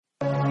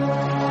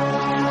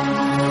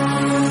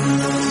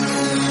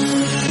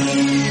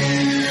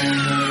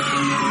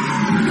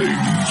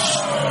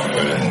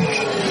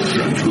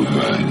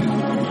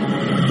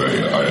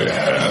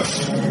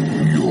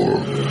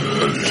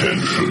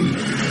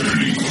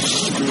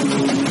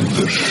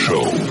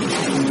show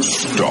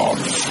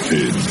starts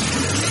in 10,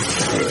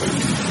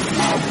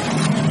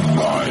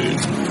 9,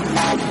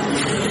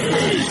 8,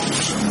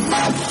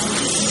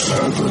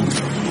 7,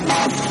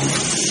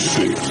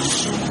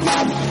 6,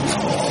 5,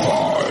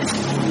 4,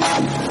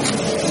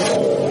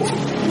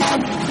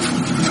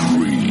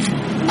 3,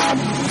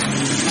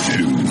 2,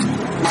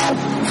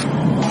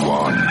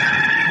 1,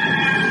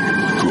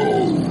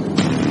 go.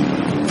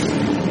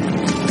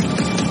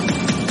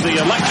 The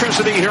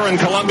electricity here in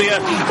Columbia,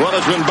 well,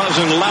 it's been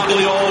buzzing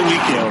loudly all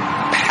weekend.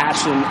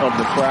 Passion of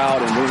the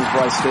crowd in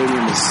Williams-Brice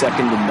Stadium is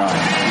second to none.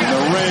 And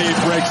the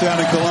rave breaks out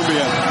in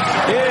Columbia.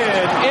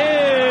 It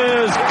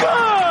is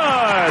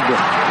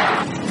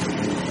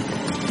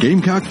good!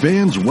 Gamecock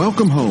fans,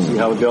 welcome home. See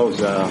how it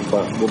goes,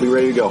 but we'll be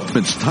ready to go.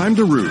 It's time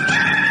to root. Let's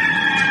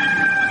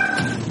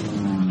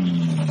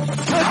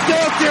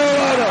go,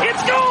 Carolina!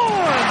 It's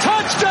gone!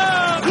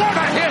 Touchdown! What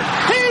a hit!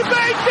 He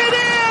baked it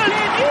in!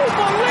 Can you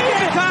believe it?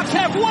 Gamecocks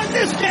have won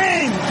this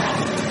game!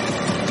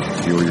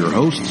 Here are your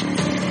hosts,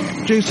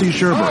 J.C.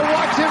 Sherbert. Oh,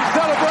 watch him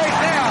celebrate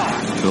now!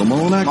 Phil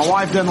Molinex. My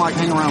wife doesn't like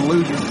hanging around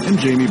losers. And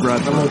Jamie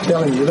Bradford. I'm going to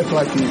tell you look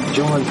like you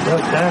joined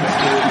Duck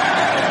Dynasty.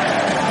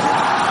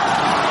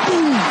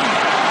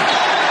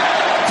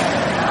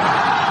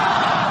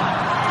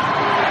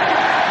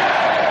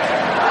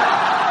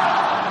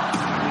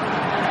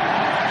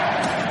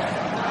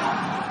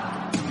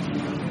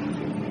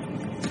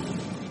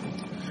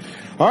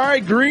 All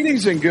right,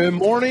 greetings and good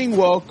morning.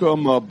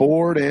 Welcome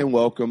aboard and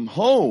welcome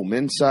home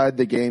inside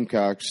the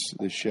Gamecocks,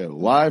 the show.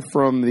 Live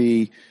from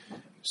the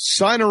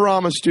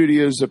Signorama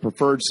Studios, the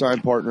preferred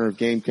sign partner of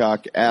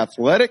Gamecock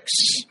Athletics.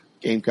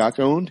 Gamecock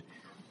owned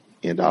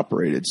and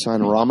operated.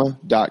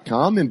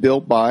 Signorama.com and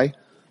built by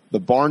the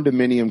Barn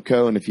Dominium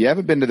Co. And if you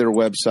haven't been to their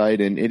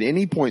website and at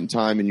any point in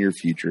time in your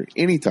future,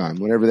 anytime,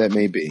 whatever that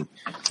may be,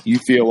 you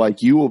feel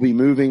like you will be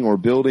moving or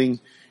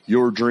building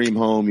your dream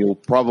home, you'll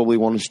probably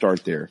want to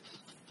start there.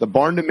 The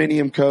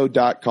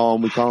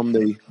BarnDominiumCo.com. We call them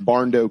the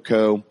Barndo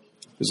Co.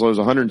 As low as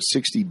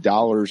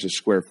 $160 a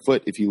square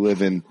foot if you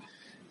live in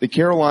the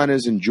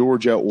Carolinas, in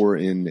Georgia, or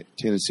in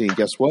Tennessee. And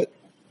guess what?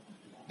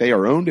 They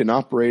are owned and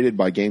operated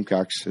by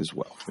Gamecocks as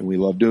well. And we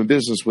love doing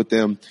business with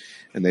them,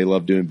 and they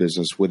love doing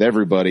business with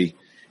everybody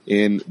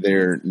in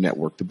their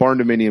network. The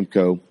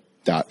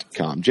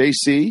BarnDominiumCo.com.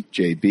 JC,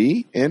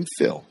 JB, and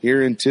Phil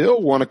here until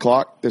 1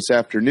 o'clock this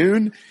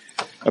afternoon.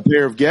 A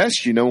pair of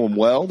guests, you know them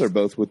well. They're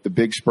both with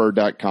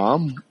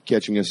thebigspur.com,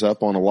 catching us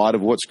up on a lot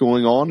of what's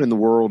going on in the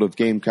world of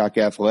Gamecock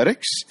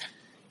athletics.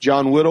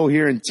 John Whittle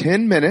here in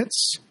 10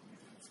 minutes.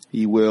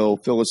 He will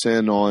fill us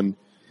in on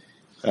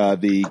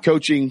the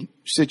coaching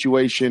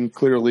situation.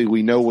 Clearly,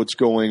 we know what's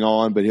going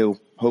on, but he'll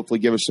hopefully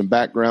give us some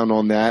background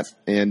on that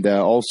and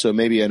also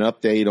maybe an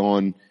update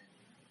on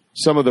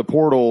some of the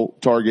portal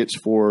targets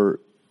for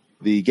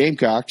the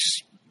Gamecocks,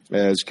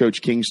 as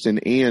Coach Kingston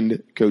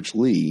and Coach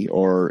Lee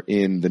are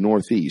in the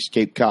Northeast,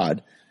 Cape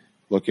Cod,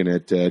 looking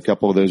at a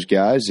couple of those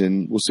guys.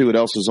 And we'll see what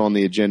else is on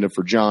the agenda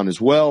for John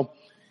as well.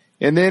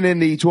 And then in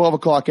the 12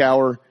 o'clock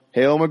hour,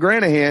 Hale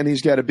McGranahan,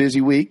 he's got a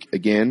busy week.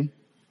 Again,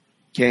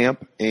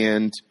 camp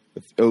and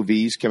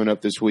OVs coming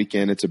up this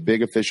weekend. It's a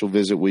big official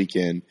visit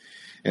weekend.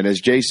 And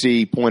as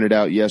JC pointed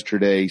out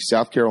yesterday,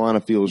 South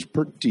Carolina feels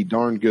pretty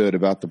darn good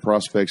about the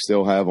prospects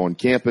they'll have on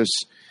campus.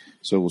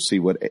 So we'll see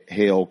what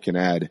Hale can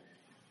add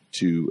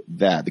to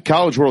that. The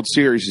College World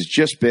Series has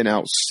just been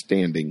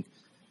outstanding.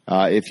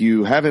 If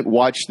you haven't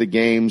watched the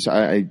games,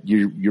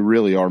 you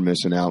really are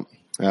missing out.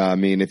 I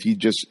mean, if you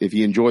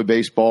enjoy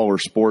baseball or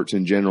sports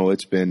in general,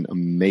 it's been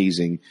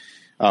amazing.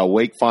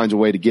 Wake finds a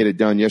way to get it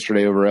done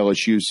yesterday over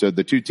LSU. So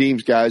the two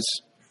teams, guys,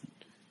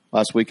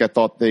 last week I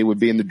thought they would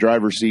be in the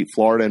driver's seat,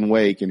 Florida and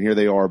Wake, and here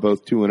they are,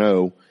 both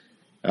 2-0,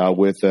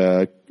 with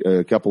a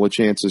couple of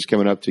chances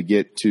coming up to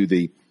get to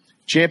the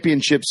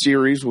championship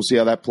series. We'll see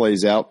how that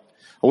plays out.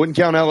 I wouldn't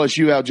count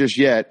LSU out just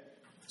yet,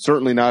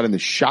 certainly not in the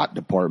shot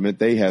department.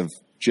 They have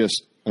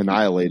just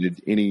annihilated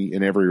any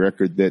and every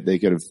record that they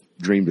could have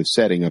dreamed of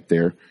setting up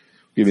there. I'll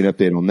give you an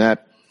update on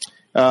that.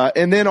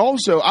 And then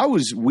also, I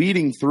was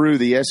weeding through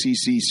the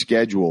SEC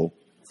schedule,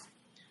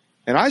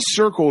 and I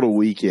circled a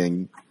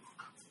weekend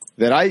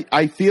that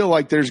I feel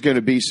like there's going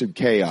to be some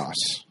chaos.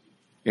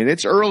 And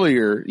it's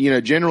earlier. You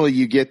know, generally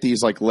you get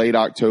these like late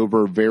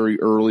October, very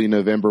early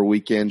November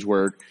weekends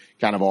where it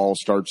kind of all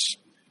starts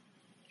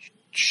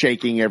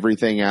shaking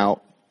everything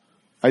out.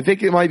 I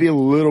think it might be a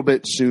little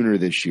bit sooner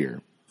this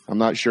year. I'm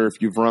not sure if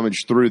you've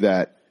rummaged through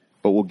that,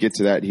 but we'll get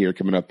to that here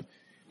coming up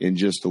in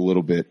just a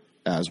little bit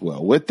as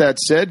well. With that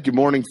said, good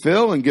morning,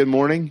 Phil, and good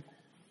morning,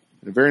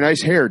 and a very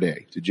nice hair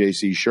day to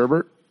J.C.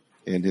 Sherbert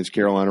and his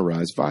Carolina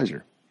Rise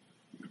visor.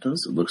 It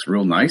does. It looks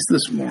real nice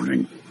this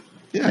morning.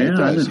 Yeah, it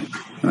does.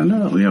 I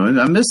know. You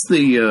know, I missed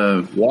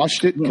the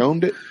washed it,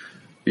 combed it.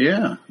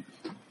 Yeah.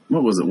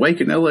 What was it? Wake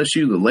and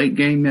LSU, the late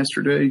game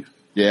yesterday.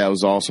 Yeah, it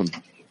was awesome.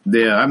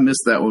 Yeah, I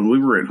missed that one.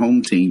 We were at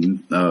home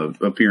team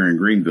up here in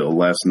Greenville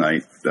last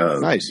night.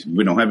 Nice.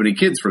 We don't have any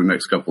kids for the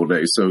next couple of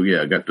days, so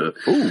yeah, I got to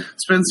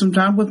spend some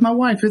time with my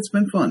wife. It's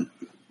been fun.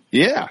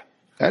 Yeah,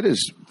 that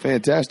is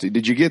fantastic.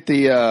 Did you get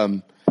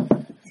the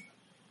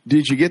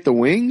Did you get the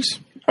wings?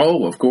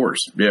 Oh, of course.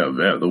 Yeah.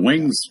 The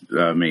wings,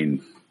 I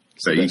mean,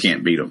 so you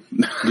can't beat them.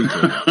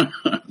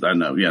 I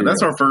know. Yeah,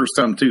 that's our first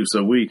time, too.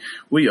 So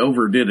we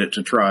overdid it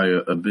to try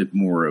a bit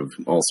more of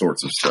all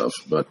sorts of stuff,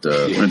 but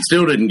and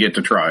still didn't get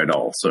to try it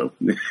all. So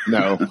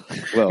No.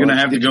 Well, going to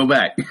have to go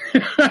back.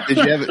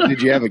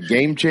 Did you have a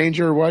game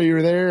changer while you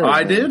were there?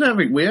 I did have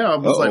it. Yeah, I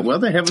was like, well,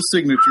 they have a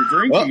signature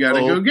drink. You got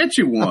to go get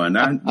you one.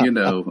 I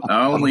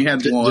only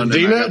had one.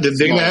 Did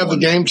Dina have the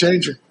game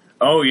changer?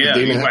 Oh, yeah.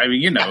 I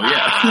mean, yeah.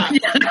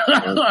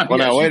 Well,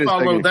 now, wait she a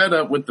followed second. that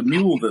up with the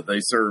mule that they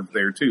served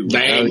there, too.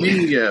 Dang.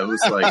 Yeah, it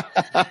was like,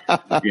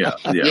 yeah.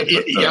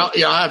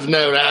 I have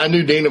known. I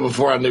knew Dina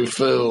before I knew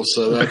Phil,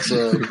 so that's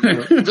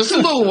just a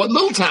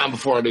little time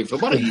before I knew Phil.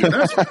 About a year.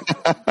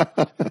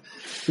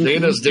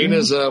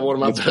 Dina's one of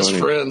my best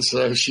friends,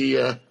 so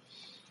she.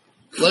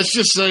 Let's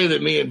just say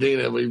that me and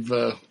Dina,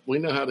 we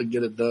know how to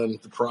get it done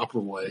the proper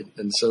way,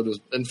 and Phil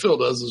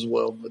does as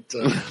well. But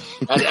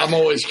I'm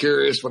always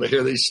curious when I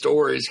hear these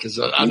stories because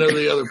I know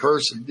the other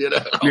person. You're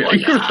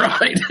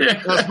right.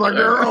 That's my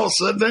girl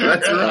sitting there.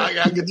 Right.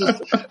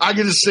 I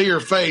can just see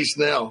her face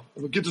now.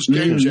 I'm gonna get this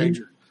game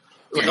changer.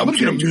 Like, I'm gonna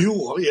get a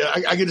mule. Yeah,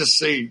 I can just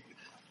see.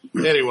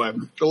 Anyway,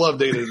 I love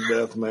Dina to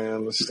death,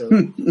 man.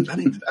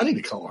 I need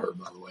to call her.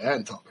 By the way, I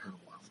hadn't talked to her.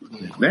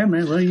 Yeah,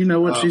 man. Well, you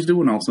know what she's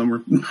doing all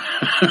summer.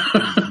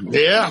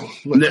 Yeah.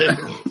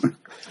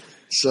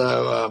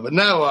 So, but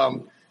no,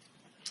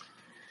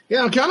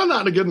 I'm kind of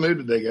not in a good mood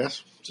today,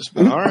 guys.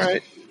 All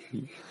right.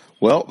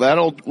 Well,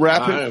 that'll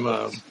wrap it.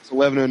 It's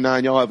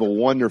 11:09. Y'all have a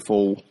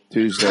wonderful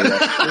Tuesday.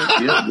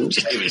 We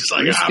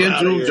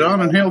schedule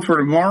John and Hale for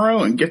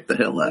tomorrow and get the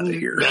hell out of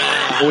here.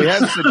 Well,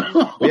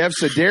 we have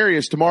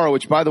Sedarius tomorrow,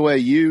 which, by the way,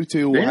 you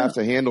two will have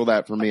to handle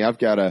that for me.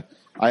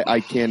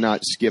 I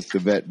cannot skip the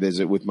vet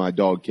visit with my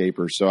dog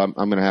Caper, so I'm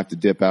going to have to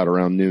dip out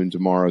around noon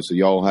tomorrow. So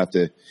y'all have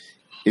to,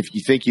 if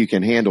you think you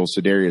can handle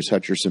Sedarius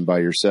Hutcherson by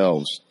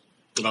yourselves.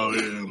 Oh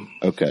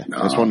yeah. Okay,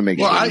 I just want to make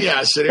sure.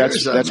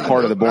 Sedarius, that's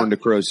part of the Born to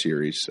Crow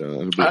series.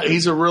 So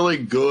he's a really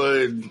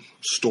good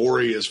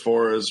story as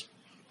far as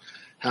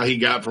how he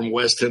got from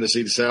West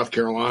Tennessee to South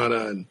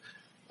Carolina, and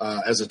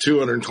as a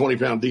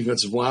 220-pound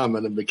defensive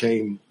lineman, and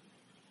became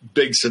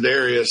Big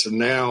Sedarius, and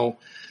now.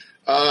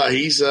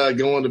 He's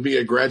going to be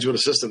a graduate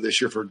assistant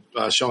this year for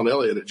Sean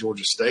Elliott at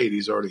Georgia State.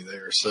 He's already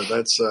there. So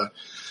that's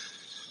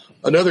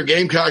another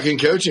Gamecock in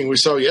coaching. We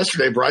saw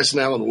yesterday Bryson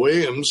Allen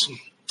Williams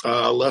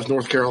left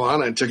North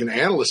Carolina and took an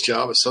analyst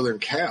job at Southern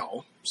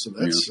Cal. So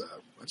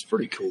that's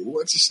pretty cool.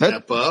 That's a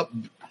step up.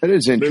 That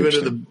is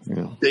interesting. Moving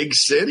to the big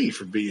city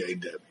for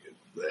BAW,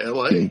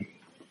 L.A.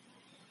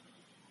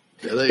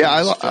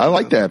 I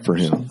like that for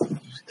him.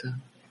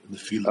 The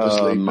feeling was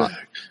laid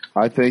back.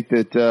 I think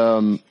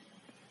that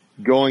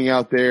going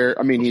out there,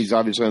 I mean, he's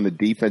obviously on the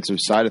defensive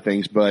side of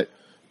things, but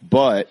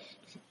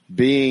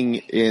being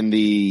in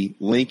the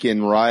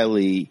Lincoln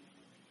Riley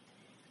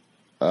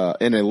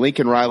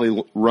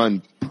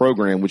run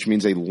program, which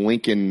means a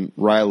Lincoln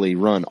Riley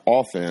run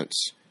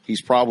offense,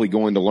 he's probably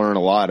going to learn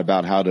a lot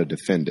about how to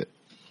defend it.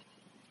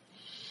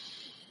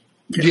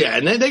 Yeah,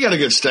 and they got a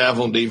good staff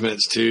on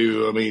defense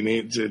too. I mean,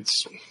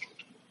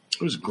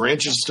 who's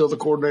Granch is still the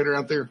coordinator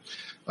out there.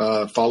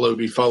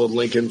 He followed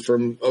Lincoln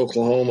from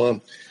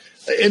Oklahoma.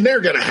 And they're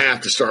going to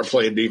have to start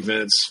playing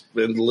defense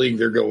in the league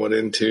they're going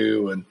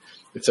into, and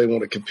if they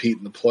want to compete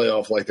in the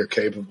playoff like they're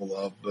capable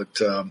of. But,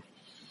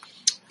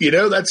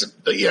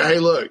 hey,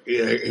 look,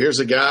 here's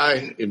a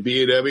guy in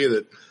BAW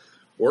that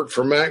worked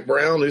for Mac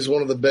Brown, who's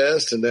one of the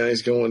best, and now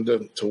he's going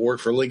to work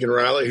for Lincoln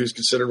Riley, who's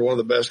considered one of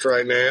the best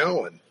right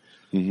now. And,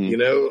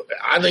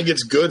 I think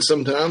it's good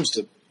sometimes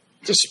to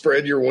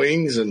spread your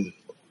wings and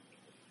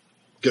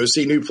go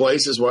see new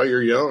places while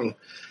you're young.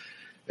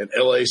 And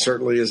L.A.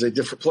 certainly is a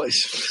different place.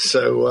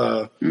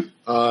 So, and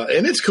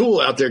it's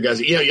cool out there,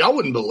 guys. Y'all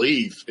wouldn't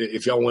believe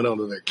if y'all went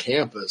onto their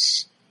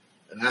campus,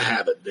 and I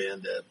haven't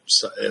been to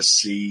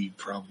SC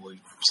probably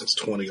since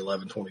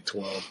 2011,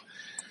 2012.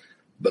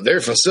 But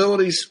their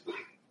facilities.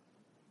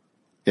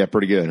 Yeah,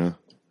 pretty good, huh?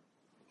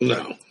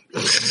 No.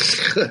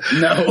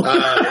 No.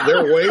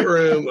 Their weight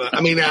room, I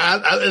mean,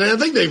 I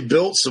think they've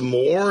built some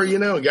more, and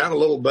gotten a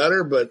little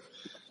better, but.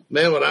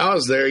 Man, when I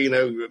was there,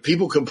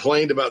 people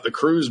complained about the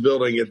Cruise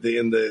building in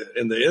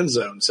the end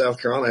zone.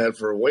 South Carolina had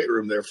for a weight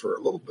room there for a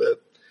little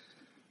bit.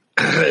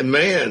 And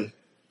man,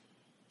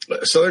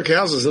 Southern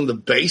Cal's is in the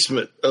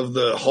basement of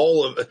the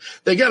whole of.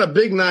 They got a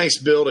big, nice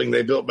building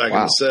they built back in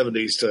the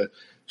 70s to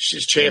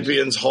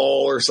Champions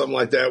Hall or something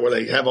like that, where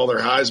they have all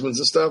their Heismans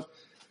and stuff.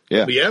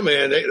 Yeah, but yeah,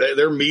 man,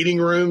 their meeting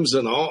rooms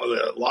and all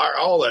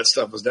that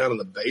stuff was down in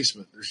the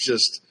basement. There's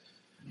just.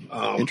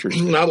 Not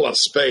a lot of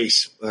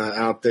space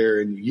out there,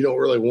 and you don't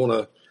really want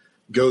to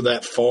go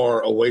that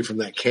far away from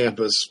that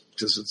campus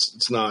because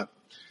it's not.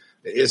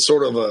 It's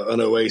sort of an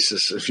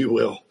oasis, if you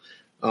will.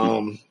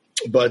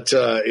 But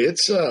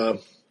it's and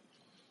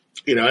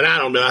I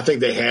don't know. I think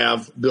they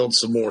have built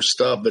some more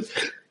stuff, but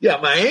yeah,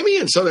 Miami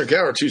and Southern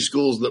Cal are two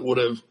schools that would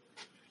have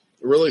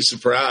really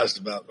surprised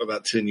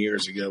about 10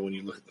 years ago when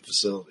you look at the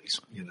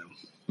facilities.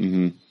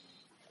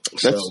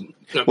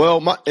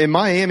 In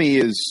Miami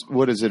is,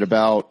 what is it,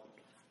 about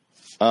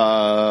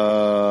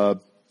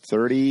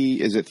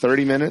 30? Is it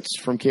 30 minutes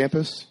from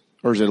campus,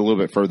 or is it a little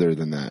bit further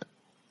than that?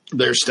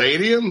 Their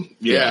stadium?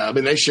 Yeah. I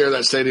mean, they share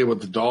that stadium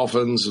with the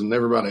Dolphins and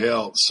everybody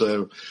else.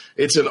 So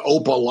it's in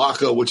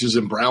Opelika, which is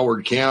in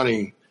Broward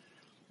County,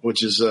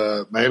 which is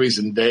Miami's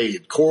in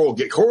Dade.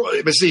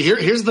 But see,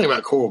 here's the thing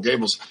about Coral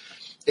Gables.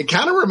 It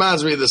kind of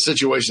reminds me of the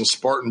situation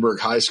Spartanburg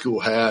High School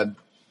had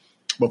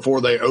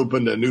before they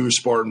opened a new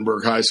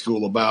Spartanburg High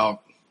School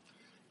about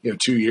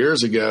 2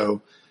 years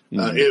ago.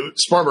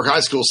 Spartanburg High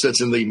School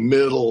sits in the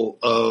middle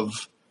of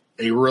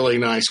a really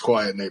nice,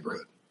 quiet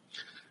neighborhood.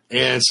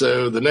 And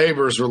so the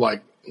neighbors were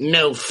like,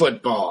 no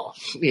football,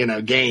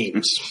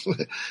 games.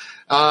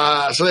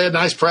 So they had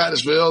nice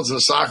practice fields and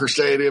a soccer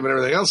stadium and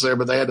everything else there,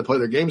 but they had to play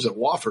their games at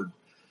Wofford,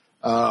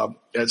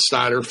 at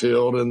Snyder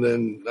Field, and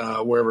then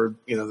wherever,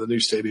 the new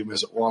stadium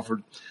is at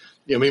Wofford.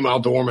 Meanwhile,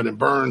 Dorman and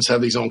Burns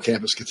have these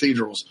on-campus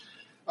cathedrals.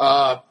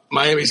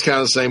 Miami's kind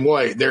of the same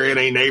way. They're in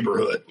a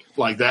neighborhood.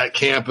 Like that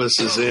campus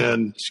is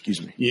in –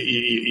 excuse me.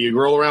 You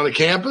roll around the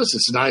campus.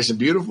 It's nice and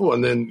beautiful,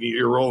 and then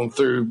you're rolling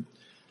through –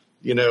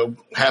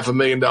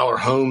 $500,000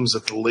 homes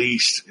at the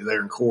least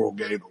there in Coral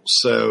Gables.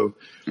 So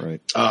right.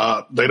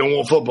 They don't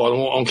want football. They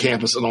don't want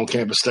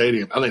on-campus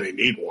stadium. I think they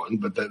need one,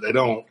 but they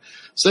don't.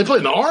 So they played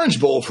in the Orange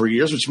Bowl for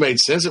years, which made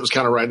sense. It was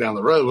kind of right down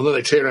the road. Well, then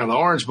they tear down the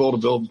Orange Bowl to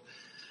build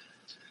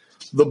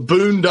the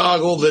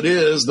boondoggle that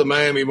is the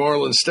Miami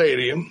Marlins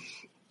Stadium.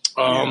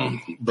 They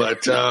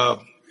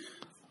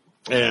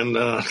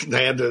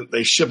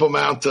ship them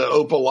out to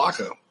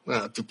Opelika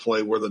to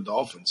play where the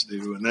Dolphins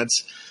do. And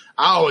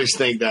I always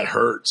think that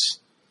hurts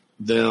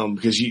them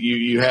because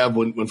you have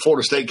when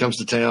Florida State comes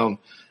to town,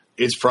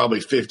 it's probably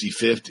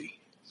 50-50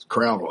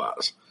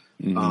 crowd-wise.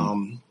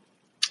 Mm-hmm.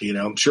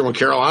 I'm sure if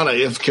Carolina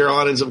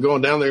ends up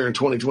going down there in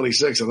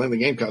 2026, I think the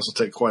Gamecocks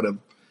will take quite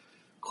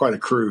a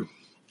crew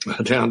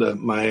down to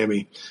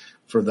Miami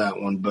for that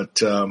one.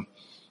 But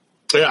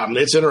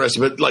it's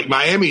interesting. But like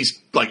Miami's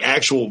like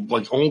actual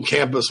like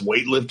on-campus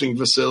weightlifting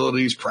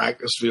facilities,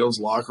 practice fields,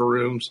 locker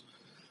rooms.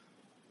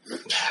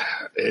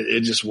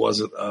 It just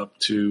wasn't up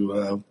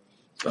to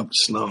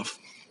snuff.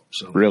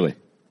 So really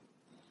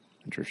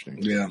interesting.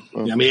 Yeah.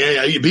 Well, I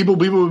mean, people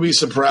would be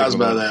surprised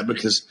by that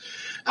because,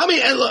 I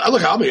mean,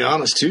 look, I'll be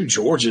honest too.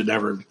 Georgia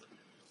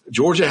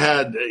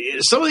had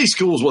some of these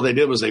schools. What they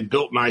did was they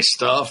built nice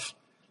stuff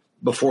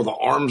before the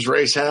arms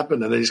race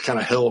happened, and they just kind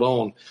of held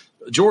on.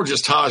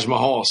 Georgia's Taj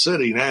Mahal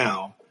City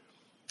now,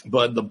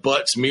 but the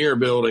Butts Mirror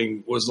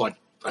building was like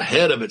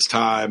ahead of its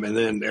time, and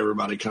then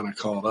everybody kind of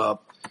caught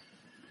up.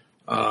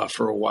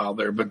 For a while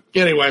there. But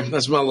anyway,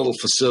 that's my little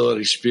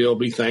facility spiel.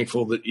 Be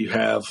thankful that you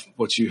have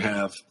what you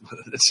have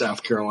at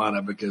South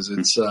Carolina because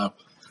it's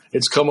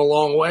come a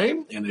long way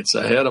and it's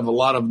ahead of a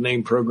lot of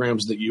name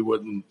programs that you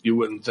wouldn't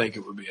think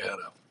it would be ahead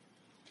of.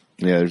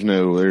 Yeah, there's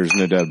no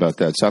doubt about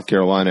that. South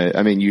Carolina,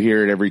 I mean, you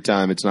hear it every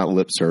time. It's not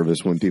lip service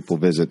when people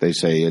visit. They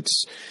say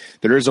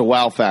there is a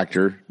wow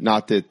factor.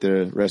 Not that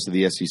the rest of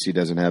the SEC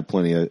doesn't have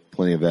plenty of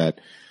that.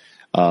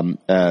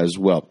 As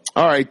well.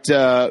 All right,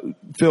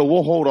 Phil,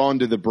 we'll hold on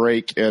to the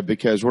break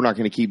because we're not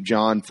going to keep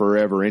John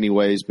forever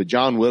anyways, but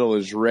John Whittle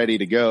is ready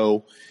to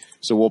go,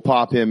 so we'll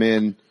pop him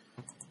in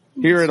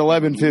here at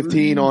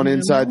 11:15 on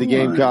Inside the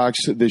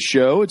Gamecocks, the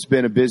show. It's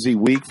been a busy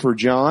week for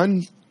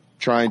John,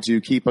 trying to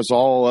keep us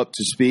all up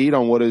to speed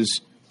on what is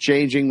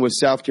changing with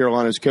South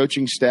Carolina's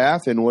coaching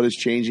staff and what is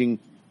changing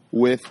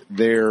with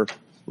their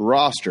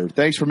roster.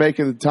 Thanks for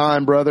making the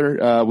time,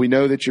 brother. We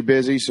know that you're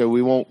busy, so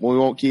we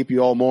won't keep you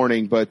all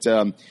morning, but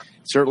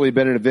certainly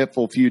been an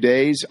eventful few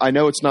days. I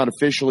know it's not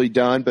officially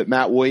done, but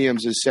Matt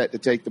Williams is set to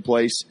take the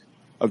place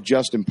of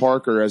Justin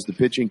Parker as the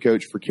pitching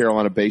coach for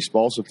Carolina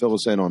baseball. So fill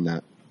us in on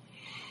that.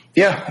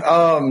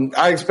 Yeah,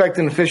 I expect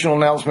an official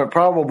announcement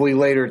probably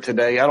later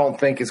today. I don't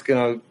think it's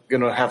gonna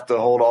have to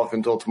hold off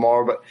until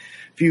tomorrow, but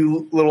a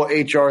few little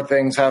HR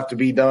things have to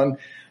be done.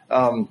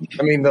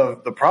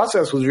 The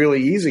process was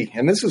really easy,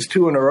 and this is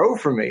 2 in a row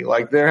for me.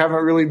 Like, there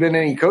haven't really been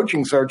any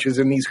coaching searches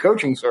in these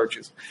coaching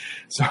searches.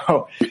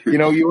 So,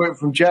 you went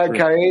from Chad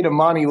Kaye to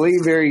Monty Lee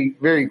very,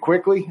 very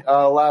quickly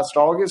last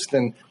August,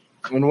 and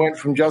went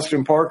from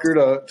Justin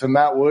Parker to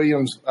Matt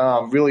Williams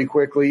really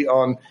quickly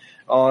on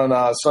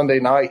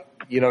Sunday night.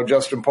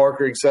 Justin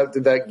Parker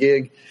accepted that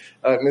gig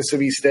at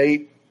Mississippi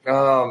State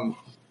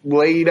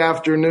late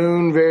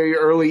afternoon, very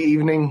early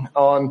evening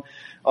on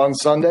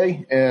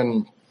Sunday,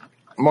 and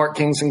Mark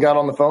Kingston got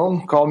on the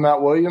phone, called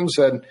Matt Williams,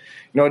 said,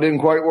 it didn't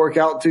quite work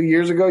out 2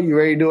 years ago. You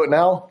ready to do it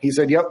now? He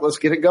said, yep, let's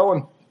get it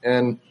going.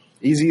 And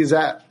easy as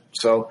that.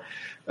 So,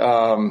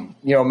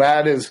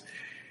 Matt is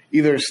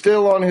either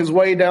still on his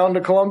way down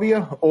to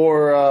Columbia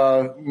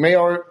or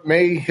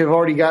may have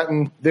already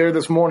gotten there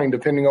this morning,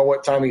 depending on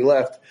what time he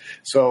left.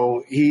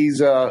 So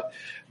he's going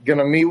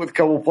to meet with a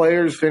couple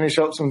players, finish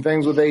up some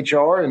things with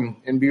HR,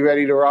 and be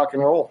ready to rock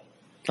and roll.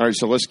 All right,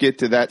 so let's get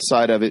to that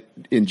side of it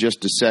in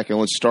just a second.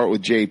 Let's start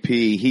with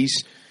JP.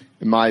 He's,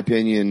 in my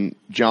opinion,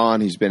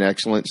 John, he's been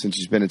excellent since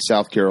he's been in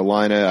South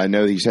Carolina. I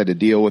know he's had to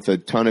deal with a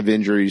ton of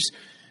injuries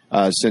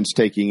since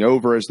taking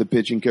over as the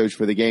pitching coach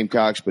for the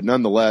Gamecocks. But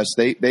nonetheless,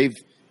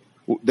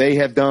 they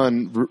have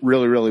done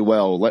really, really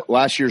well.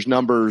 Last year's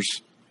numbers,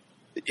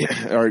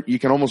 you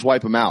can almost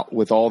wipe them out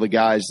with all the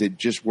guys that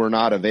just were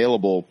not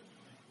available.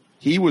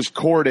 He was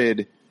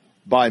courted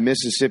by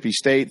Mississippi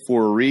State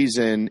for a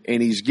reason,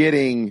 and he's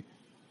getting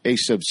a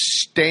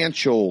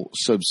substantial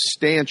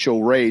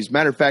raise.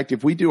 Matter of fact,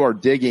 if we do our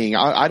digging,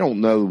 I don't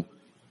know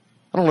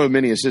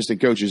many assistant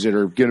coaches that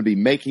are going to be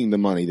making the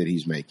money that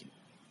he's making.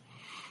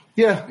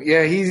 Yeah,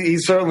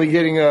 he's certainly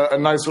getting a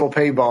nice little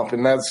pay bump,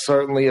 and that's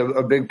certainly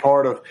a big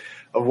part of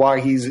why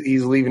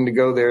he's leaving to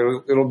go there.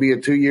 It'll be a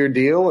 2-year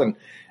deal, and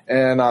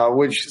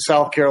which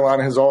South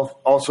Carolina has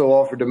also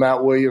offered to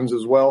Matt Williams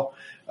as well.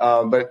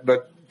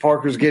 But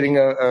Parker's getting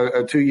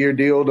a 2-year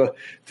deal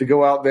to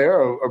go out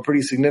there, a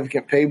pretty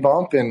significant pay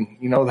bump, and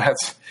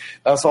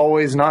that's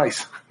always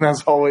nice.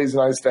 That's always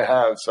nice to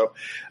have. So,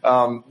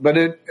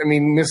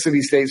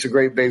 Mississippi State's a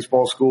great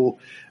baseball school.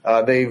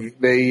 They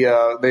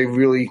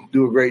really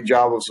do a great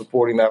job of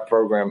supporting that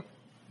program.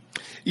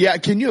 Yeah,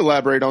 can you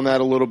elaborate on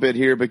that a little bit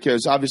here?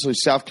 Because obviously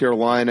South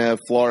Carolina,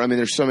 Florida,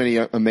 there's so many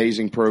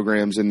amazing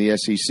programs in the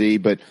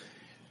SEC, but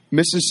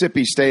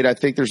Mississippi State, I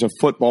think there's a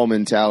football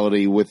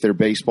mentality with their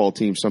baseball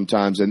team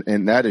sometimes,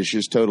 and that is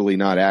just totally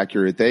not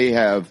accurate. They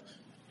have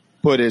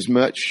put as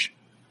much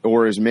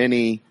or as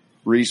many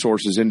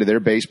resources into their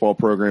baseball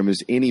program as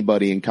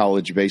anybody in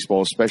college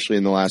baseball, especially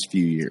in the last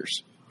few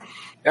years.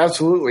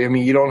 Absolutely.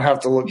 You don't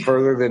have to look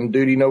further than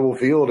Duty Noble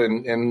Field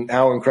and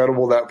how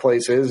incredible that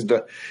place is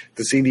to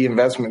see the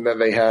investment that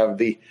they have.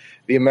 The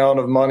amount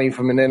of money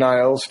from an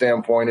NIL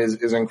standpoint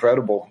is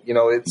incredible.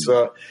 It's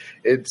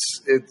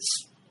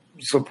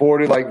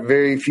supported like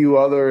very few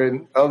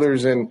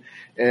others in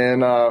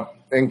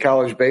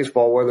college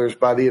baseball, whether it's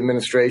by the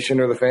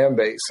administration or the fan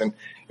base. And,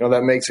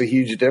 that makes a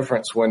huge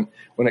difference when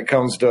it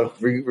comes to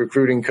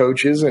recruiting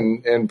coaches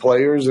and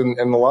players and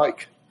the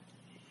like.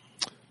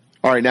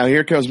 All right, now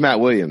here comes Matt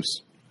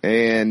Williams.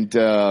 And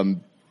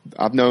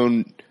I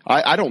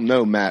don't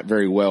know Matt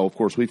very well. Of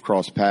course, we've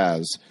crossed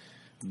paths.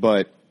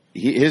 But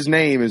his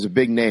name is a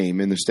big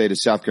name in the state of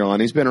South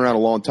Carolina. He's been around a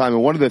long time.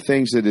 And one of the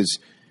things that is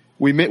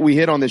we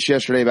hit on this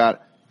yesterday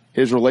about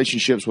his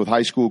relationships with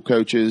high school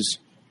coaches.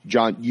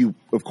 John, you,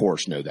 of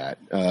course, know that.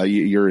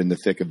 You're in the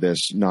thick of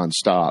this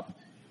nonstop.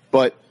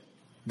 But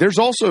there's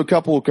also a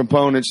couple of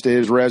components to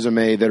his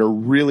resume that are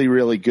really,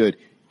 really good.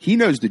 He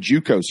knows the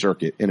JUCO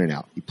circuit in and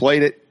out. He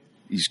played it.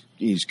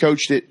 He's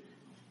coached it.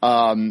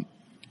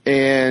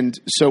 And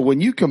so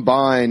when you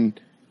combine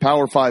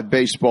Power 5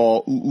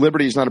 baseball,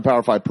 Liberty is not a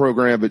Power 5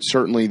 program, but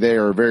certainly they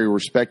are a very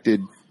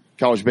respected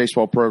college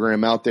baseball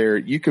program out there.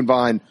 You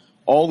combine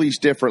all these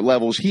different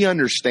levels. He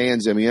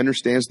understands them. He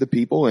understands the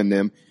people in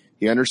them.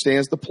 He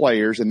understands the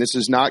players. And this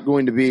is not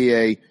going to be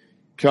a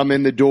come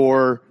in the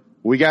door,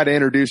 we got to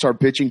introduce our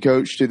pitching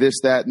coach to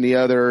this, that, and the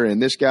other,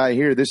 and this guy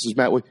here, this is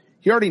Matt.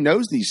 He already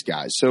knows these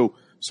guys. So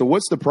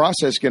what's the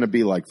process going to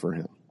be like for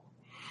him?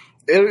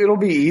 It'll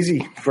be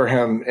easy for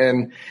him.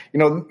 And,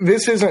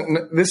 this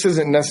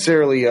isn't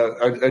necessarily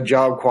a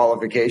job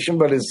qualification,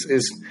 but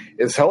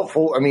it's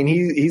helpful.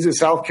 He's a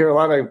South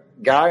Carolina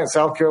guy, a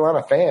South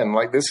Carolina fan.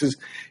 Like, this is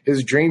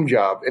his dream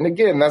job. And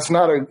again, that's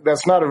not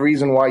a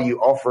reason why you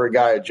offer a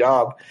guy a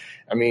job.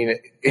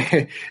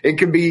 It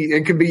could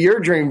be your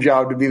dream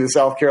job to be the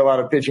South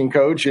Carolina pitching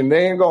coach, and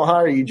they ain't going to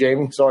hire you,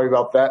 Jamie. Sorry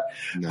about that.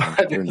 No,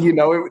 but,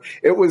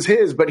 it was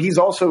his, but he's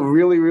also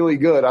really, really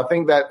good. I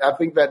think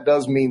that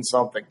does mean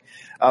something.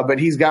 But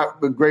he's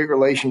got great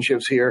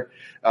relationships here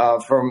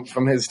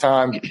from his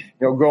time,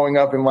 growing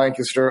up in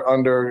Lancaster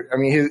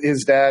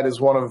his dad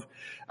is one of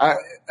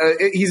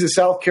he's a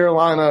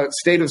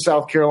state of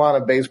South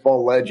Carolina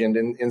baseball legend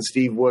in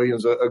Steve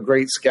Williams, a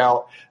great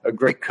scout, a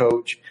great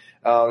coach.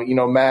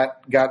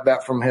 Matt got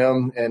that from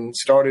him and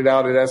started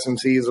out at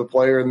SMC as a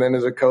player and then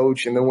as a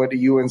coach, and then went to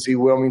UNC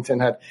Wilmington,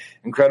 had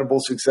incredible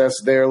success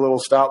there, a little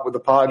stop with the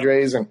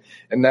Padres, and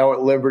now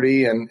at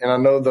Liberty. And I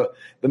know the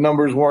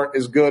numbers weren't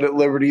as good at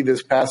Liberty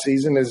this past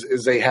season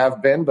as they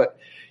have been, but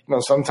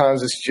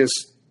sometimes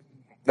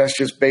that's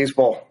just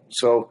baseball.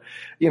 So,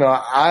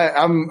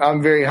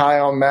 I'm very high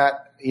on Matt.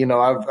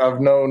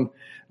 I've known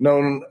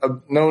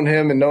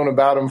him and known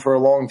about him for a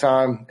long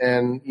time,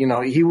 and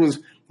he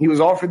was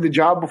offered the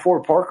job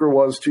before Parker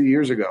was 2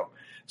 years ago.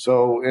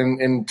 So,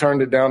 and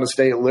turned it down to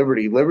stay at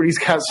Liberty. Liberty's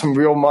got some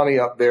real money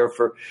up there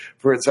for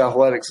its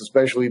athletics,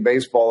 especially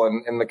baseball,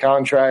 and the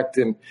contract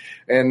and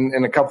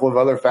a couple of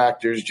other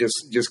factors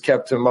just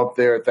kept him up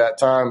there at that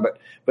time.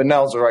 But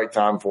now's the right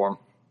time for him.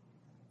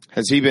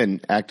 Has he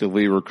been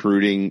actively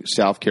recruiting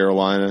South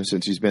Carolina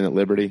since he's been at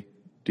Liberty?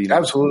 Do you know?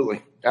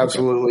 Absolutely.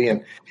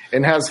 Okay.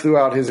 And has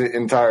throughout his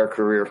entire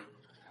career.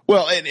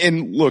 Well,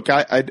 and look,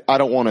 I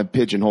don't want to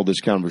pigeonhole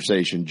this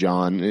conversation,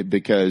 John,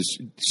 because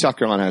South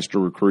Carolina has to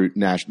recruit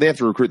national. They have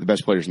to recruit the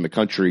best players in the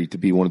country to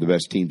be one of the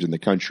best teams in the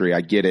country.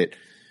 I get it.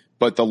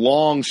 But the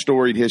long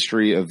storied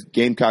history of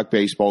Gamecock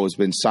baseball has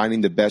been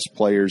signing the best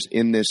players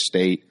in this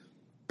state,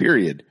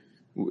 period.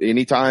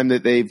 Anytime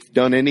that they've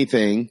done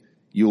anything,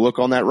 you look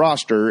on that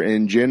roster,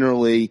 and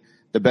generally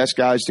the best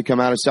guys to come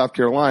out of South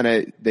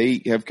Carolina,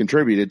 they have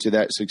contributed to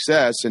that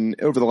success. And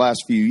over the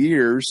last few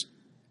years,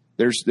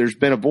 there's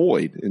been a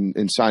void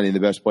in signing the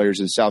best players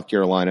in South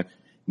Carolina.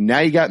 Now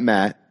you got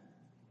Matt,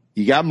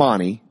 you got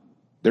Monty.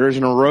 There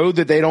isn't a road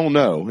that they don't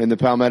know in the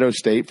Palmetto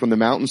State from the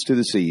mountains to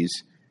the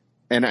seas.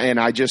 And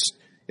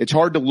it's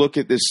hard to look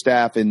at this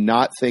staff and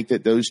not think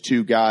that those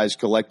two guys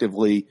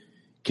collectively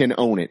can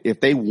own it.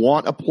 If they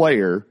want a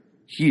player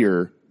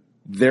here,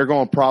 they're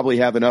going to probably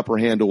have an upper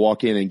hand to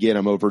walk in and get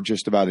them over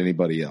just about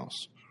anybody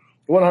else.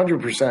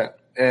 100%.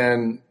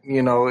 And,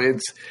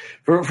 it's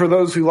for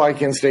those who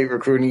like in-state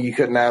recruiting, you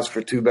couldn't ask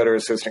for two better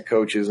assistant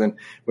coaches. And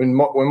when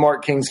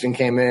Mark Kingston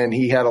came in,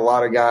 he had a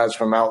lot of guys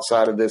from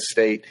outside of this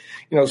state.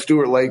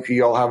 Stuart Lake, who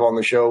y'all have on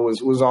the show,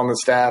 was on the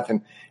staff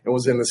and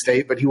was in the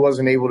state, but he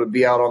wasn't able to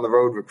be out on the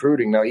road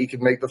recruiting. Now, he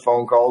could make the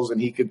phone calls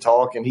and he could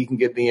talk and he can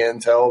get the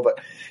intel, but,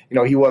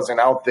 he wasn't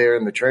out there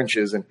in the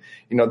trenches. And,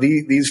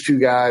 these two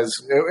guys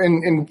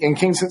and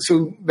Kingston,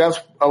 so that's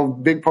a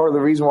big part of the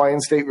reason why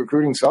in-state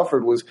recruiting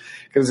suffered was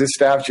because his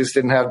staff just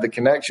didn't have the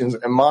connections.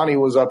 And Monty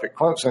was up at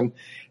Clemson,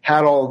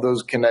 had all of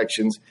those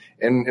connections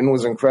and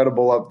was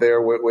incredible up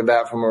there with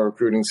that from a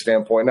recruiting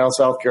standpoint. Now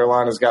South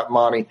Carolina's got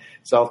Monty.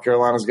 South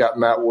Carolina's got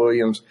Matt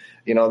Williams.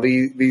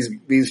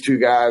 These two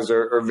guys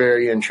are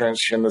very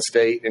entrenched in the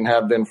state and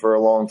have been for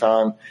a long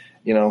time.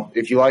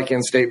 If you like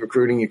in-state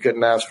recruiting, you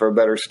couldn't ask for a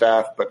better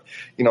staff. But,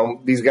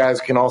 these guys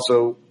can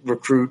also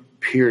recruit,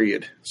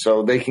 period.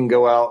 So they can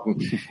go out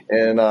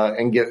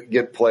and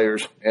get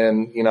players.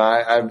 And,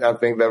 I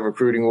think that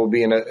recruiting will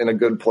be in a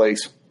good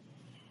place.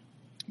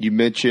 You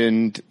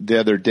mentioned the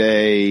other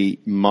day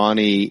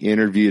Monty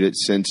interviewed at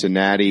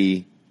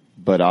Cincinnati,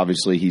 but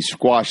obviously he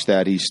squashed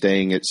that. He's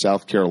staying at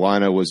South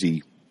Carolina. Was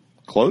he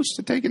close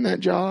to taking that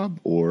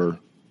job or?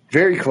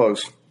 Very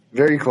close.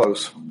 Very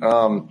close.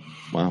 Wow.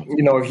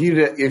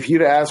 If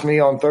you'd asked me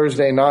on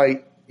Thursday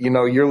night,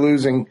 you're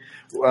losing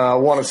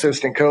one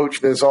assistant coach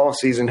this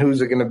offseason,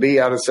 who's it going to be?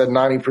 I'd have said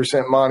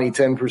 90% Monty,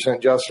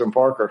 10% Justin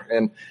Parker.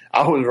 And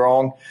I was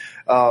wrong.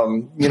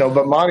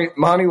 But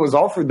Monty was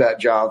offered that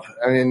job.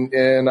 I mean,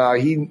 and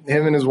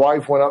him and his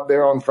wife went up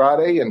there on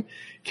Friday and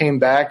came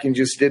back and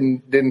just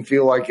didn't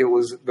feel like it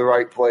was the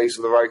right place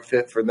or the right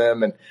fit for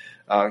them. And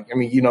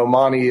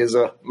Monty's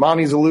a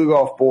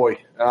Lugoff boy.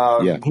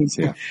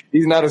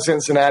 He's not a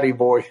Cincinnati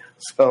boy.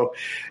 So,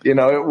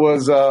 it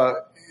was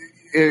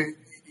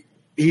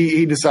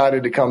he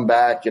decided to come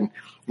back, and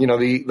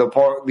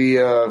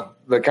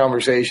the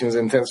conversations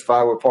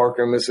intensified with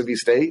Parker and Mississippi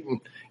State, and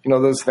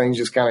those things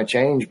just kind of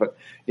change. But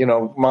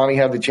Monty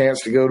had the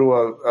chance to go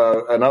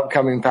to an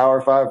upcoming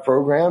Power 5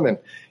 program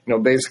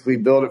and basically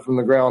build it from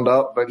the ground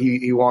up. But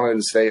he wanted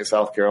to stay at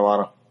South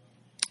Carolina.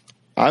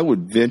 I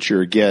would venture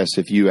a guess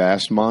if you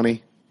asked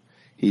Monty,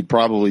 he'd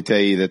probably tell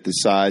you that the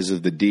size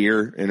of the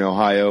deer in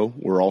Ohio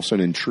were also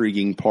an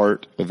intriguing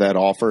part of that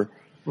offer.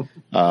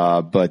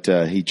 But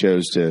he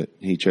chose to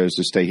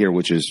stay here,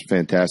 which is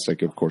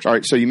fantastic, of course. All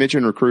right, so you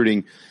mentioned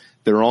recruiting.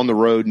 They're on the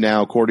road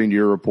now, according to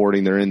your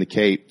reporting. They're in the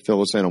Cape.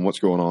 Fill us in on what's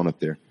going on up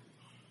there.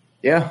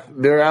 Yeah,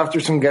 they're after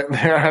some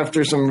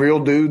real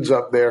dudes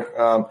up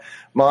there.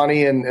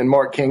 Monty and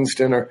Mark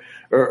Kingston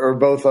are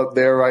both up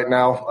there right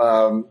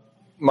now.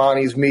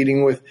 Monty's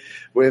meeting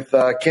with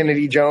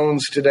Kennedy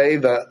Jones today,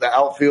 the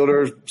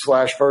outfielder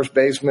 / first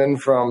baseman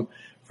from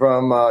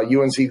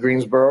UNC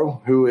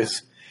Greensboro, who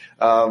is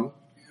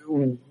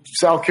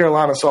South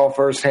Carolina saw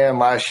firsthand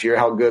last year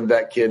how good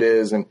that kid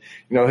is, and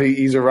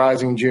he's a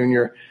rising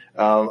junior,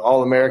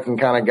 All-American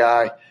kind of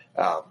guy.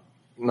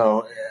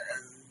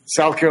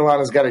 South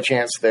Carolina's got a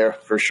chance there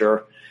for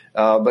sure.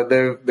 But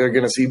they're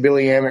going to see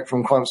Billy Amick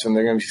from Clemson.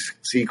 They're going to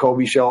see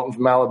Colby Shelton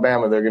from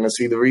Alabama. They're going to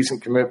see the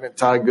recent commitment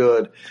Ty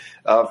Good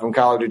from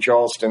College of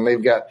Charleston. They're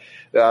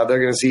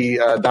going to see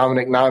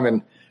Dominic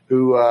Nyman,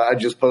 who I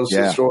just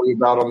posted a story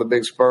about on the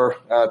Big Spur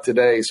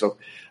today. So,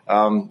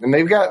 and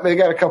they've got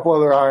a couple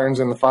other irons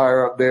in the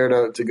fire up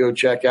there to go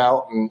check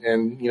out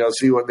and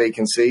see what they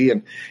can see.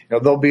 And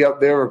they'll be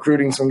up there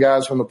recruiting some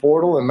guys from the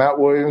portal, and Matt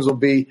Williams will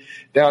be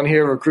down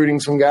here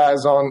recruiting some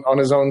guys on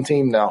his own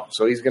team now.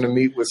 So he's going to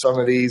meet with some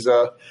of these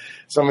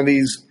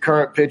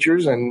current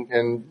pitchers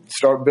and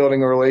start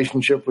building a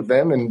relationship with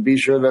them and be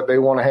sure that they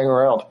want to hang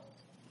around.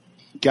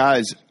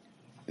 Guys,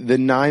 the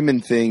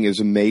Nyman thing is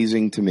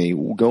amazing to me.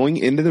 Going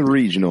into the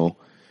regional,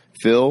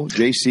 Phil,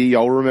 JC,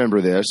 y'all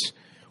remember this.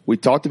 We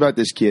talked about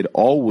this kid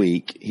all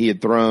week. He had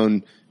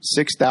thrown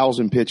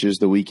 6,000 pitches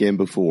the weekend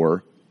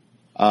before.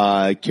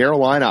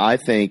 Carolina, I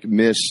think,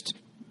 missed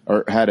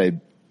or had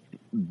a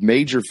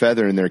major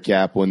feather in their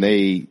cap when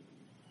they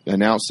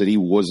announced that he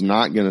was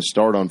not going to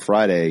start on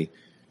Friday.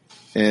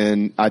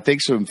 And I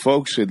think some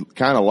folks had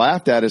kind of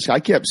laughed at us.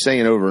 I kept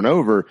saying over and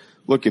over,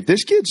 look, if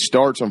this kid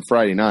starts on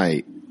Friday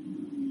night,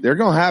 they're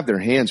going to have their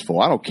hands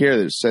full. I don't care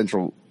that it's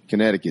Central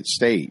Connecticut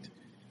State.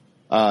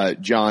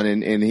 John,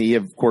 and he,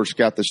 of course,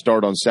 got the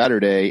start on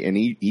Saturday, and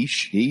he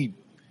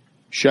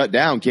shut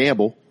down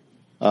Campbell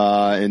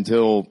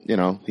until,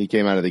 he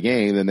came out of the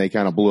game. Then they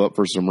kind of blew up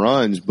for some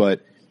runs.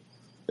 But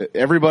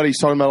everybody's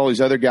talking about all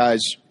these other guys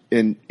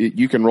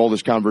you can roll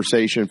this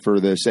conversation for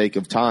the sake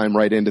of time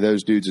right into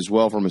those dudes as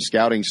well from a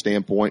scouting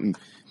standpoint and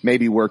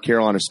maybe where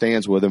Carolina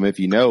stands with them if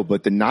you know.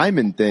 But the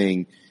Nyman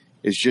thing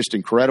is just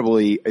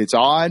it's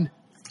odd,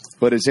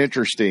 but it's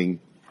interesting.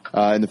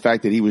 And the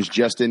fact that he was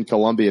just in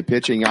Columbia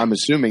pitching, I'm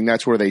assuming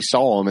that's where they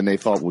saw him and they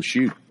thought, well,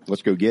 shoot,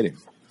 let's go get him.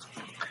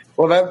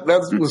 Well, that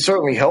was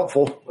certainly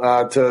helpful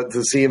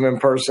to see him in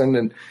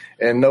person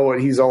and know what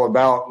he's all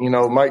about. You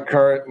know, Mike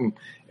Current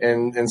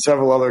and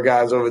several other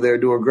guys over there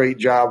do a great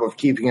job of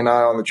keeping an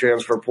eye on the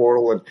transfer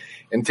portal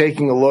and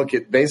taking a look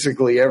at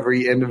basically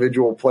every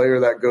individual player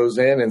that goes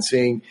in and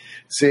seeing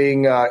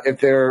if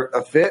they're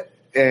a fit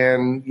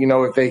and, you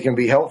know, if they can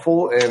be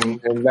helpful and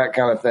that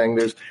kind of thing.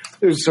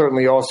 There's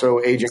certainly also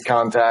agent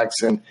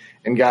contacts and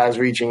guys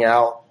reaching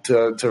out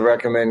to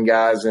recommend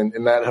guys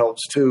and that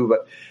helps too.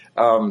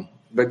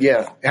 But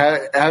yeah,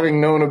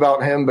 having known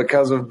about him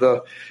because of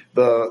the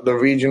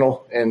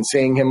regional and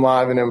seeing him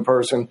live and in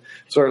person,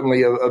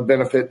 certainly a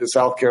benefit to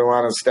South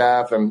Carolina's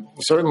staff and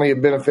certainly a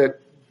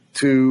benefit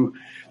to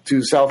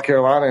South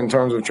Carolina in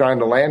terms of trying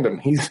to land him.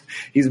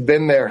 He's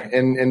been there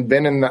and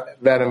been in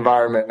that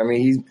environment. I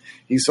mean,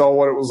 he saw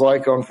what it was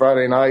like on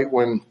Friday night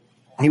when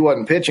he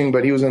wasn't pitching,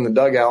 but he was in the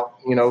dugout,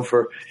 you know,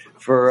 for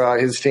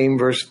his team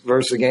versus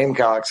the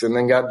Gamecocks, and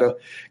then got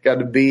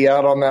to be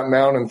out on that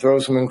mound and throw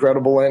some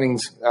incredible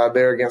innings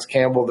there against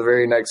Campbell the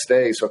very next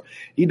day. So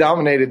he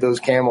dominated those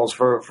Camels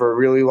for a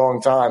really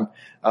long time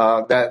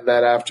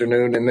that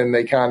afternoon, and then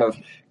they kind of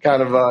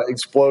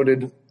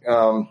exploded,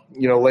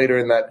 you know, later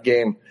in that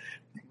game.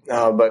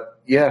 But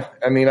yeah,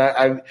 I mean,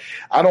 I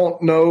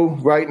don't know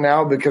right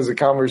now because the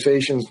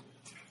conversations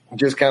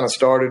just kind of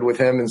started with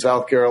him in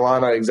South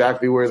Carolina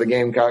exactly where the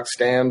Gamecocks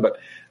stand, but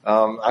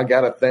I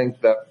got to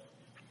think that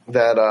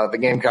the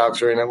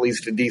Gamecocks are in at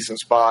least a decent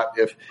spot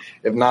if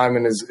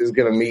Nyman is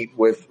going to meet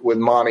with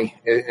Monty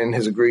and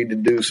has agreed to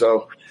do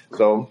so.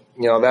 So,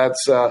 you know,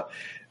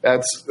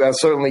 that's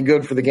certainly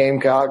good for the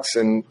Gamecocks.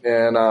 And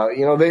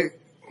you know,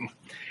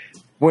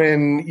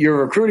 when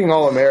you're recruiting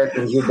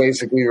All-Americans, you're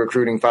basically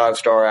recruiting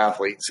 5-star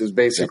athletes is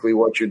basically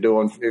what you're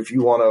doing if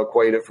you want to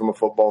equate it from a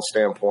football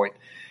standpoint.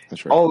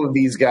 That's right. All of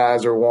these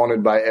guys are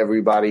wanted by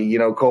everybody. You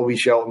know, Colby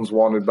Shelton's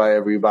wanted by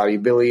everybody.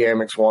 Billy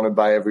Amick's wanted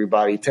by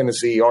everybody.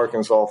 Tennessee,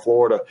 Arkansas,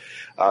 Florida,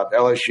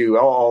 LSU.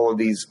 All of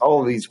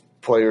these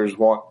players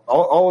want.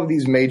 All of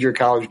these major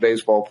college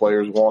baseball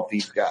players want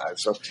these guys.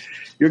 So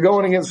you're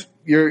going against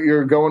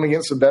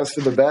the best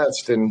of the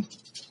best, and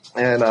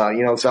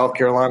you know, South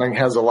Carolina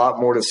has a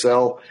lot more to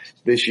sell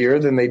this year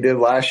than they did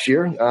last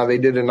year. They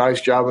did a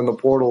nice job in the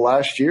portal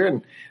last year,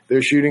 and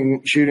they're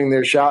shooting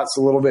their shots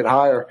a little bit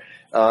higher.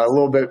 A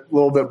little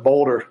bit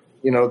bolder,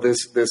 you know,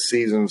 this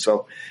season.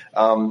 So,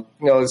 you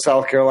know, is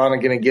South Carolina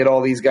going to get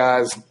all these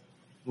guys?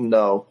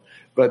 No,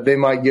 but they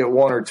might get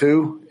one or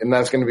two, and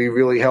that's going to be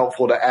really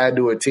helpful to add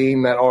to a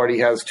team that already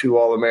has 2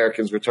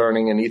 All-Americans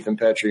returning in Ethan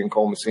Petrie and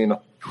Cole Messina.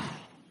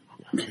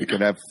 They could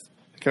have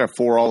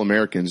 4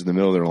 All-Americans in the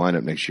middle of their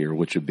lineup next year,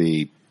 which would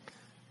be,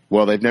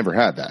 well, they've never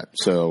had that,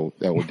 so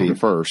that would be a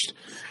first.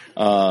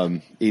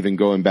 Even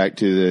going back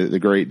to the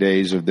great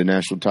days of the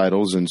national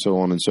titles and so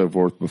on and so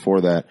forth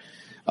before that.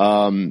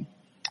 The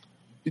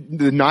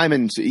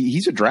Nyman,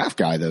 he's a draft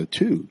guy though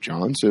too,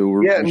 John.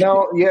 So I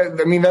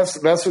mean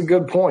that's a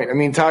good point. I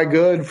mean, Ty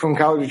Good from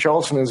College of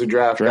Charleston is a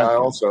draft guy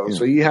also. Yeah.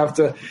 So you have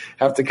to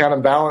kind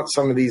of balance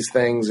some of these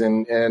things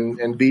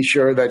and be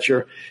sure that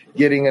you're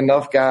getting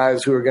enough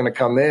guys who are going to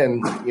come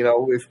in. You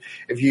know,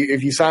 if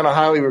you sign a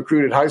highly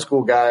recruited high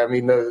school guy, I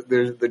mean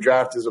the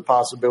draft is a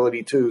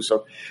possibility too.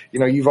 So you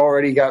know you've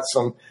already got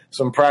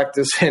some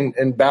practice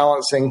in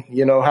balancing,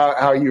 you know,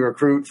 how you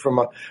recruit from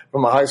a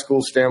high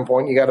school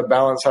standpoint. You got to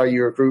balance how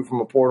you recruit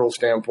from a portal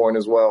standpoint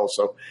as well.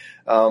 So,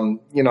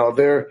 you know,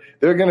 they're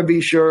going to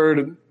be sure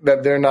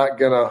that they're not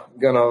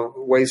gonna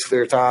waste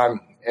their time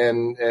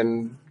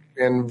and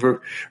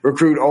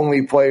recruit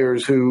only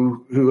players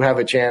who have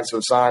a chance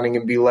of signing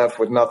and be left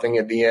with nothing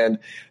at the end.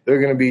 They're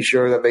going to be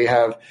sure that they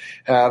have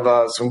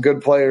some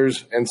good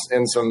players and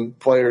some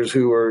players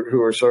who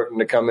are certain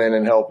to come in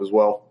and help as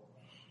well.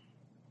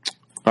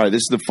 All right,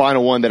 this is the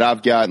final one that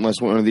I've got, unless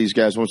one of these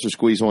guys wants to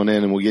squeeze one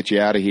in, and we'll get you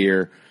out of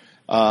here.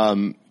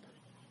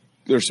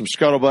 There's some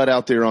scuttlebutt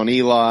out there on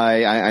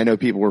Eli. I know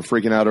people were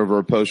freaking out over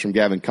a post from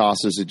Gavin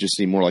Costas. It just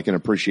seemed more like an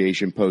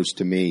appreciation post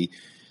to me.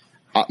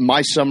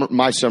 My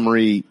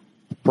summary,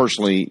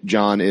 personally,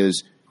 John,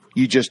 is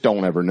you just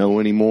don't ever know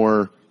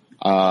anymore.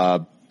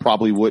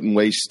 Probably wouldn't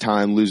waste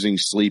time losing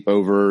sleep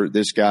over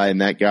this guy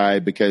and that guy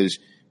because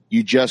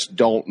you just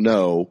don't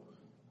know.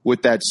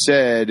 With that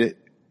said,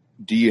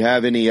 do you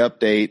have any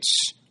updates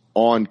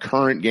on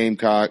current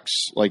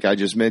Gamecocks, like I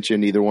just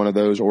mentioned, either one of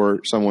those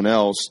or someone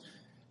else,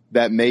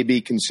 that may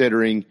be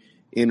considering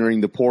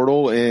entering the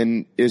portal?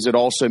 And is it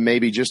also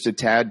maybe just a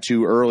tad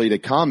too early to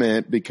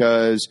comment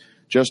because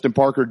Justin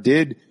Parker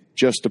did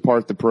just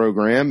depart the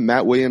program?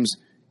 Matt Williams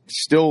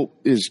still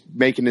is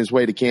making his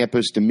way to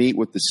campus to meet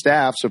with the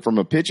staff. So from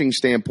a pitching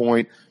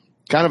standpoint,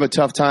 kind of a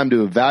tough time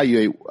to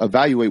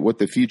evaluate what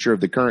the future of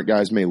the current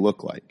guys may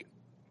look like.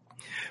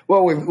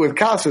 Well, with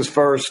Casas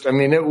first, I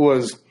mean, it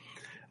was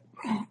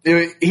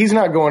he's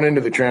not going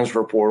into the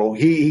transfer portal.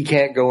 He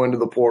can't go into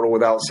the portal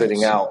without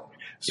sitting out.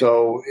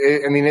 So,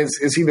 I mean,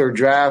 it's either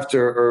draft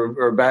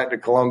or back to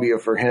Columbia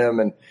for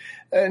him.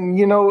 And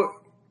you know,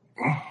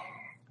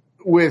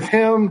 with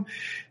him,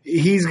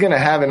 he's going to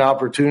have an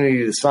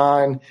opportunity to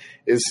sign.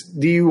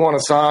 Do you want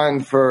to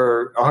sign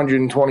for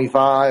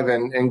 125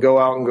 and go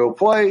out and go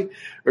play,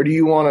 or do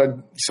you want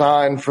to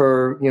sign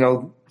for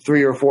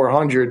 300 or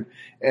 400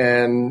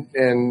 and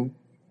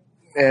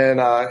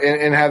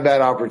have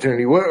that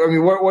opportunity? What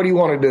do you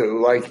want to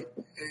do? Like,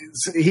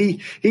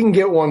 he can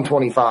get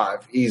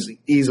 125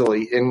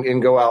 easily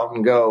and go out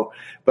and go.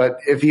 But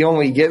if he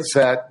only gets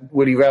that,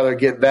 would he rather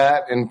get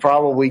that and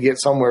probably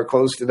get somewhere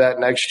close to that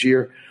next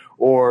year?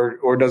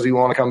 Or does he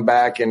want to come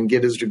back and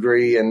get his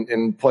degree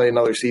and play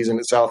another season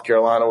at South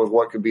Carolina with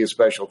what could be a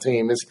special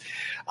team?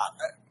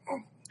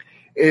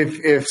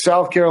 If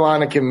South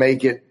Carolina can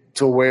make it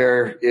to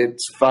where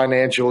it's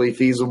financially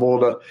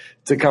feasible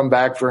to come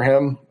back for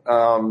him,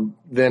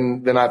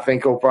 then I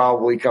think he'll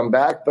probably come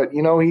back. But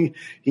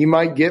he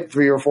might get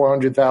 $300,000 or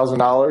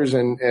 $400,000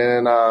 and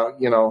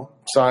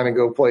sign and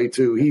go play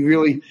too. He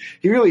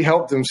really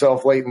helped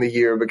himself late in the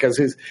year because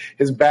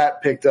his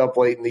bat picked up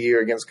late in the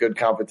year against good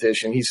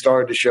competition. He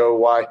started to show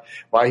why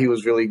he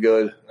was really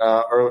good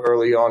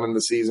early on in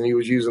the season. He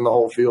was using the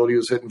whole field. He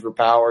was hitting for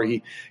power.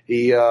 He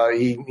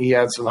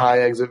had some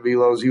high exit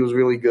velos. He was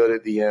really good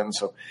at the end.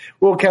 So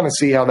we'll kind of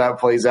see how that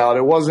plays out.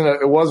 It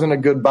wasn't a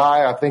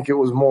goodbye. I think it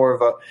was more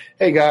of a,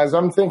 hey guys,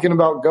 I'm thinking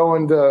about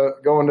going to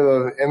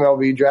the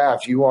MLB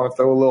draft. You want to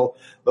throw a little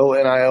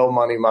NIL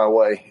money my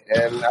way.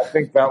 And I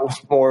think that was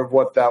more of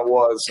what that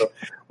was. So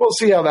we'll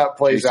see how that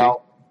plays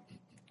out.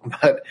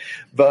 But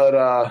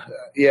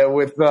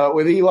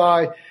with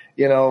Eli,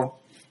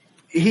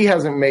 he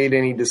hasn't made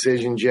any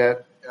decisions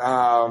yet.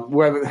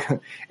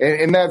 Whether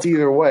and that's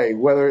either way,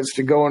 whether it's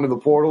to go into the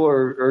portal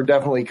or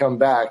definitely come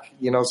back.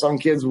 Some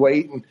kids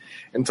wait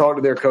and talk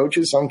to their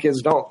coaches. Some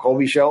kids don't.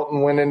 Colby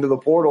Shelton went into the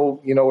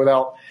portal,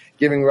 without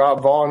giving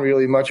Rob Vaughn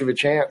really much of a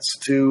chance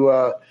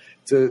to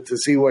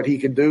see what he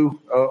could do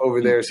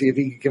over there, see if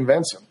he could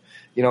convince him.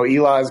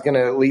 Eli's going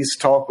to at least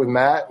talk with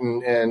Matt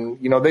and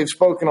they've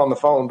spoken on the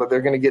phone, but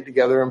they're going to get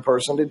together in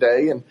person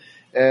today and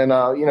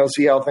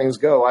see how things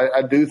go.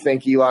 I do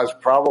think Eli's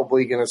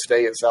probably going to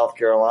stay at South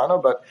Carolina,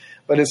 but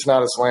it's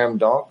not a slam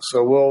dunk.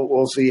 So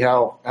we'll see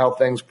how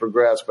things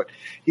progress, but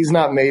he's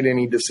not made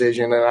any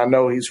decision. And I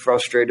know he's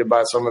frustrated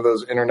by some of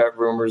those internet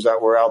rumors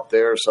that were out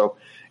there. So,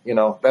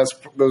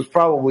 those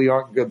probably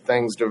aren't good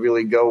things to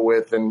really go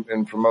with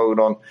and promote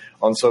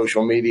on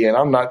social media. And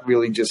I'm not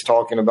really just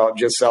talking about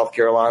just South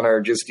Carolina or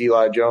just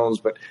Eli Jones,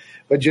 but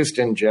just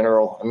in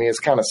general. I mean, it's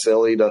kind of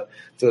silly to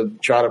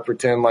try to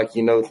pretend like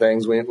you know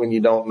things when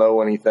you don't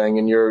know anything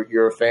and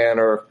you're a fan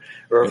or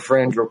a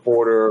fringe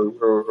reporter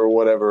or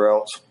whatever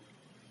else.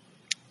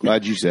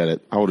 Glad you said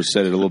it. I would have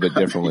said it a little bit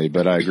differently,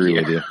 but I agree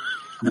with you.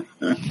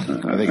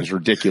 I think it's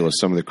ridiculous,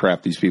 some of the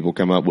crap these people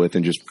come up with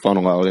and just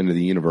funnel out into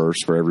the universe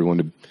for everyone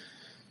to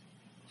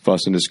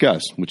fuss and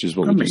discuss, which is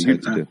what we just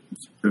had to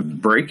do.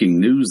 Breaking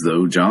news,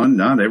 though, John,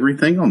 not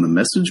everything on the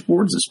message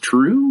boards is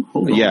true.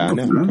 Hold on. Yeah, I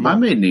know. I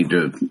may need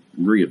to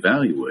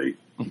reevaluate.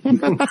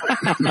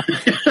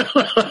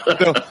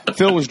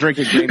 Phil was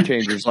drinking Game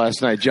Changers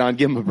last night. John,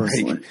 give him a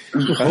break.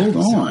 Hold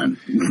on.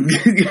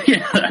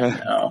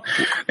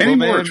 Any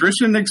more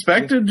attrition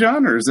expected,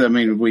 John? Or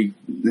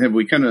have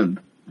we kind of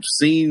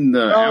seen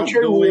the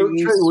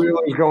outgoings? Trey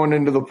Wheeler's going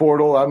into the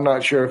portal. I'm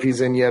not sure if he's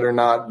in yet or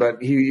not,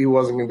 but he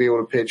wasn't going to be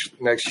able to pitch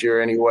next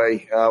year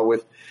anyway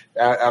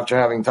after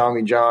having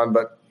Tommy John.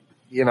 But,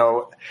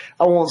 I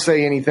won't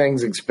say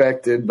anything's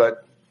expected,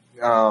 but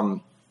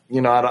I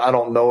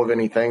don't know of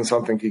anything.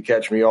 Something could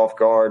catch me off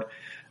guard.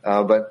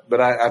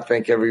 But I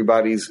think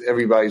everybody's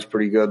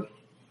pretty good.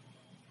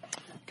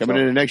 Coming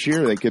into next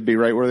year, they could be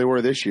right where they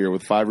were this year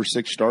with 5 or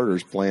 6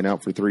 starters playing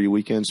out for 3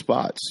 weekend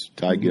spots.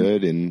 Ty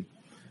Good and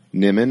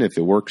Nimmin, if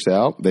it works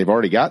out. They've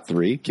already got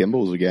 3.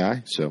 Kimball's a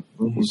guy, so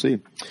we'll see.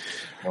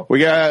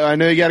 I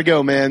know you got to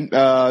go, man.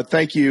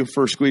 Thank you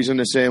for squeezing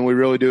us in. We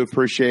really do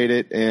appreciate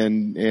it,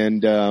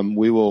 and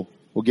we'll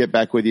get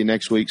back with you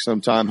next week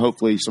sometime.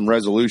 Hopefully, some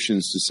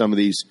resolutions to some of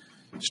these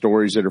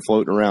stories that are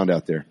floating around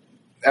out there.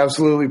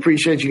 Absolutely.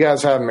 Appreciate you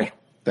guys having me.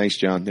 Thanks,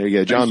 John. There you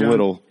go. John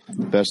Whittle,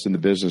 best in the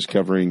business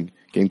covering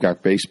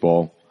Gamecock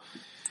baseball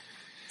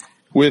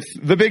with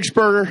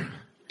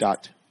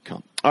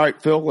thebigspurger.com. All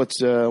right, Phil,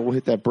 we'll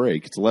hit that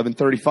break. It's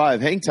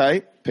 11:35. Hang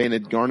tight.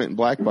 Painted garnet and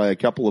black by a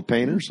couple of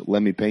painters.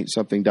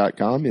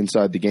 LetMePaintSomething.com.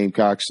 Inside the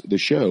Gamecocks, the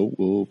show.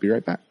 We'll be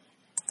right back.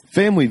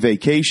 Family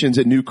vacations,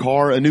 a new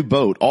car, a new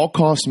boat, all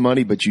cost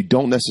money, but you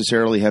don't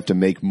necessarily have to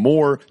make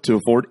more to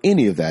afford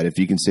any of that if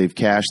you can save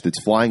cash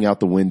that's flying out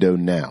the window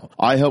now.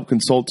 iHelp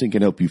Consulting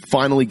can help you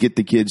finally get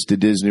the kids to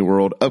Disney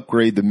World,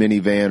 upgrade the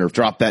minivan, or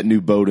drop that new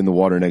boat in the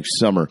water next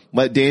summer.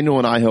 Let Daniel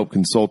and iHelp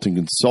Consulting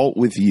consult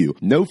with you.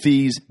 No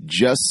fees,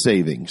 just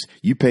savings.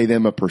 You pay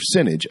them a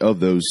percentage of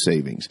those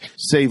savings.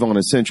 Save on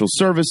essential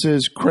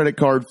services, credit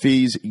card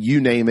fees,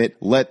 you name it.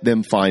 Let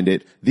them find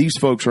it. These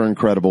folks are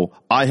incredible.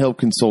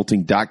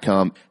 iHelpConsulting.com.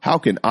 How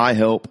can I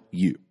help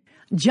you?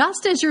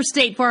 Just as your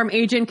State Farm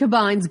agent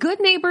combines good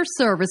neighbor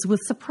service with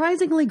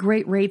surprisingly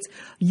great rates,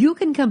 you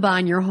can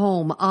combine your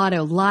home,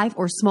 auto, life,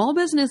 or small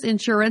business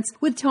insurance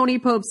with Tony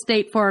Pope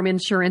State Farm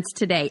Insurance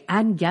today.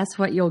 And guess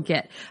what you'll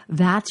get?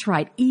 That's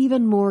right,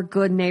 even more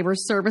good neighbor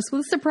service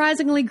with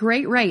surprisingly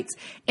great rates.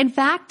 In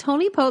fact,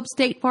 Tony Pope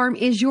State Farm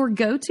is your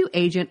go-to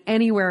agent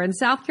anywhere in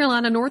South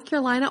Carolina, North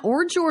Carolina,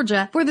 or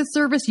Georgia for the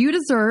service you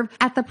deserve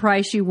at the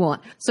price you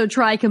want. So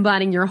try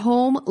combining your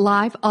home,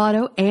 life,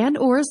 auto, and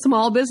or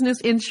small business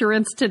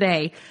insurance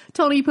today.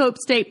 Tony Pope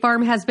State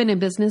Farm has been in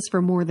business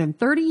for more than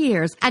 30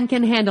 years and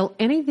can handle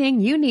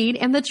anything you need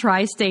in the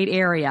tri-state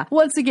area.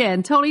 Once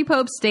again, Tony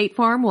Pope State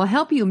Farm will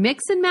help you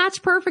mix and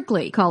match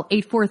perfectly. Call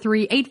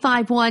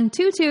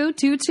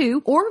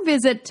 843-851-2222 or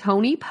visit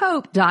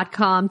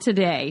TonyPope.com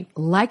today.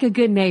 Like a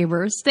good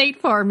neighbor, State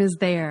Farm is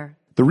there.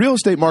 The real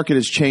estate market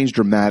has changed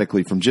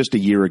dramatically from just a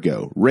year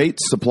ago.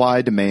 Rates,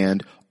 supply,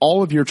 demand,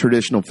 all of your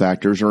traditional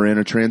factors are in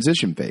a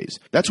transition phase.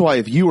 That's why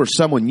if you or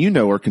someone you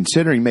know are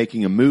considering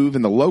making a move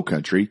in the low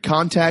country,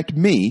 contact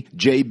me,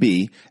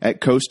 JB,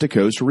 at Coast to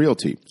Coast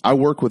Realty. I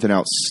work with an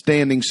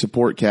outstanding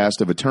support cast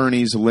of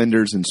attorneys,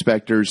 lenders,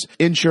 inspectors,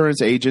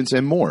 insurance agents,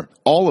 and more,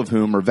 all of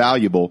whom are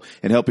valuable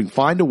in helping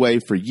find a way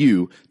for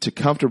you to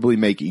comfortably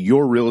make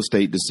your real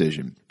estate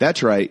decision.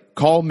 That's right.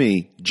 Call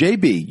me,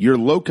 JB, your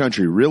low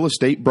country real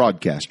estate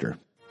broadcaster.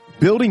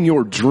 Building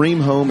your dream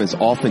home is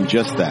often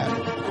just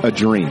that, a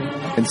dream,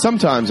 and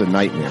sometimes a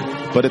nightmare.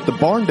 But at the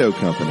Barndo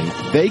Company,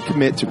 they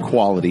commit to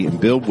quality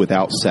and build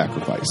without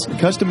sacrifice.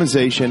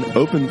 Customization,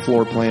 open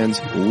floor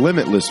plans,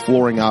 limitless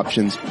flooring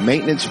options,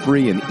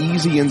 maintenance-free and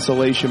easy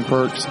installation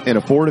perks, and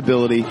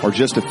affordability are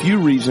just a few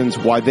reasons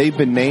why they've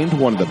been named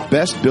one of the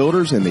best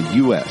builders in the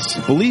U.S.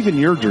 Believe in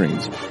your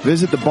dreams.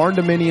 Visit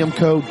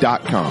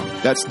thebarndominiumco.com.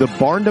 That's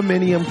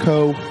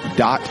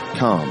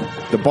thebarndominiumco.com.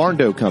 The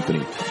Barndo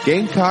Company.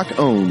 Gamecock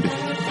owned,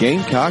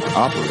 Gamecock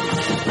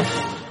operated.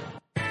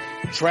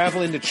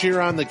 Traveling to cheer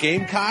on the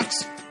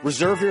Gamecocks?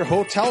 Reserve your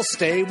hotel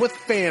stay with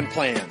Fan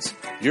Plans.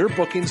 Your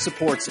booking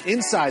supports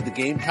inside the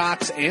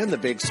Gamecocks and the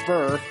Big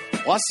Spur,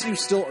 plus you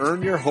still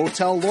earn your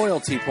hotel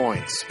loyalty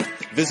points.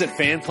 Visit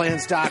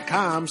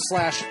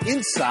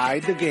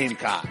fanplans.com/inside the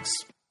Gamecocks.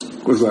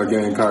 What's up,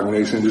 Gamecock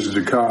Nation? This is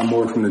Jakar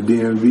Moore from the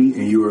DMV,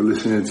 and you are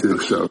listening to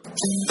the show.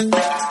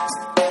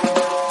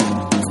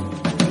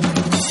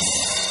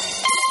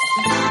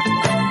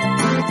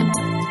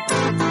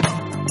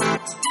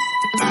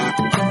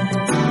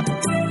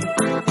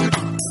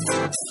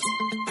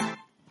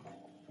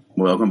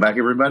 Welcome back,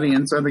 everybody,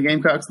 inside the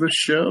Gamecocks, the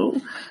show.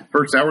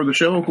 First hour of the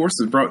show, of course,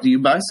 is brought to you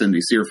by Cindy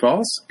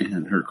Searfalls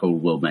and her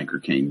Coldwell Banker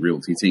Kane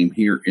Realty team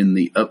here in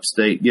the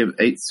Upstate. Give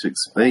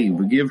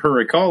her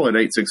a call at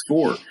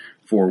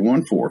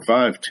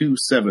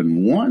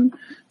 864-414-5271.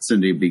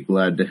 Cindy would be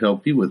glad to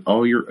help you with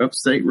all your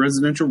Upstate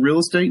residential real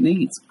estate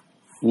needs.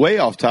 Way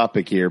off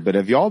topic here, but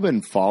have y'all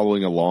been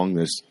following along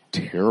this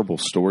terrible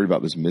story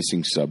about this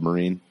missing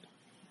submarine?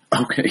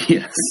 Okay,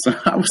 yes.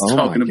 I was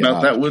talking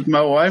about that with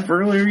my wife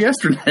earlier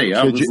yesterday.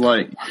 I'm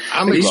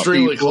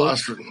extremely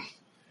claustrophobic.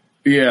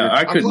 Yeah,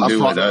 I couldn't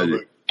do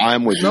it.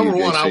 I'm with Number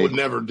you, one, JC. I would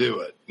never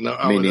do it. No,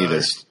 me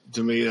neither.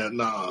 To me,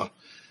 nah.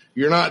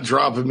 You're not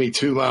dropping me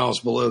 2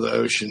 miles below the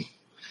ocean.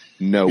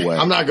 No way.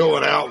 I'm not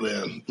going out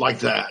then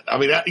like that. I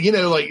mean,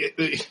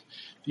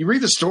 you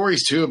read the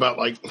stories too about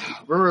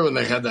remember when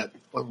they had that,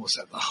 what was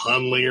that, the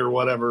Hunley or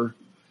whatever?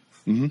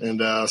 Mm-hmm.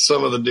 And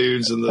some of the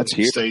dudes in the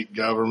state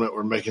government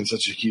were making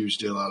such a huge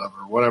deal out of it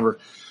or whatever.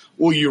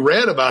 Well, you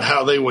read about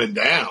how they went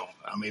down.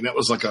 I mean, that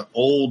was like an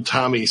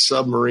old-timey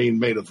submarine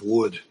made of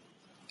wood.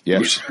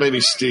 Yes.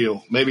 Maybe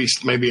steel, maybe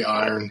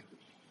iron.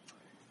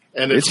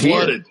 And it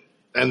flooded,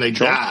 and they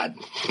died.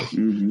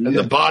 Mm-hmm. And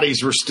the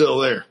bodies were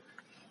still there.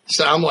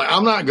 So I'm like,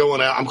 I'm not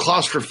going out. I'm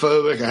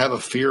claustrophobic. I have a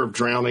fear of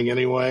drowning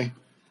anyway.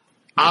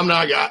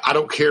 I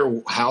don't care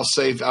how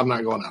safe. I'm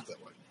not going out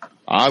that way.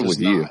 I'm with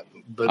you.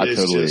 But I it's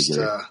totally just,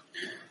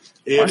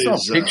 agree. I saw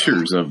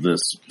pictures of this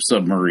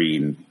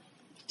submarine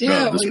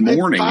this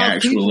morning,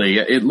 actually.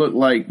 It looked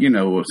like,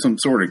 some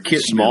sort of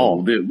kit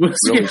small. It was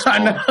really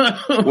small.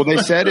 Well, they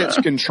said it's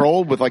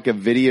controlled with like a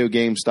video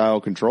game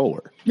style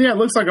controller. Yeah, it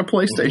looks like a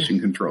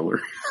PlayStation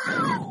controller.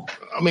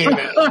 I mean,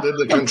 did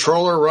the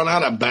controller run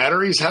out of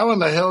batteries? How in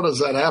the hell does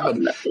that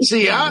happen?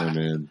 See, I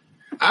think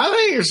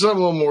there's something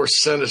a little more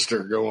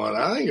sinister going on.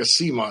 I think a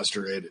sea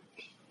monster ate it.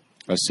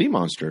 A sea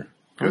monster?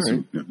 Right.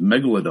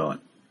 Megalodon.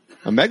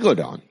 A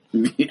megalodon.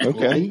 Yeah.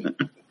 Okay.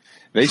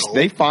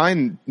 They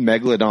find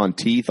megalodon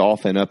teeth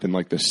often up in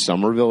like the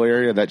Somerville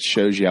area. That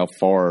shows you how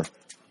far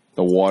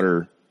the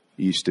water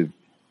used to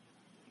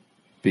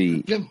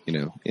be,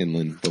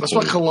 inland. Before. That's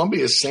why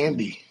Columbia is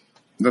sandy.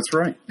 That's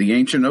right. The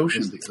ancient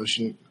ocean.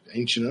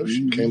 Ancient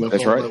ocean came up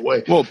that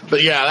way. Well,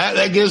 but yeah,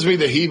 that gives me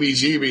the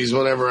heebie-jeebies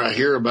whenever I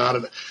hear about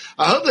it.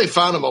 I hope they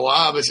find them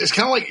alive. It's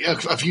kind of like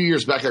a few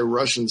years back, a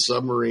Russian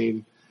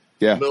submarine.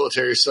 Yeah.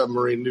 Military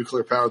submarine,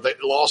 nuclear power. They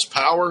lost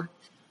power.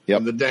 Yep.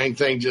 And the dang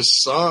thing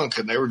just sunk,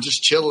 and they were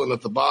just chilling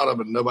at the bottom,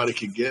 and nobody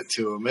could get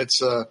to them. It's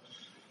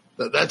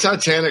that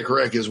Titanic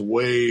wreck is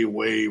way,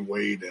 way,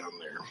 way down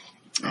there.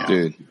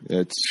 Dude,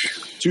 it's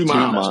 2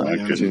 miles.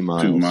 2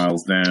 miles. 2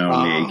 miles down.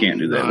 Yeah, you can't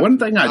do that. One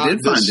thing I did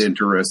find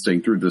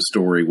interesting through the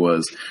story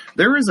was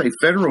there is a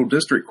federal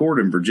district court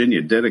in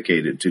Virginia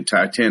dedicated to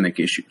Titanic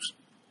issues.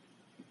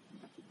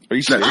 Are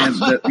you serious?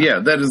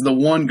 That is the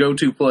one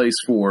go-to place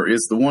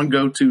it's the one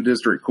go-to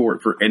district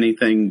court for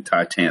anything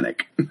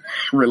Titanic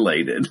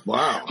related.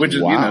 Wow. Which is,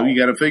 you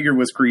got to figure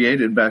was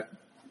created back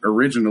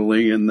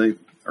originally in the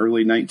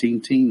early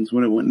 19-teens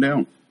when it went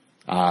down.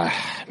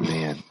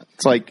 Man.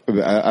 It's like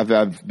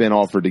I've been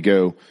offered to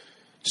go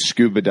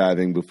scuba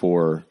diving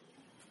before,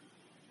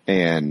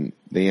 and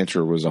the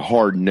answer was a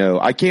hard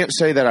no. I can't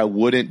say that I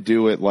wouldn't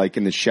do it like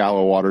in the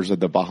shallow waters of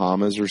the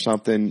Bahamas or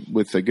something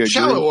with a good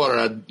shallow group.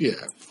 water.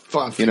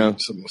 5 feet,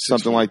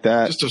 something like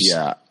that. Just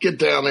to get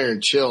down there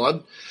and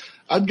chill.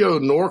 I'd go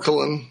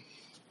Norcollin.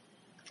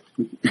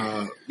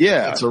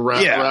 It's a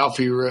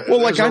Ralphie.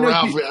 Well, like I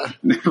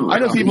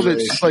know people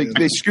that like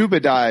they scuba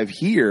dive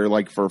here,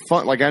 like for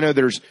fun. Like I know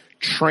there's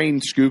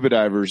trained scuba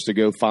divers to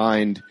go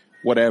find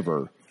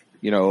whatever,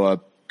 a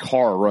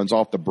car runs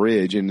off the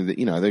bridge and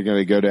they're going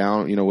to go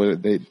down,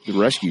 the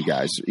rescue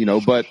guys,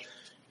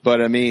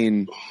 but I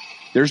mean,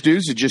 there's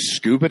dudes that just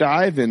scuba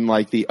dive in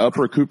like the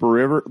upper Cooper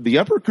River. The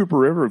upper Cooper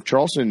River of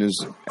Charleston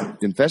is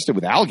infested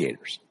with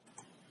alligators.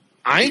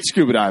 I ain't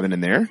scuba diving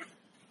in there.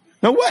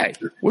 No way.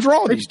 What's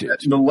wrong with these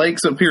dudes? The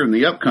lakes up here in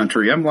the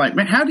upcountry, I'm like,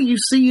 man, how do you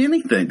see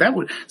anything?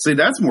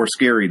 That's more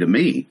scary to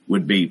me,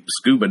 would be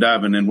scuba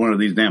diving in one of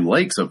these damn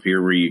lakes up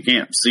here where you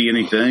can't see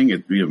anything.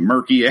 It'd be a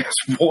murky ass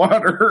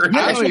water.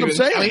 That's what I'm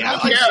saying.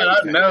 I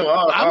know.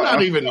 I'm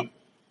not even,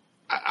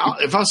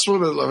 if I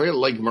swim at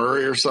Lake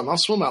Murray or something, I'll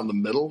swim out in the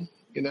middle,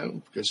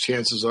 because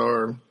chances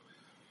are,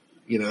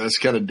 that's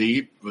kind of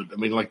deep. But I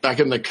mean, like back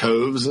in the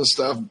coves and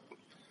stuff,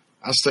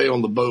 I stay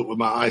on the boat with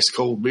my ice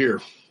cold beer.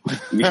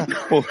 and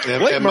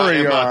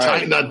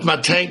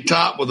my tank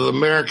top with an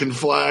American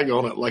flag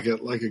on it, like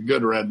a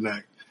good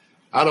redneck.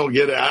 I don't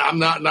get it. I'm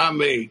not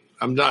me.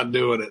 I'm not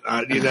doing it.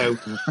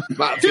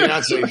 My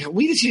fiance,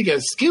 we did you go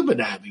scuba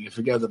diving if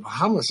we go to the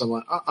Bahamas? I'm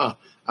like,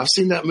 I've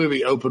seen that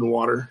movie Open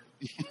Water.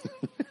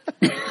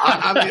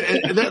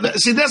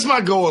 See, that's my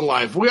goal in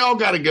life. We all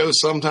got to go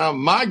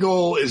sometime. My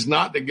goal is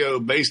not to go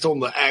based on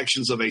the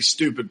actions of a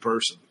stupid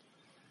person.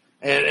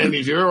 And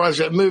if you ever watch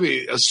that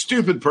movie, a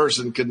stupid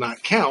person could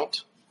not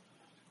count.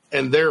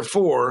 And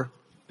therefore,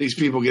 these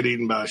people get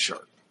eaten by a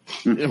shark.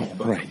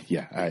 Right?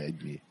 Yeah,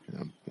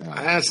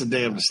 that's the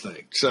damnedest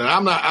thing. So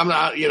I'm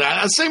not.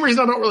 The same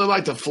reason I don't really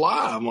like to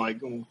fly. I'm like,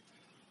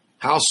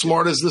 how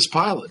smart is this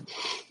pilot?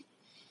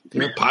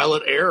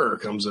 Pilot error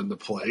comes into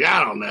play.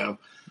 I don't know.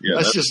 Yeah,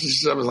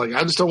 I was like,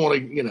 I just don't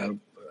want to.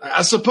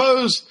 I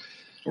suppose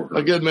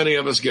a good many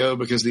of us go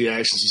because the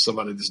actions of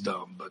somebody that's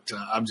dumb. But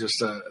I'm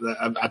just,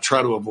 I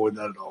try to avoid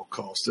that at all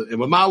costs. And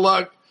with my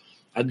luck,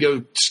 I'd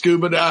go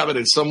scuba diving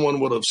and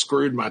someone would have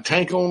screwed my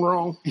tank on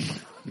wrong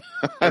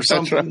or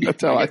something.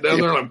 That's how I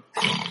feel.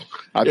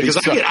 Because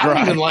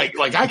I even like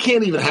I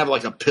can't even have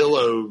like a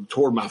pillow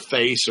toward my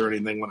face or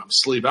anything when I'm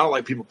sleeping. I don't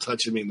like people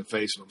touching me in the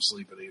face when I'm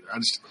sleeping either. I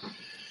just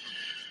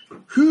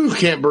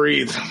can't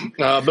breathe.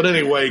 But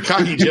anyway,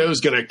 Cocky Joe's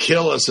going to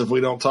kill us if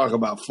we don't talk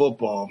about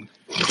football.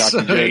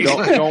 Joe,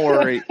 don't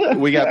worry.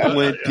 We got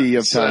plenty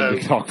of time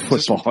to talk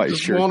football.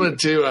 Wanted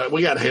to.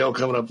 We got Hale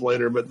coming up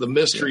later, but the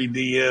mystery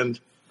D end.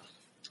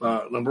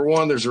 Number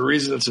one, there's a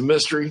reason it's a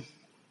mystery.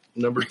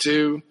 Number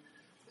two,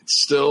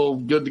 it's still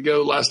good to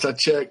go. Last I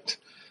checked.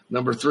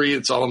 Number three,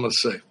 it's all I'm going to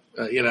say.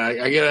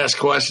 I get asked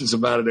questions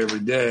about it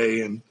every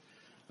day, and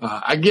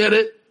I get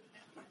it.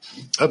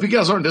 I hope you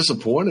guys aren't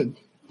disappointed.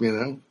 I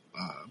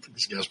think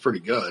this guy's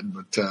pretty good,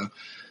 but I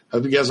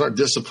hope you guys aren't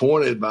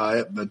disappointed by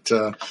it. But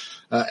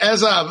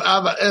as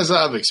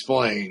I've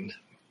explained,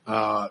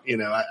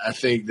 I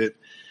think that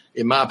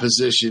in my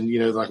position,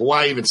 like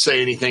why even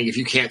say anything if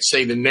you can't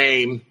say the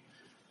name?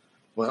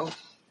 Well,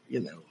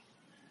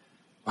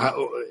 have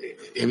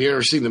you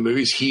ever seen the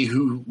movies He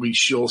Who We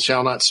Shall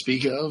Not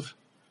Speak Of?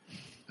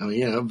 I mean,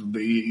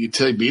 you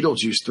tell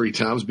Beetlejuice 3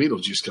 times,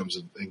 Beetlejuice comes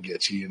and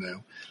gets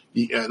you,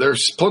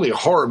 there's plenty of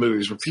horror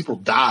movies where people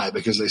die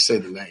because they say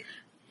the name.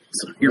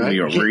 So here we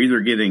are. We're either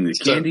getting the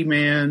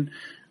Candyman,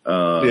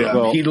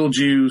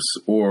 Beetlejuice,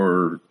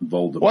 or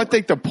Voldemort. Well, I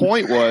think the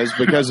point was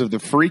because of the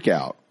freak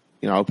out.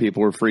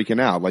 People were freaking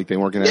out like they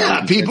weren't going to.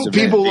 Yeah,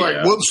 people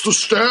like, what's the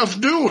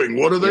staff doing?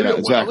 What are they doing?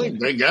 Exactly. Well,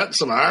 they got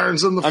some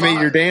irons in the fire. I mean,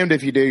 you're damned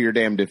if you do, you're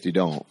damned if you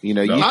don't.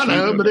 I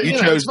know, but you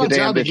chose the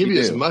damned to if give you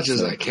you do. as much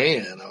as I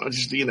can. I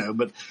just,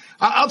 but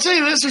I'll tell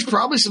you this: there's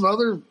probably some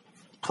other,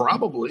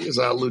 as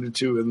I alluded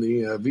to in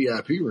the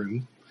VIP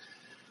room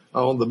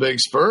on the Big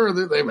Spur.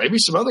 There may be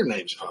some other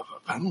names pop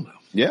up. I don't know.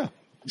 Yeah,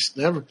 it's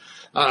never.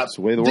 That's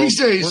the way the world these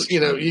days, works.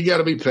 You got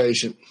to be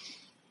patient.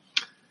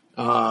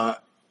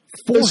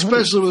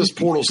 Especially with this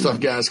portal stuff,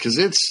 guys, because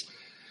it's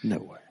no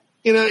way.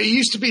 It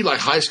used to be like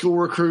high school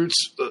recruits.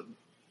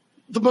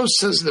 The most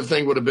sensitive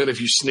thing would have been if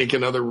you sneak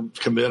another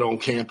commit on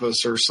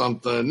campus or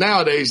something.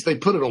 Nowadays, they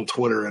put it on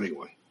Twitter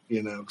anyway.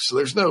 So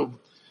there's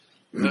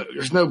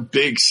no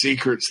big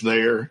secrets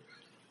there.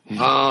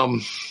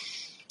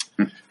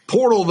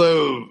 Portal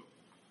though,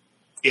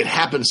 it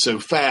happens so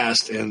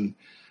fast, and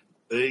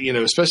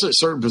especially at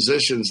certain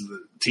positions,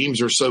 the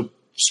teams are so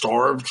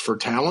starved for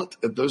talent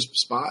at those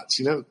spots,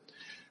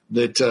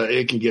 that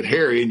it can get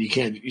hairy, and you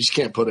just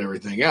can't put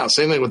everything out.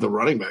 Same thing with the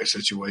running back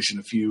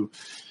situation.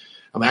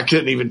 I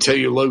couldn't even tell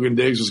you Logan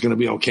Diggs was going to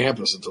be on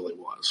campus until he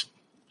was.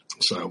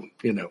 So,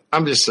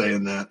 I'm just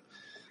saying that.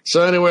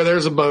 So anyway,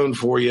 there's a bone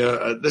for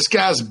you. This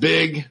guy's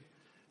big,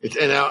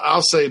 and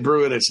I'll say,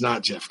 Bruin, it's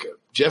not Jeffcoat.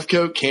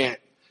 Jeffcoat can't.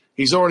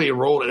 He's already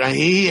enrolled had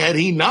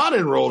he not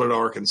enrolled at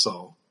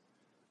Arkansas,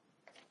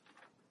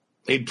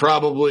 he'd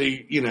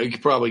probably, you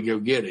could probably go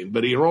get him.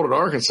 But he enrolled at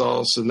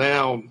Arkansas, so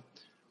now,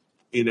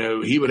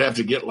 he would have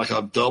to get like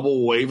a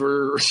double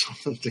waiver or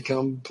something to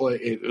come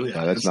play.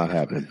 Yeah, that's not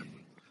happening.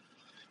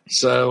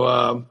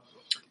 So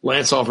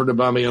Lance offered to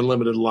buy me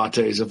unlimited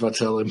lattes if I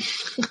tell him.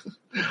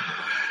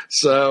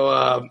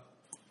 So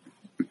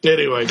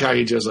anyway,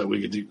 Kaki just like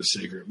we could keep the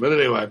secret. But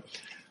anyway,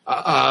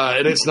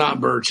 and it's not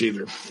Birch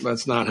either.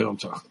 That's not who I'm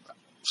talking about.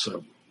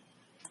 So,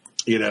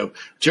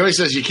 Joey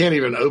says you can't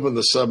even open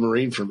the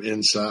submarine from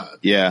inside.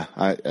 Yeah,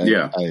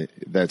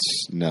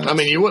 that's nuts. I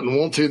mean, you wouldn't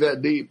want to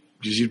that deep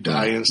because you'd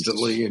die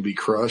instantly and be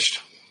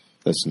crushed.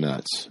 That's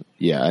nuts.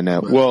 Yeah, I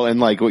know. Well, and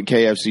like what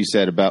KFC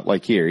said about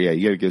like here,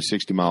 you got to go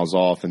 60 miles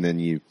off, and then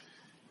you're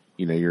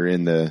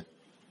in the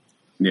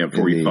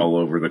before you fall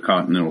over the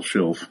continental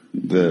shelf.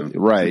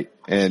 Right,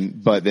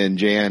 but then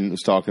Jan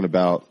was talking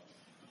about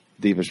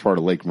the deepest part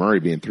of Lake Murray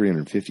being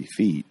 350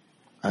 feet.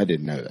 I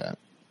didn't know that.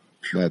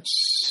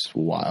 That's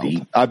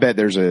wild. I bet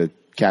there's a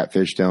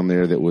catfish down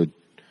there that would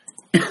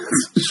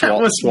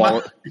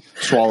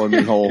swallow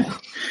me whole.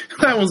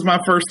 That was my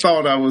first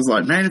thought. I was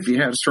like, man, if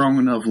you had a strong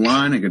enough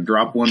line, it could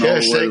drop one all the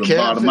way to the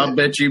bottom. I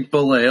bet you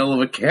pull a hell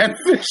of a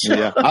catfish.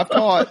 Yeah, I've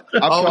caught a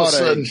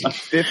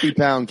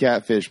 50-pound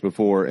catfish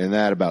before, and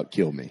that about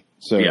killed me.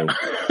 So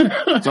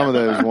some of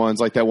those ones,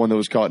 like that one that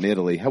was caught in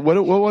Italy.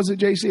 What was it,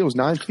 JC? It was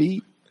 9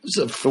 feet.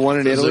 The one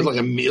in Italy. It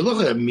looked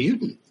like a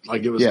mutant.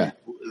 Like it was. Yeah,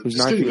 it was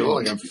 9 feet. It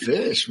looked like a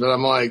fish, but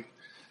I'm like.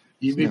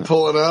 You'd be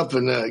pulling up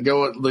and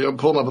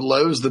pulling up at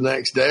Lowe's the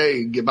next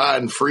day, get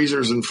buying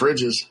freezers and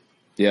fridges.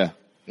 Yeah.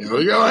 You're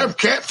going to have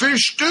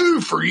catfish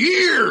stew for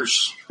years.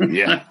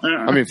 Yeah.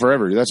 I mean,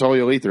 forever. That's all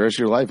you'll eat the rest of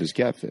your life is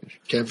catfish.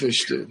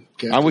 Catfish stew.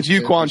 I'm with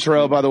you,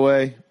 Quantrell, by the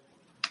way.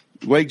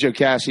 Lake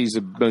Jocassee is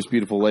the most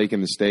beautiful lake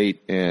in the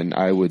state, and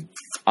I would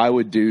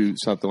do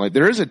something like –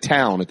 there is a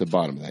town at the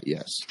bottom of that.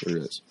 Yes, there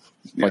is.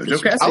 Yeah, like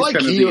Jocassie's kind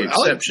of the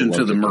exception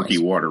to the murky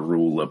water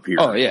rule up here.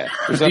 Oh, yeah.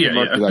 There's nothing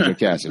murky like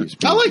Jocassee.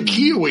 I like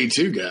Kiwi,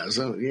 too, guys.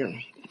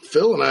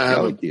 Phil and I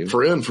have a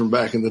friend from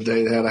back in the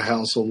day that had a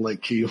house on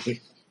Lake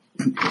Kiwi.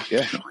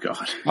 Yeah. Oh, God.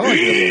 I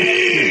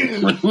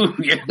like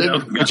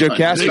that.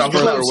 Jocassie's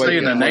further away.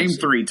 Saying a name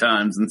 3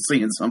 times and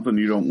seeing something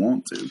you don't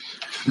want to.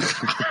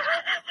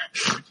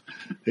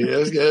 Yeah,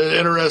 he's an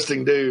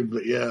interesting dude,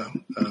 but yeah,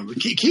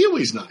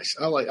 Kiwi's nice.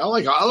 I like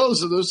all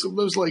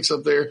those lakes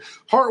up there.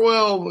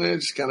 Hartwell, it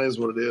just kind of is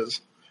what it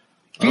is.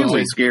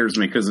 Kiwi scares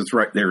me because it's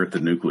right there at the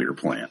nuclear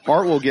plant.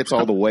 Hartwell gets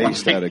all the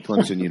waste out of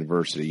Clemson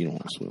University. You don't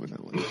want to swim in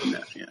that one.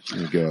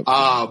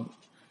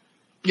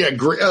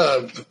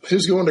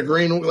 Who's going to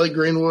Lake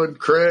Greenwood?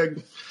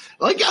 Craig.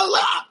 Like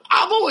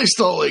I've always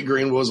thought Lake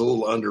Greenwood was a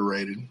little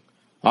underrated.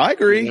 I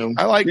agree.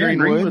 I like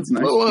Greenwood. Nice. A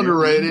little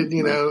underrated,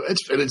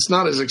 It's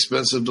not as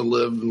expensive to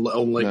live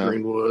on Lake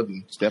Greenwood.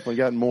 And it's definitely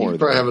gotten more. You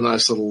probably have a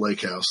nice little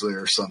lake house there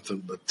or something.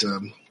 But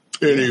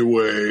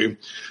anyway,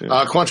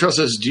 Quantrell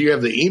says, do you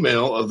have the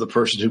email of the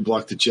person who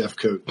blocked the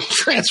Jeffcoat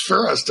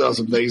transfer? I still have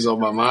some things on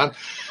my mind.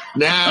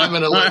 Now I'm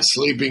going to let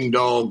sleeping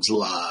dogs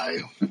lie.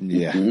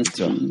 Yeah.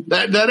 So,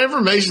 that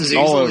information is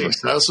easily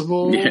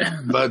accessible,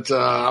 but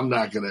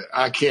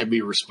I can't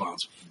be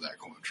responsible for that,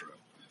 Quantrell.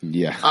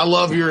 Yeah. I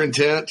love your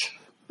intent.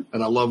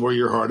 And I love where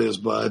your heart is,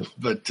 bud.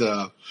 But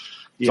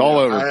it's all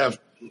over.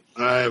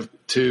 I have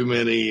too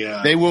many.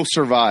 They will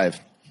survive.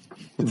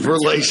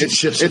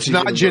 Relationships. It's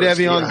not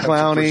Jadeveon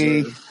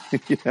Clowney.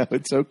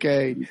 It's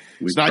okay.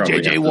 It's not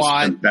J.J.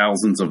 Watt.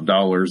 Thousands of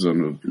dollars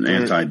on an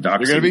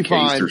anti-doxing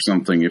case or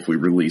something if we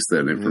release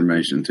that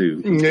information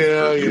too.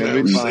 Yeah,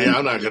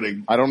 I'm not going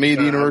to. I don't need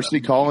the university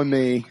calling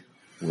me.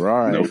 We're all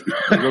right. Nope.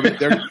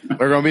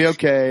 They're going to be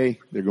okay.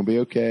 They're going to be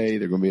okay.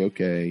 They're going to be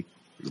okay.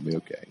 They're going to be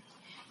okay.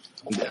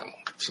 Yeah.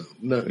 So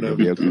no.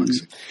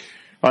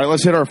 All right,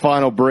 let's hit our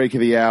final break of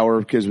the hour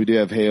because we do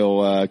have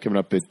hail coming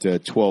up at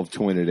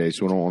 12:20 today,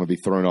 so we don't want to be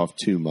thrown off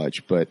too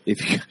much. But I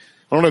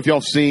don't know if y'all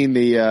have seen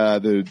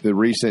the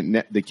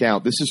recent the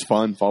count. This is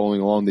fun following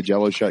along the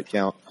Jello Shut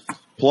count.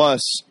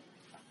 Plus,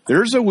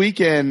 there's a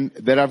weekend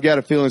that I've got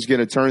a feeling is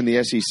going to turn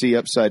the SEC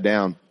upside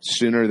down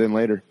sooner than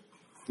later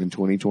in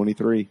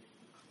 2023.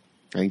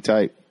 Hang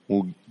tight.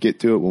 We'll get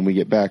to it when we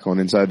get back on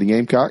Inside the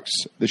Gamecocks,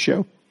 the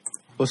show.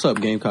 What's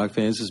up, Gamecock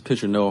fans? This is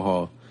pitcher Noah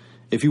Hall.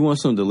 If you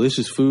want some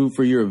delicious food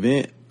for your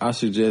event, I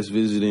suggest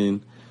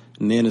visiting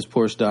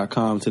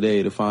nanasporch.com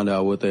today to find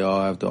out what they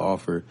all have to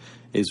offer.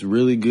 It's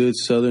really good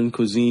Southern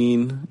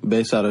cuisine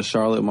based out of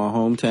Charlotte, my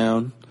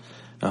hometown.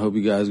 I hope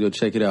you guys go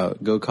check it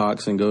out. Go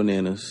Cox and go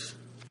Nanas.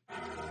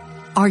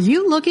 Are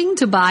you looking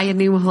to buy a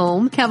new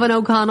home? Kevin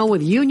O'Connell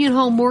with Union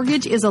Home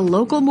Mortgage is a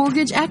local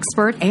mortgage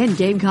expert and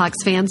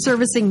Gamecocks fan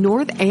servicing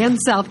North and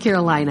South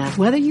Carolina.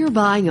 Whether you're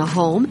buying a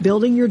home,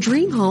 building your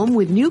dream home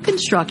with new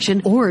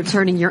construction, or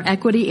turning your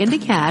equity into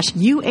cash,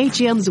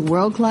 UHM's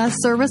world-class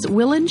service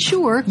will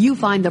ensure you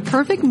find the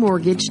perfect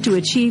mortgage to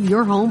achieve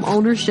your home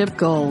ownership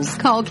goals.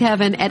 Call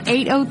Kevin at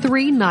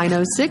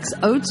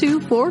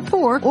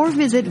 803-906-0244 or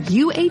visit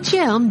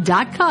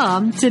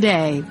UHM.com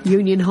today.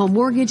 Union Home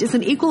Mortgage is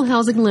an equal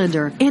housing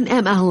lender.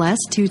 NMLS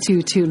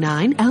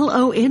 2229,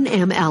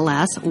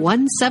 LONMLS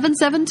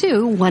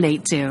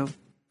 1772182.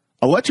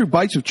 Electric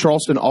Bikes of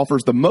Charleston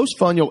offers the most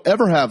fun you'll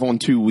ever have on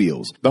two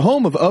wheels. The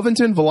home of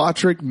Oventon,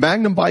 Velotric,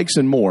 Magnum Bikes,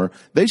 and more,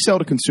 they sell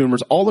to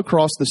consumers all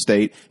across the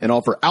state and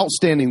offer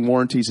outstanding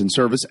warranties and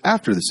service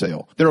after the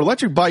sale. Their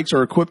electric bikes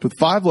are equipped with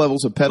 5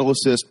 levels of pedal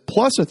assist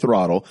plus a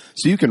throttle,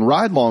 so you can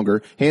ride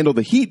longer, handle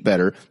the heat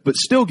better, but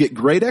still get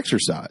great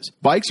exercise.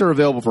 Bikes are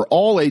available for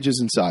all ages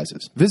and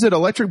sizes. Visit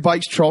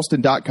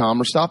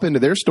electricbikescharleston.com or stop into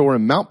their store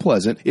in Mount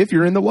Pleasant if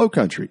you're in the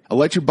Lowcountry.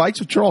 Electric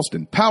Bikes of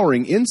Charleston,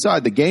 powering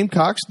Inside the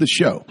Gamecocks, the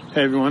show.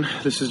 Hey everyone,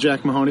 this is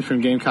Jack Mahoney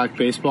from Gamecock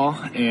Baseball,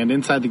 and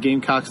Inside the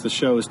Gamecocks, the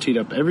show is teed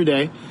up every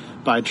day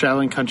by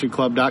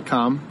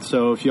travelingcountryclub.com.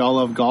 So if y'all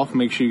love golf,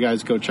 make sure you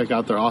guys go check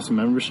out their awesome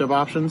membership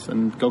options,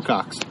 and go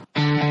Cox.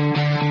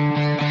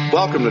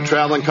 Welcome to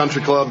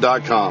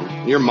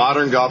travelingcountryclub.com, your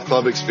modern golf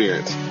club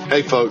experience.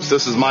 Hey folks,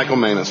 this is Michael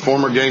Manus,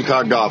 former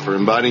Gamecock golfer,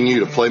 inviting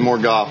you to play more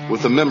golf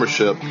with a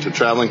membership to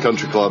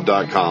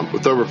travelingcountryclub.com.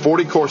 With over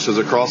 40 courses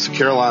across the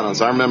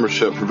Carolinas, our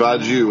membership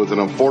provides you with an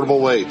affordable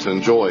way to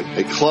enjoy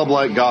a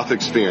club-like golf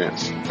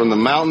experience. From the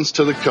mountains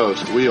to the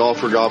coast, we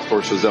offer golf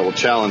courses that will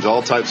challenge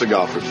all types of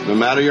golfers, no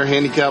matter your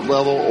handicap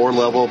level or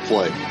level of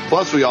play.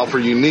 Plus, we offer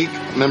unique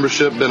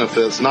membership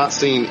benefits not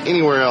seen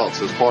anywhere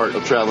else as part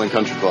of Traveling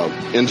Country Club.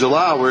 In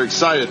July, we're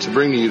excited to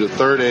bring you the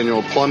 3rd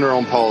annual Plunder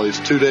on Pawleys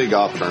 2-day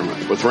golf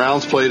tournament, with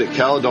rounds played at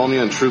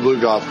Caledonia and True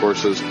Blue golf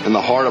courses in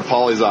the heart of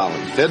Pawleys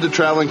Island. Head to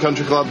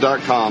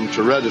travelingcountryclub.com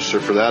to register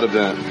for that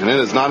event, and it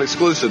is not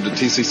exclusive to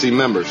TCC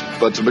members,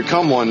 but to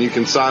become one, you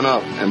can sign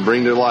up and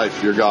bring to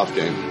life your golf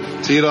game.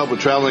 Tee it up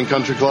with Traveling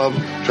Country Club,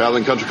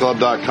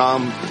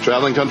 travelingcountryclub.com,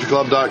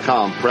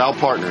 travelingcountryclub.com, proud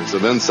partners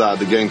of Inside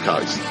the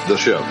Gamecocks, the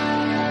show.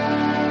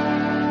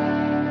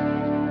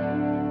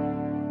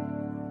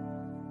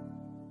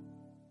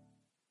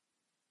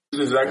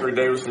 This is Zachary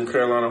Davis from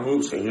Carolina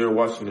Hoops, and you're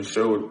watching the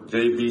show with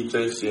JB,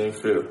 JC, and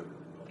Phil.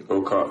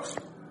 Go Cox.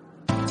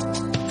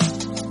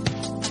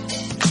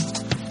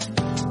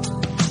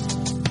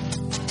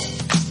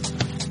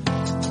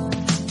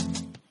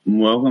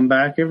 Welcome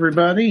back,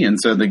 everybody,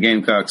 inside the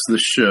Gamecocks, the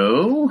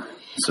show.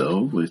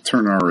 So we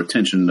turn our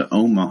attention to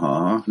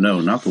Omaha. No,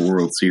 not the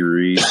World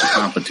Series, the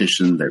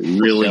competition that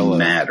really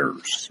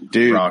matters.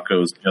 Dude,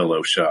 Rocco's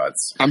Jello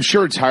shots. I'm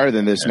sure it's higher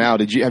than this now.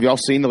 Have y'all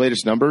seen the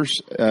latest numbers?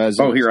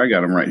 Here, I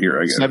got them right here.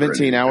 I got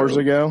 17 hours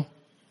ago.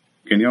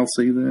 Can y'all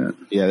see that?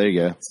 Yeah, there you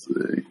go. Let's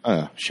see.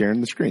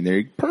 Sharing the screen. There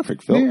you go.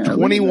 Perfect, Phil. Yeah,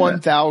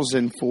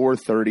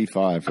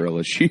 21,435 for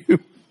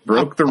LSU.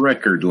 Broke the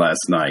record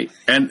last night,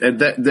 and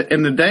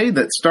the day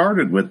that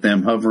started with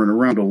them hovering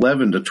around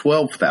 11 to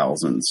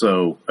 12,000.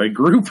 So a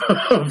group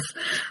of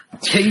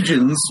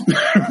Cajuns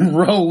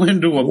roll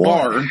into a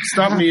bar.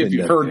 Stop me if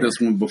you've heard this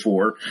one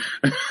before.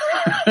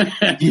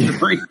 And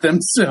drink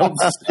themselves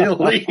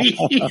silly.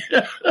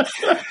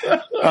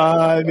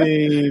 I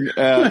mean,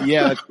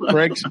 yeah,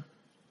 Craig's.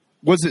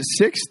 Was it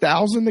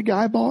 6,000 the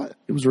guy bought?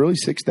 It was really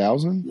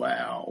 6,000.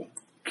 Wow,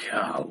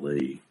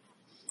 golly.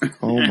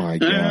 Oh my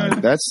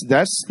God, that's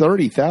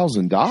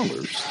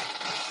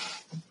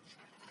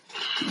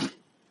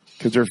 $30,000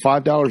 because they're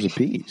 $5 a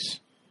piece.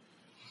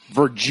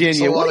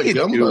 Virginia, what are you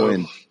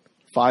doing?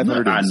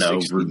 569. I know,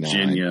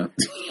 Virginia.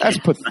 That's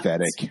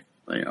pathetic.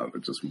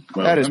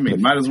 Might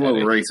as well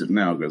erase it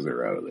now because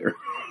they're out of there.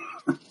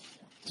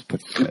 It's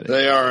pathetic.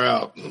 They are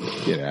out.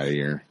 Get out of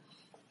here.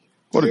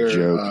 What a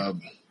joke.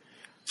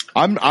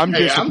 I'm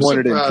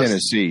disappointed in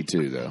Tennessee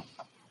too, though.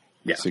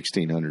 Yeah,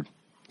 1,600.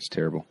 It's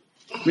terrible.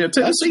 Yeah,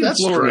 Tennessee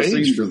that's Florida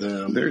strange for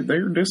them.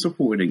 They're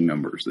disappointing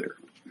numbers there.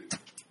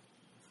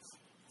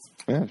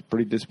 Yeah, it's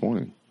pretty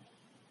disappointing.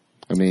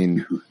 I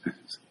mean,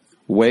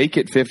 Wake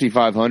at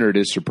 5,500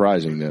 is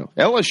surprising, though.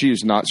 LSU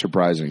is not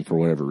surprising for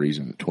whatever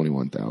reason at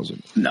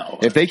 21,000. No,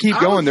 if they keep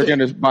going, they're going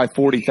to buy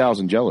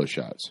 40,000 Jello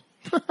shots.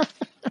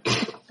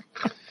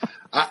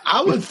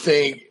 I would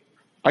think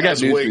I got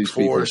as Wake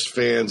Forest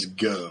fans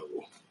go,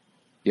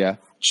 yeah,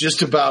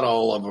 just about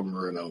all of them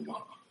are in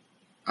Omaha.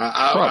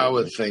 I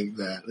would think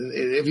that.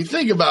 If you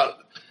think about,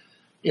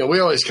 we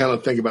always kind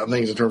of think about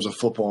things in terms of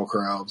football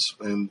crowds,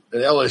 and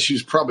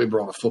LSU's probably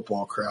brought a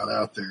football crowd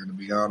out there, to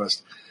be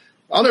honest.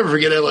 I'll never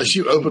forget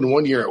LSU opened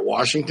one year at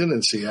Washington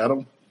in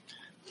Seattle.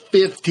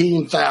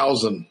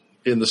 15,000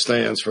 in the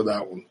stands for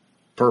that one,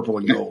 purple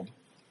and gold.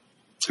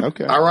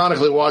 Okay.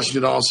 Ironically,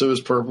 Washington also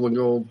is purple and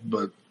gold,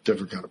 but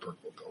different kind of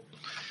purple and gold.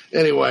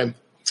 Anyway,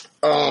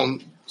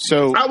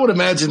 so I would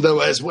imagine, though,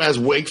 as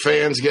Wake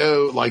fans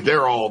go, like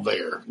they're all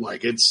there.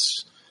 Like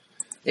it's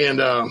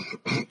And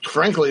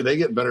frankly, they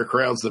get better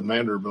crowds than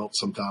Vanderbilt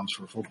sometimes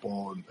for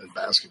football and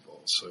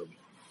basketball. So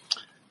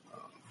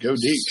go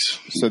Deeks.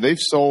 So they've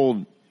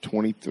sold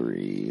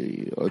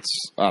 23.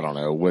 I don't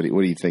know. What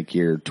do you think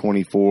here?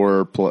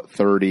 24,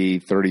 30,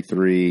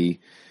 33,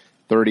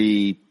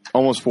 30,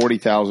 almost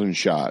 40,000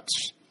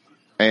 shots.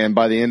 And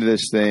by the end of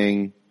this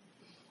thing,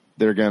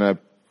 they're going to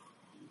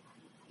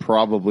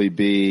probably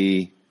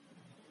be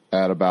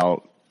at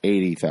about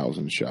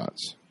 80,000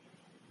 shots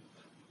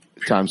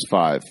times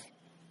 5.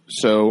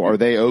 So are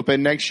they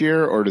open next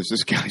year, or does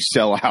this guy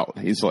sell out?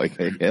 He's like,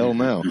 hey, hell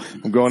no.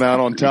 I'm going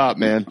out on top,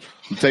 man.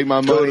 Take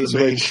my money.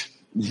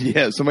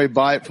 Somebody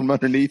buy it from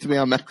underneath me.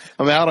 I'm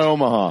out of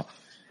Omaha.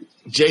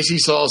 JC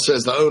Saul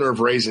says the owner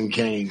of Raising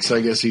Cane's. So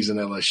I guess he's an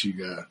LSU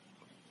guy.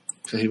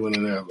 So he went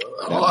in there.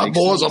 All right,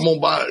 boys, I'm going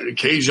to buy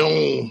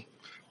Cajun,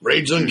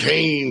 Raising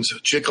Cane's,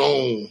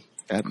 chicken.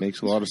 That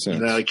makes a lot of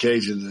sense.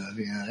 Cajun.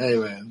 Yeah. Hey,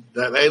 man.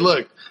 Hey,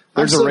 look.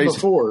 There's I've said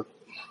before.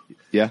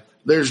 Yeah.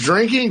 There's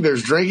drinking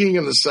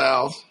in the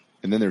South.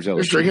 And then there's LSU.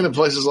 There's drinking in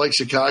places like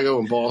Chicago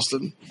and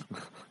Boston.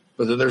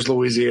 But then there's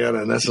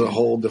Louisiana, and that's a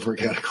whole different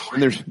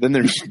category. And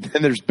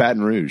there's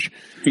Baton Rouge.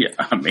 Yeah,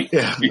 I mean.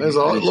 Yeah, there's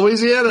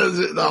Louisiana,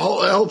 the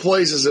whole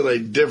place is in a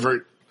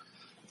different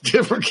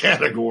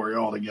category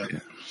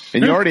altogether.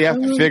 And you already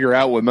have to figure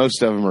out what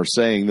most of them are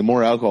saying. The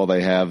more alcohol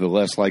they have, the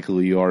less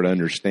likely you are to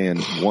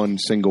understand one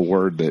single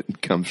word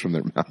that comes from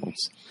their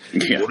mouths.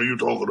 Yeah. What are you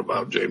talking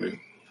about,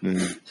 Jamie?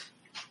 Mm-hmm.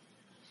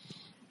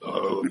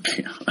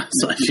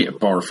 It's actually a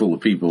bar full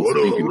of people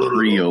speaking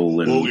Creole.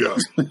 And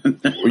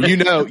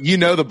you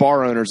know, the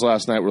bar owners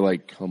last night were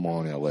like, "Come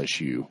on,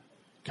 LSU,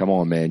 come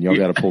on, man, y'all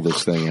got to pull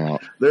this thing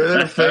out." They're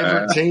their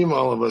favorite team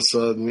all of a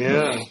sudden.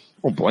 Yeah,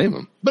 don't blame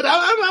them. But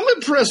I'm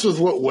impressed with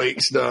what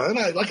Wake's done.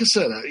 Like I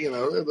said,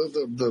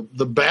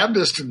 the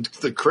Baptist and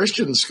the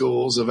Christian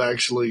schools have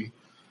actually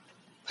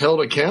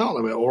held account.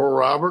 I mean, Oral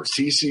Roberts,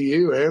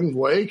 TCU, and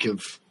Wake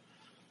have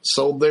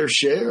sold their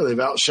share. They've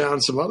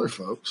outshined some other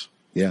folks.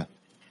 Yeah.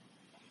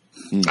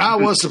 Mm-hmm. I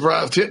was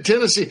surprised.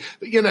 Tennessee,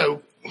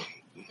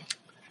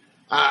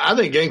 I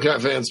think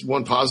Gamecock fans,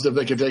 one positive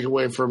they can take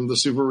away from the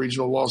super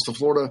regional loss to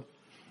Florida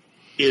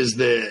is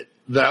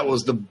that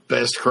was the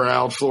best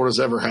crowd Florida's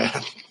ever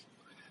had.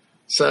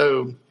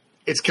 So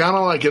it's kind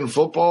of like in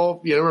football.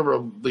 You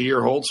remember the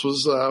year Holtz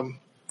was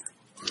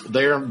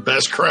there,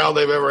 best crowd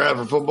they've ever had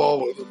for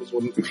football was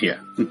when they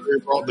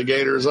brought the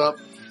Gators up.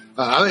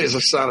 I think it's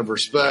a sign of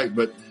respect,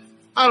 but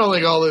I don't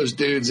think all those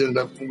dudes ended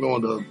up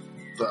going to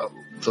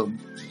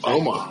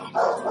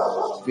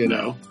Omaha,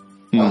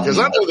 because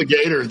I know the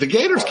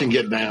Gators can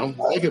get down.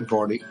 They can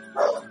party.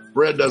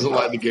 Red doesn't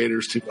like the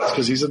Gators too much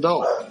because he's a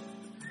dog.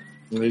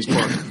 And he's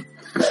partying.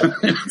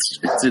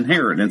 It's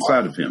inherent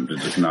inside of him to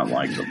just not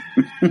like them.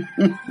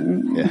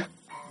 Yeah.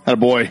 Had a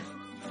boy.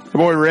 Good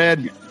boy,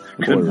 Red.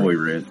 Good boy,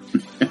 Red.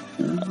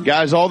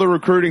 Guys, all the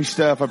recruiting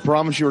stuff, I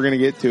promise you we're going to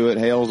get to it.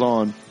 Hail's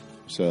on.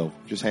 So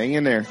just hang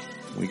in there.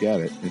 We got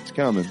it. It's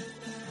coming.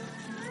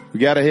 We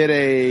got to hit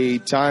a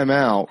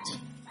timeout.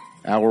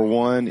 Hour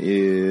 1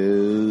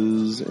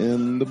 is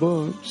in the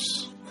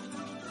books.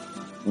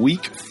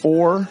 Week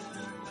 5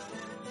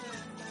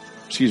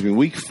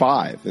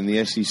 in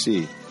the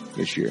SEC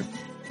this year.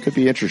 Could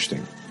be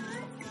interesting.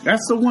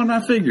 That's the one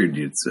I figured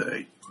you'd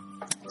say.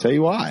 Tell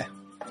you why.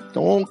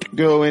 Don't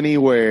go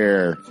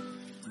anywhere.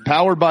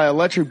 Powered by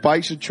Electric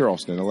Bikes of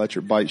Charleston.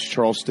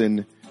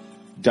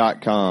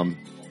 ElectricBikesCharleston.com.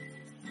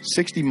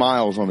 60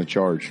 miles on a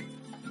charge.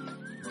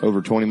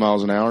 Over 20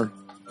 miles an hour.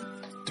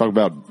 Talk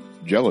about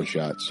Jello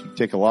shots. You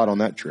take a lot on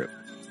that trip.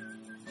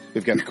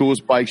 They've got the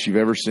coolest bikes you've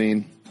ever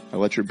seen.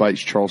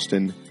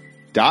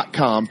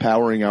 ElectricBikesCharleston.com,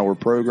 powering our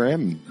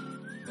program and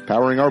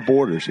powering our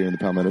borders here in the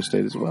Palmetto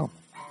State as well.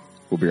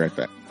 We'll be right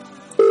back.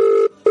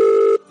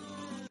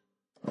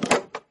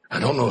 I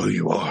don't know who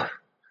you are.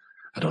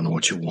 I don't know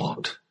what you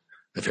want.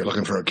 If you're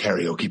looking for a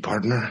karaoke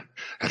partner,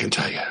 I can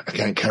tell you, I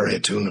can't carry a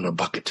tune in a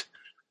bucket.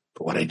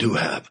 But what I do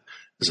have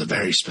is a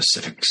very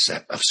specific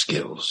set of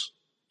skills.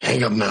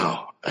 Hang up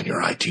now, and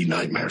your IT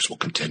nightmares will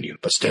continue.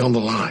 But stay on the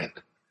line,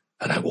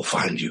 and I will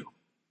find you.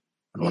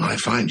 And when I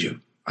find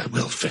you, I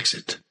will fix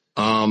it.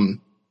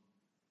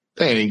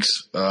 Thanks.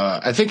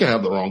 I think I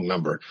have the wrong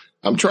number.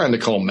 I'm trying to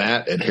call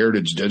Matt at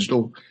Heritage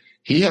Digital.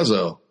 He has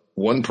a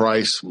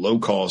one-price,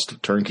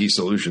 low-cost, turnkey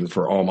solution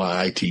for all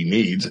my IT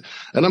needs,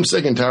 and I'm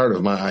sick and tired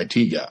of my IT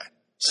guy.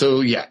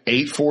 So,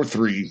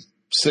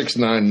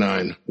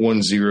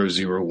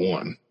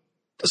 843-699-1001.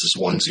 This is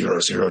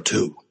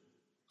 1002.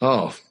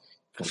 Oh,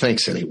 well,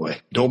 thanks anyway.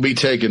 Don't be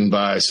taken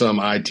by some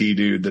IT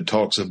dude that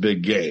talks a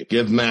big game.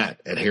 Give Matt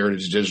at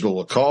Heritage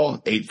Digital a call,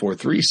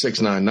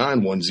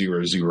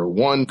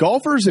 843-699-1001.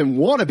 Golfers and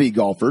wannabe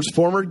golfers,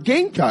 former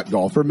Gamecock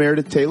golfer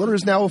Meredith Taylor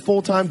is now a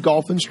full-time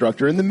golf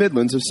instructor in the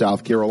Midlands of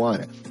South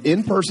Carolina.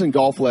 In-person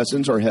golf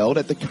lessons are held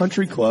at the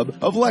Country Club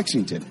of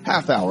Lexington.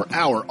 Half-hour,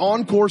 hour,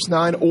 on course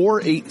 9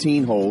 or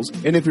 18 holes.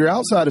 And if you're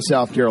outside of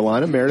South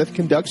Carolina, Meredith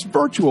conducts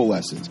virtual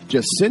lessons.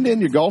 Just send in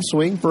your golf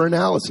swing for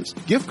analysis.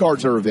 Gift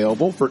cards are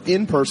available for in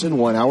in-person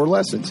 1-hour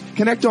lessons.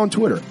 Connect on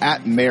Twitter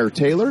at Mayor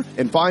Taylor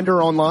and find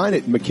her online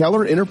at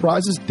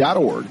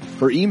McKellarEnterprises.org.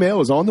 Her email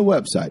is on the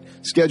website.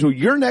 Schedule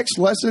your next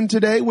lesson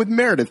today with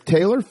Meredith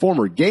Taylor,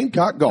 former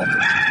Gamecock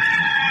golfer.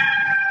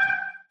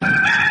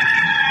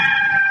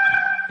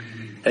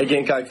 Hey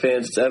Gamecock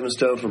fans, it's Evan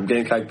Stone from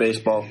Gamecock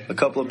Baseball. A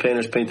couple of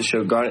painters paint the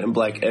show garnet and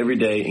black every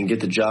day and get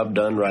the job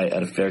done right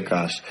at a fair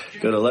cost.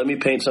 Go to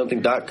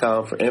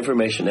letmepaintsomething.com for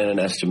information and an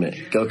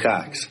estimate. Go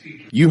Cox.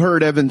 You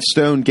heard Evan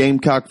Stone,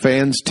 Gamecock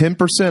fans.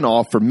 10%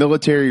 off for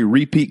military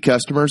repeat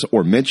customers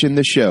or mention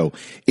the show.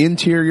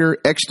 Interior,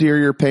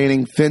 exterior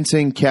painting,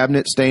 fencing,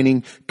 cabinet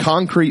staining,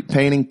 concrete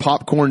painting,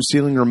 popcorn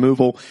ceiling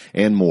removal,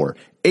 and more.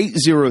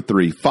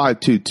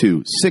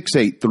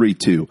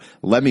 803-522-6832.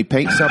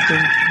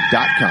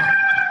 LetMePaintSomething.com.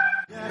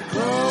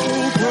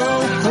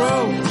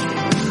 Grow.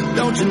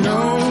 Don't you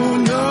know,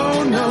 no.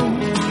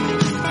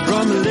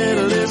 From the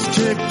littlest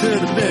chick to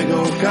the big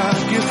old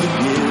cock, you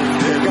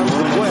forget. Here comes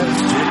the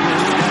West.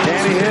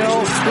 Danny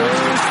Hill.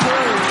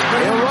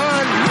 He'll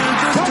run.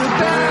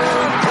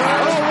 Touchdown.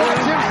 Oh,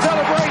 watch him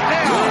celebrate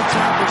now.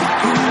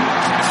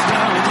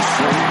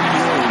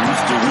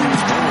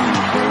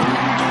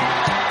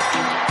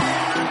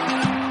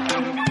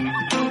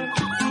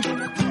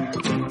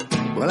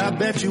 Well, I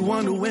bet you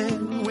wonder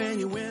when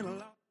you win a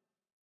lot.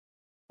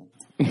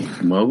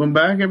 Welcome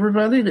back,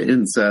 everybody, to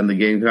Inside the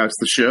Gamecocks,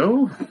 the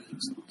show.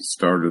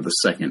 Start of the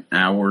second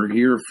hour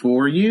here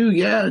for you.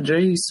 Yeah,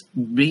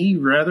 JB,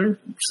 rather.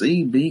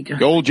 CB.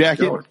 Gold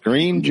jacket,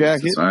 green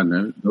jacket. I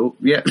know. Oh,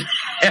 yeah.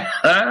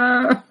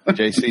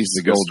 JC's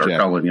the gold start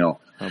jacket. Calling y'all.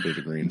 I'll be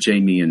the green.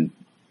 Jamie and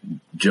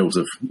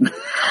Joseph.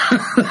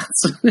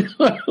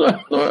 Like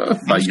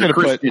your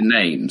Christian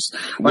names.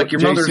 Like your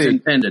mother's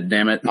intended,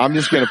 damn it. I'm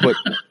just going to put,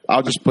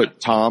 I'll just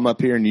put Tom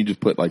up here and you just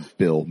put like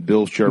Bill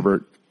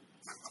Sherbert.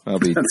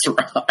 That's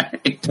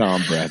right.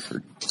 Tom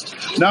Bradford.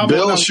 No,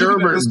 Bill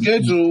Sherbert.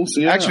 Schedules.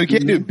 Yeah. Actually, we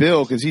can't do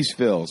Bill because he's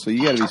Phil, so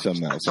you got to be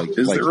something else.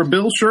 Is there a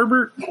Bill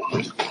Sherbert?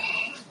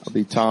 I'll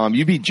be Tom.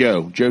 You be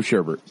Joe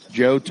Sherbert.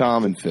 Joe,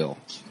 Tom, and Phil.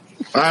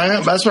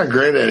 That's my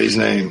granddaddy's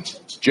name.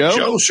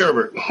 Joe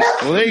Sherbert.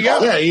 Well, there you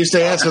go. Yeah, he used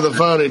to answer the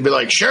phone. He'd be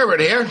like, Sherbert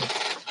here.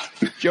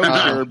 Joe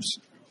Sherbs.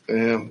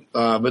 Yeah,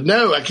 but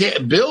no, I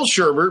can't. Bill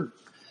Sherbert,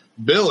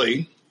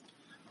 Billy,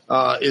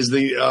 is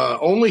the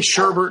only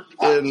Sherbert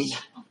in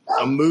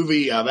a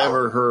movie I've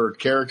ever heard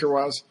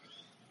character-wise.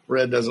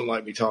 Red doesn't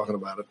like me talking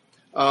about it.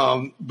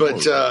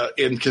 But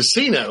in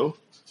Casino,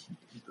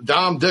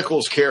 Dom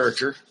Dickles'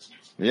 character,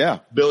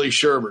 Billy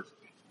Sherbert.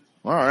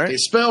 All right.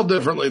 He's spelled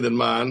differently than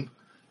mine,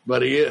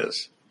 but he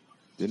is.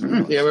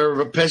 Yeah,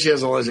 remember Pesci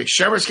has a line like,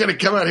 Sherbert's going to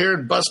come out here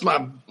and bust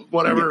my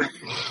whatever,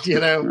 you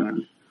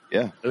know.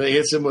 Yeah. And he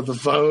hits him with the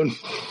phone.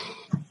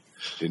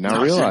 Did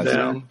not realize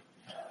that.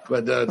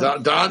 But Don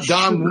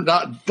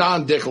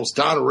Dickles,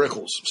 Don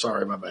Rickles.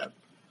 Sorry, my bad.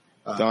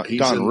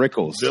 Don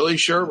Rickles. Billy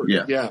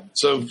Sherbert. Yeah.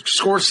 So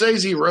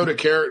Scorsese wrote a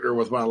character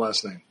with my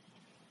last name.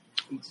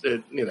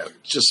 It's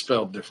just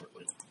spelled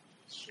differently.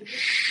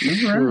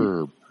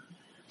 Sure.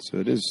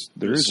 So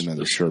there is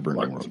another Sherbert in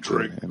the world.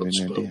 Drink, I have no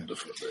idea.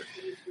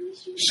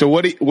 So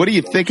what do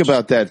you think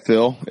about that,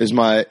 Phil? Is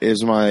my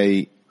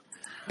pick?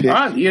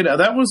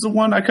 That was the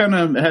one I kind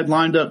of had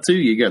lined up too.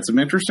 You got some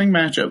interesting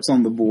matchups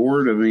on the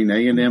board. I mean,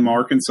 A&M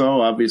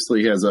Arkansas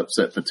obviously has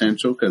upset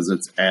potential because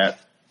it's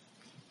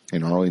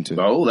in Arlington.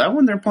 Oh, that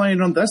one they're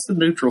playing on. That's the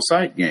neutral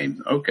site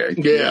game. Okay.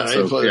 That's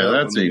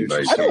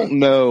anybody. I don't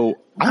know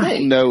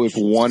if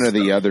one or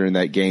the other in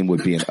that game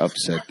would be an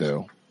upset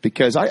though,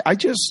 because I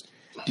just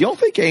do y'all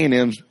think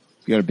A&M's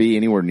going to be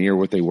anywhere near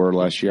what they were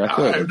last year?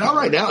 Not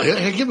right now.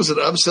 Heck, it was an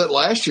upset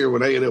last year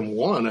when A&M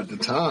won at the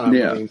time.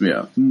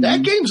 Yeah.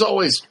 That game's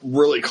always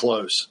really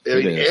close.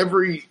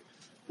 During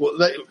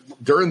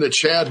the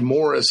Chad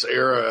Morris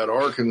era at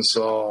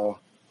Arkansas,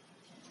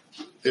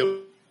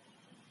 it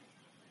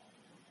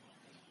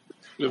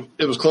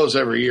was close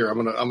every year.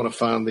 I'm gonna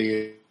find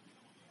the.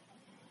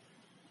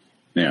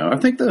 Yeah, I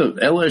think the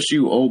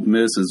LSU Ole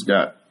Miss has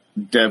got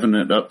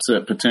definite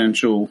upset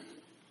potential.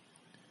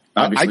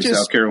 Obviously,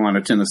 South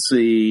Carolina,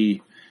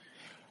 Tennessee,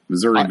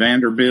 Missouri,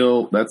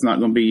 Vanderbilt. That's not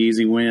going to be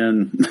easy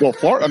win. Well,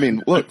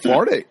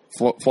 Florida,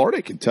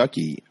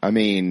 Kentucky. I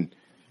mean,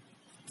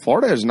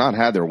 Florida has not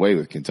had their way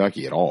with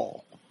Kentucky at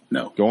all.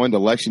 No, going to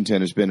Lexington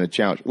has been a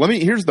challenge.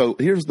 Here's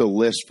the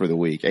list for the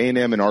week: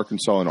 A&M and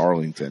Arkansas and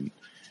Arlington,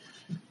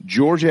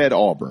 Georgia at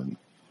Auburn,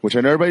 which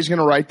I know everybody's going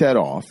to write that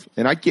off,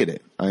 and I get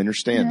it, I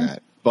understand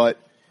that, but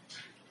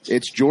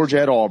it's Georgia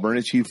at Auburn.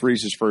 It's Hugh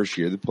Freeze's first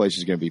year. The place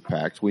is going to be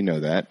packed. We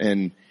know that,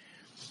 and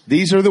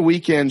these are the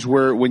weekends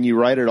where when you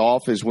write it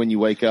off is when you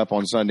wake up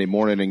on Sunday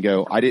morning and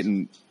go,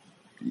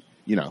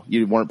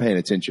 you weren't paying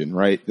attention,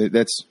 right?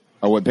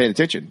 I wasn't paying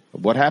attention.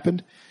 What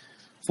happened?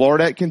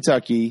 Florida at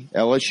Kentucky,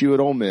 LSU at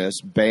Ole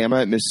Miss,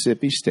 Bama at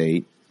Mississippi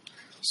State,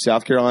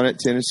 South Carolina at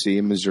Tennessee,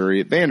 and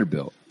Missouri at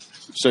Vanderbilt.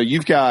 So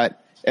you've got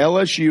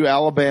LSU,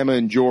 Alabama,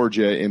 and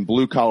Georgia in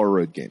blue-collar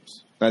road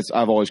games.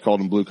 I've always called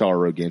them blue-collar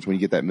road games when you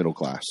get that middle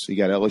class. You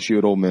got LSU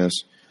at Ole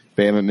Miss,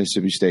 Bama at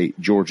Mississippi State,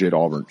 Georgia at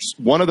Auburn.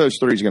 One of those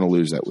three is going to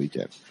lose that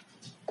weekend.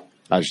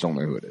 I just don't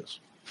know who it is.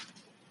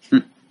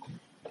 Who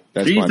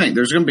do you think?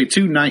 There's going to be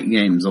 2 night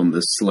games on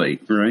this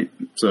slate, right?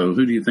 So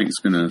who do you think is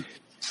going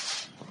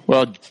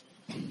to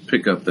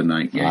pick up the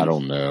night game? I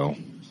don't know.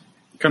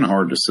 Kind of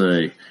hard to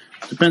say.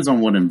 Depends on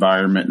what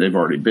environment they've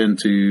already been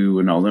to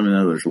and all. I mean,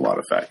 there's a lot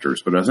of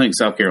factors, but I think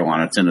South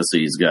Carolina,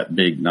 Tennessee's got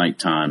big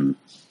nighttime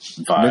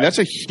vibes. I mean, that's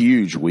a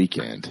huge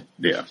weekend.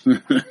 Yeah.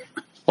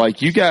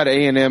 Like, you got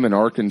A&M and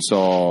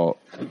Arkansas.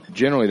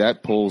 Generally,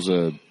 that pulls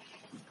I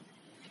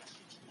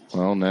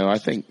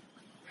think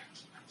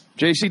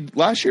JC,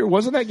 last year,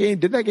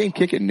 did that game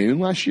kick at noon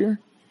last year?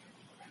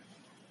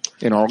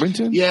 In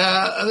Arlington?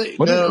 Yeah, I think,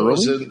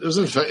 it was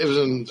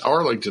in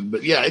Arlington,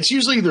 but yeah, it's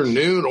usually either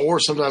noon or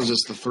sometimes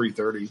it's the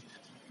 3:30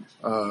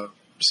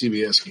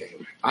 CBS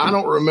game. I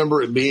don't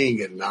remember it being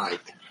at night.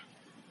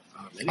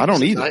 I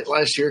don't either. Night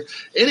last year.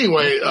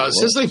 Anyway,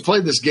 since they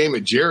played this game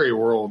at Jerry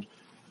World,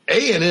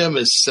 A&M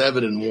is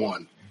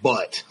 7-1,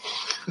 but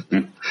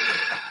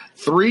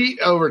 3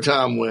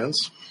 overtime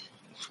wins,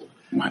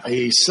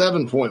 a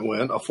 7-point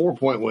win, a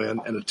 4-point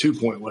win, and a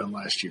 2-point win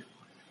last year.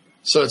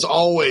 So it's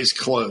always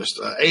close.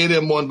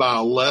 A&M won by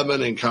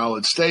 11 in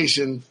College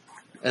Station,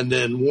 and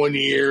then one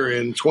year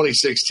in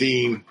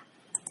 2016,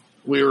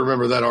 we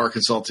remember that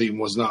Arkansas team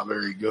was not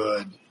very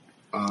good.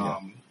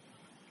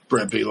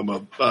 Brett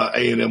Bielema,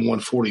 A&M won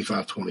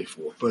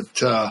 45-24.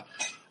 But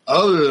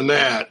other than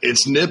that,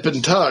 it's nip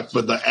and tuck,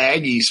 but the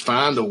Aggies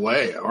find a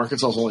way.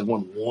 Arkansas's only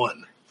won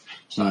 1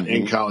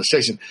 in College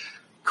Station.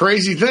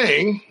 Crazy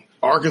thing,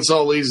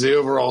 Arkansas leads the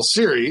overall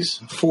series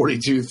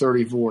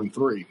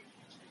 42-34-3.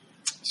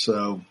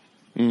 So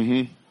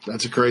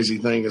that's a crazy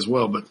thing as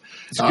well. But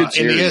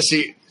in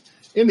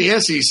the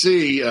SEC,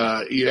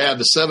 you have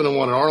the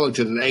 7-1 in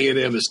Arlington, and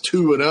A&M is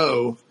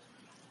 2-0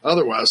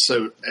 otherwise.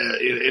 So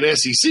in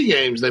SEC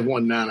games, they've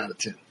won 9 out of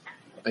 10.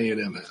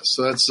 A&M has.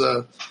 So that's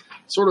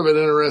sort of an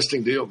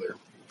interesting deal there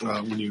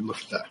when you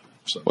look at that.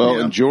 So,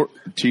 and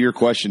to your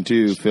question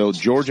too, Phil,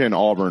 Georgia and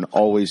Auburn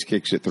always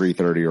kicks at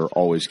 3:30 or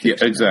always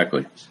kicks. Yeah,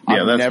 exactly.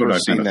 Yeah, that's never what I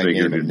seen kind of that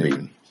figured game at it'd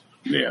noon. be.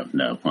 Yeah,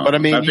 no. But I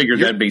mean, I figured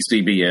that'd be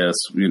CBS.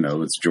 You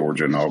know, it's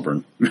Georgia and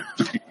Auburn.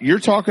 You're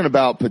talking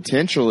about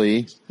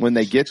potentially when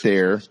they get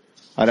there.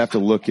 I'd have to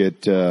look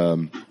at,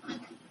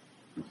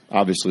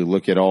 obviously,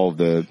 look at all of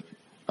the.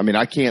 I mean,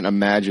 I can't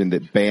imagine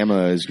that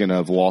Bama is going to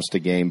have lost a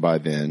game by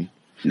then.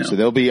 No. So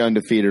they'll be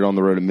undefeated on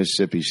the road at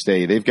Mississippi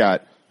State. They've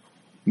got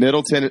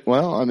Middle Tennessee.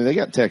 Well, I mean, they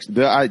got Texas.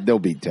 They'll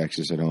beat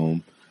Texas at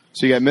home.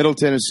 So you got Middle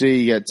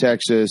Tennessee. You got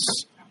Texas.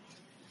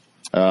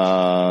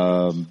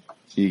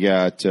 You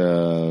got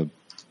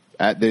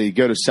they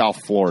go to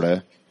South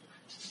Florida.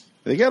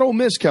 They got Ole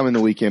Miss coming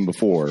the weekend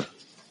before.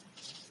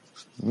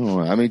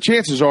 I mean,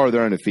 chances are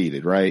they're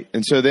undefeated, right?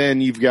 And so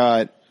then you've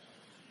got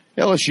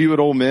LSU at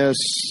Ole Miss.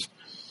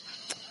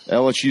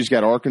 LSU's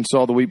got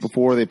Arkansas the week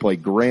before. They play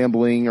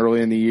Grambling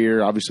early in the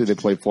year. Obviously, they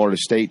play Florida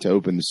State to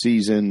open the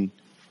season.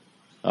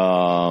 What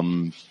are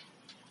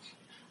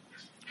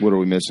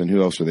we missing?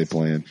 Who else are they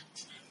playing?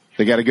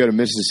 They got to go to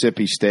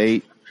Mississippi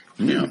State.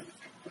 Yeah.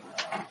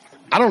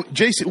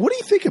 Jason, what do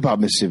you think about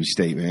Mississippi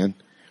State, man?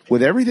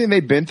 With everything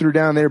they've been through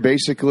down there,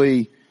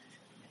 basically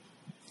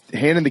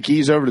handing the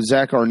keys over to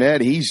Zach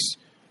Arnett, he's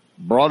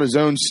brought his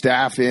own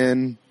staff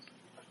in.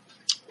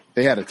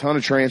 They had a ton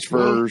of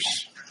transfers.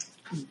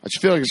 I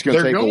just feel like it's going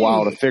to take a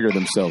while to figure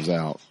themselves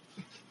out.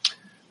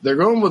 They're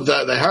going with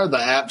that. They hired the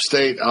App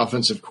State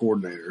offensive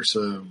coordinator.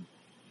 So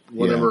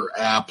whatever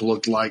App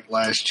looked like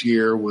last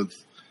year with,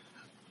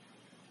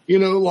 a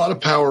lot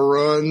of power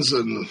runs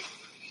and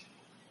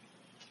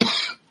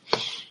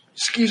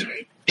excuse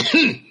me.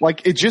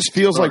 Like, it just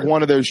feels like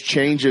one of those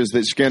changes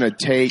that's going to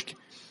take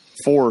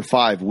 4 or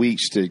 5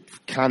 weeks to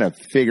kind of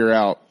figure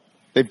out.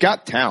 They've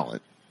got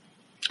talent,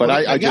 but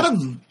I got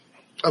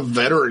a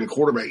veteran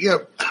quarterback. Yeah.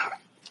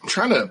 I'm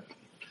trying to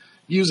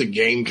use a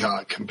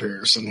Gamecock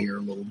comparison here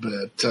a little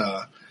bit.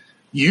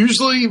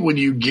 Usually when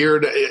you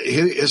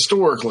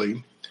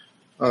historically,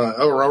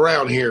 or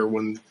around here,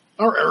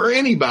 or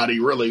anybody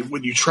really,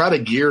 when you try to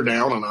gear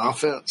down an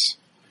offense,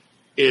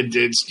 it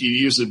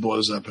usually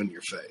blows up in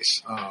your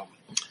face.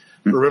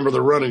 Remember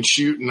the run and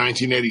shoot in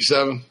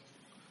 1987?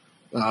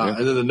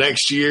 And then the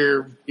next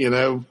year,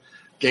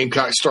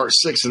 Gamecock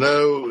starts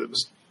 6-0. It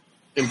was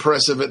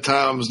impressive at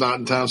times, not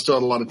in times, still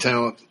had a lot of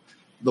talent.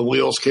 The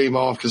wheels came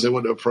off because they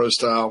went to a pro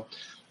style.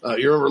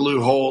 You remember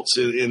Lou Holtz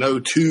in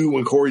 2002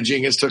 when Corey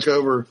Jenkins took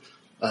over?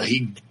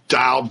 He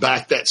dialed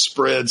back that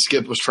spread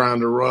Skip was trying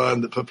to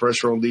run that put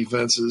pressure on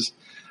defenses.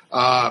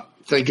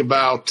 Think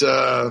about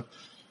the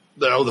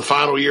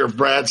final year of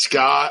Brad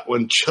Scott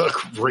when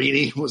Chuck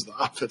Reedy was the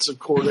offensive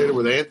coordinator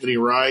with Anthony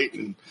Wright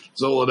and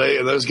Zola Day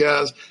and those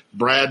guys.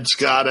 Brad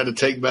Scott had to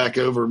take back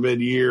over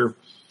mid-year.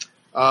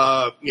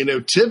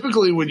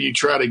 Typically when you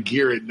try to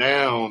gear it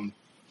down,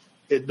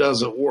 it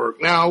doesn't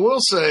work. Now, I will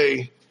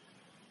say,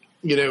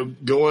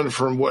 going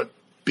from what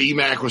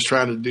BMAC was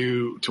trying to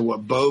do to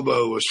what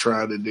Bobo was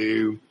trying to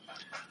do,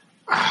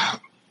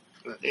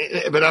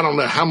 but I don't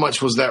know how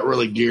much was that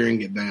really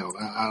gearing it down.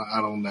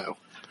 I don't know.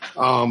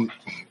 And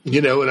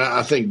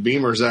I think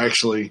Beamer's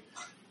actually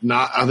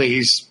not – I think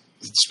he's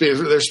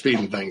they're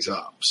speeding things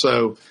up.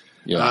 So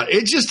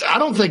I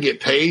don't think it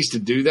pays to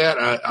do that.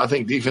 I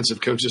think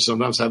defensive coaches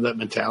sometimes have that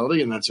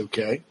mentality, and that's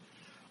okay.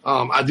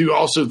 I do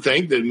also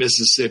think that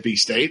Mississippi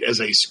State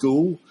as a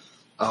school,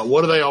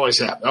 what do they always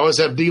have? They always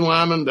have D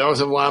linemen. They always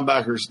have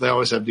linebackers. They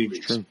always have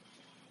DBs.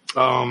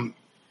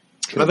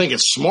 I think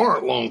it's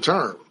smart long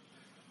term.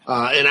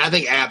 And I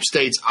think App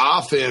State's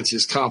offense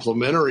is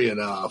complementary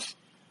enough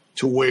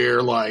to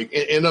where, like,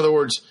 in other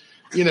words,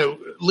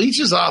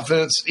 Leach's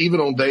offense, even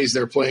on days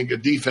they're playing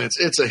good defense,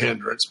 it's a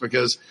hindrance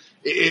because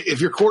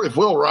if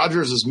Will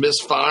Rogers is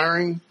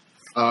misfiring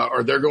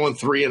or they're going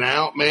 3 and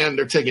out, man,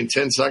 they're taking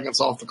 10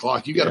 seconds off the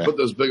clock. You got to put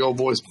those big old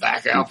boys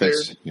back out there.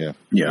 Yeah.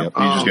 You just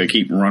got to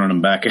keep running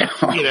them back out.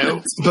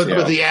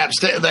 But the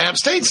App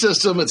State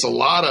system, it's a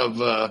lot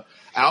of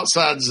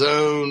outside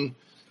zone.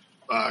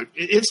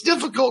 It's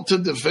difficult to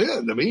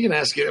defend. I mean, you can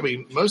ask it. I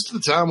mean, most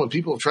of the time when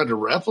people have tried to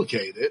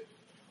replicate it,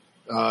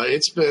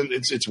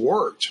 it's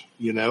worked.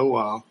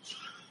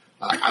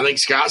 I think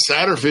Scott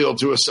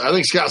Satterfield's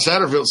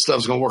stuff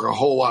is going to work a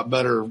whole lot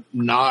better.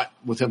 Not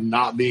with him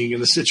not being in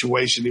the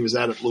situation he was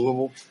at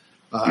Louisville.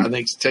 I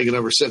think taking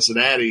over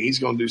Cincinnati, he's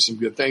going to do some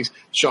good things.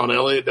 Sean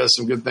Elliott does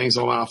some good things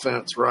on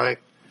offense, right?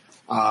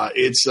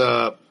 It's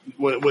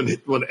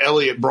when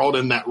Elliott brought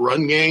in that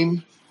run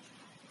game.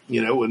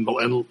 And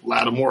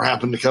Lattimore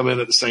happened to come in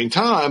at the same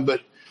time.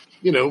 But,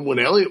 when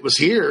Elliott was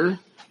here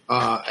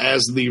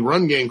as the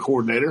run game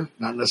coordinator,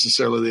 not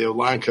necessarily the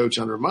line coach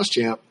under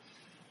Muschamp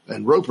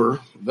and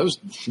Roper,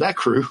 that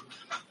crew,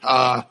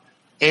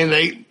 and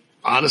they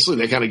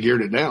kind of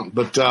geared it down.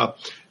 But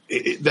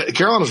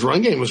Carolina's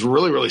run game was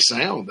really, really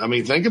sound. I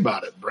mean, think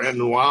about it.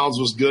 Brandon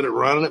Wilds was good at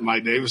running it.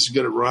 Mike Davis was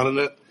good at running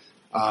it.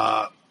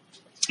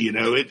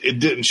 It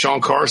didn't – Sean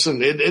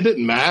Carson, it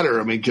didn't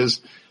matter. I mean, because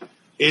 –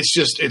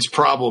 it's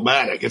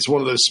problematic. It's one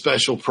of those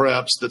special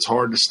preps that's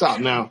hard to stop.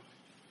 Now,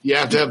 you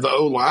have to have the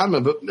O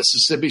lineman, but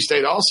Mississippi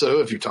State also,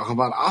 if you're talking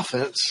about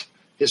offense,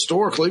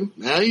 historically,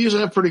 now you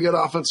usually have pretty good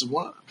offensive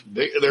line.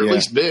 They're at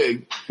least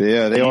big.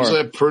 Yeah, they usually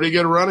have pretty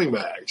good running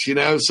backs,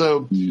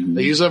 so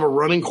they usually have a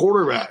running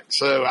quarterback.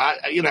 So,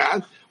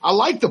 I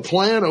like the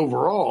plan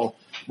overall.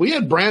 We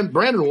had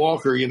Brandon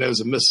Walker, as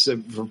a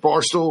Mississippi, from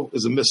Barstool,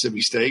 is a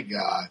Mississippi State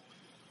guy.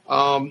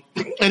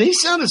 And he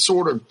sounded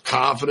sort of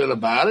confident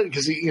about it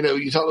because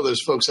you talk to those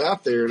folks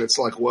out there and it's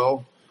like,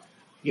 well,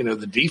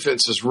 the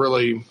defense has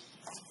really,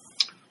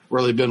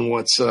 really been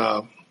what's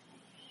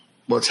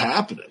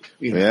happening.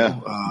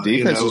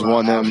 Defense has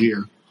won them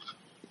here.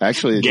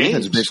 Actually, the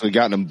defense has basically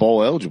gotten them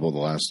bowl eligible the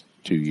last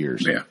 2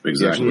 years. Yeah,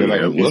 exactly.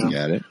 Look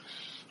at it.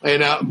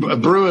 And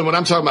Bruin, when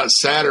I'm talking about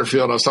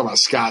Satterfield, I was talking about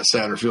Scott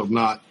Satterfield,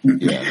 not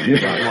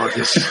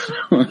Marcus.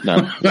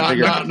 not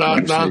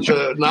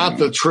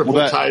the triple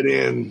tight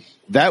end.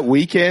 That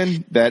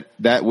weekend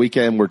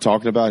we're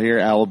talking about here,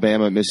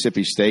 Alabama,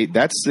 Mississippi State.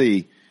 That's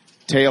the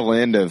tail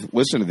end of.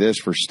 Listen to this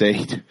for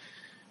State.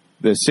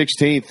 The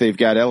 16th, they've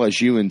got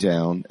LSU in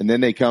town, and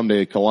then they come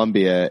to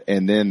Columbia,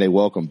 and then they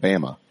welcome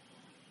Bama.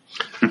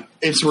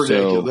 It's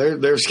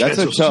ridiculous. Their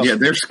schedule,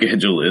 their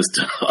schedule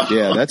is tough.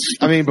 Yeah,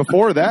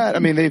 before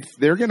that,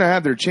 they're going to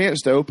have their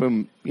chance to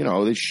open.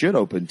 They should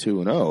open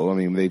 2-0. I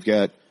mean, they've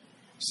got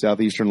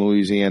Southeastern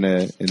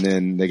Louisiana, and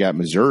then they got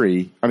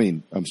Missouri.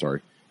 Then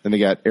they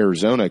got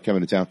Arizona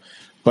coming to town.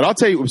 But I'll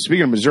tell you,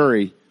 speaking of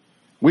Missouri,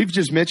 we've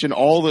just mentioned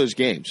all those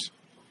games.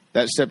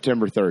 That's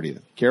September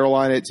 30th.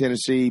 Carolina at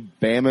Tennessee,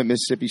 Bama at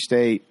Mississippi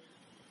State,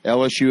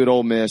 LSU at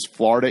Ole Miss,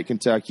 Florida at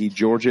Kentucky,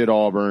 Georgia at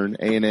Auburn,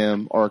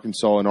 A&M,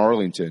 Arkansas, and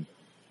Arlington.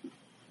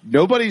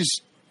 Nobody's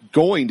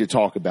going to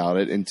talk about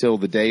it until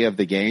the day of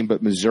the game,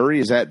 but Missouri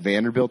is at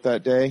Vanderbilt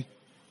that day.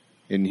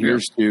 And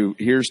here's to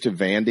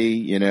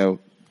Vandy,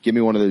 give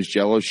me one of those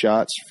Jell-O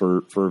shots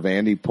for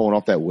Vandy pulling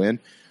off that win.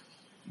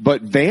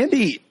 But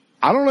Vandy,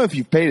 I don't know if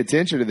you've paid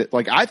attention to that.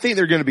 Like, I think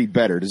they're going to be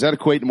better. Does that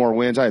equate to more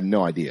wins? I have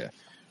no idea.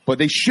 But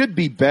they should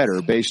be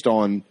better based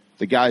on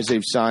the guys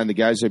they've signed, the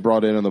guys they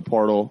brought in on the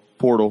portal,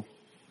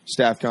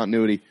 staff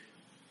continuity.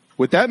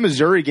 With that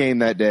Missouri game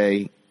that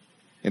day,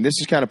 and this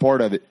is kind of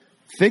part of it,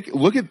 think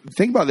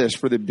about this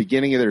for the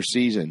beginning of their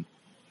season.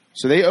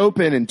 So they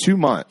open in 2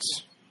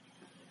 months.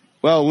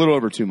 Well, a little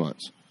over 2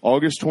 months.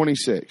 August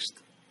 26th.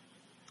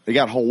 They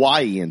got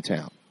Hawaii in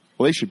town.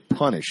 Well, they should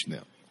punish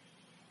them.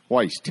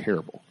 Hawaii's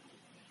terrible.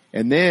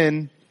 And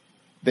then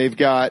they've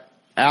got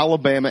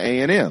Alabama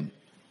A&M.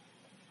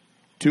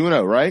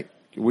 2-0, right?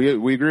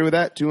 We agree with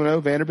that?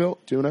 2-0,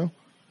 Vanderbilt? 2-0?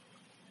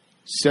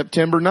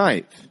 September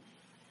 9th.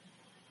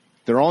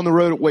 They're on the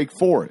road at Wake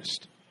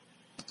Forest.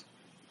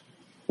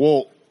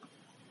 Well,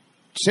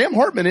 Sam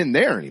Hartman isn't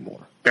there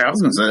anymore. Yeah, I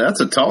was going to say, that's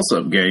a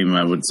toss-up game,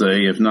 I would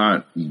say, if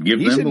not give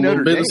them a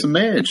little bit of some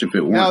edge if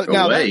it weren't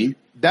away.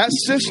 That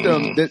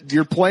system, that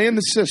you're playing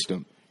the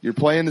system. You're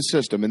playing the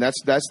system, and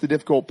that's the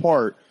difficult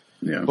part.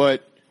 Yeah.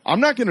 But I'm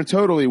not going to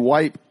totally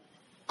wipe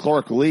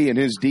Clark Lee and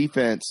his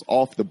defense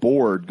off the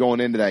board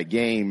going into that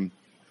game.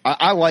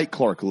 I like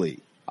Clark Lee.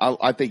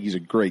 I think he's a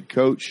great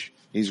coach.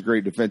 He's a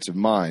great defensive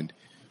mind.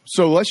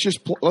 So let's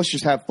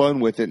just have fun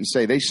with it and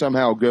say they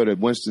somehow go to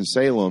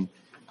Winston-Salem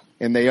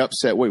and they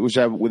upset, which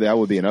that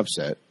would be an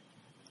upset.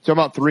 So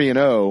about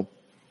 3-0.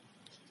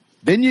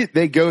 Then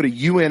they go to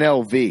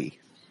UNLV.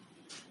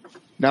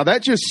 Now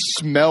that just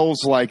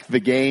smells like the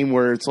game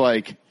where it's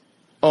like,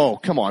 oh,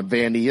 come on,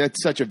 Vandy.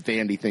 That's such a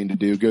Vandy thing to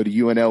do. Go to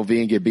UNLV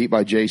and get beat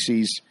by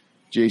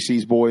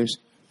JC's boys.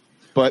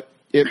 But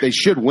if they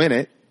should win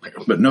it.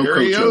 But no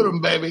Gary Coach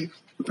Odom, baby.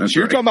 That's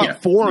so you're talking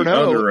about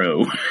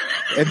 4-0.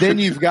 The And then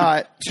you've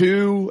got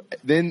two,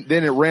 then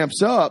it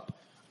ramps up,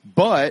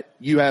 but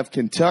you have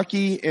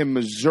Kentucky and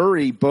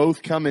Missouri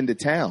both coming to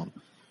town.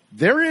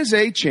 There is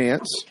a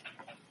chance,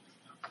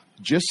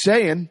 just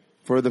saying,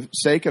 for the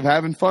sake of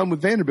having fun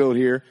with Vanderbilt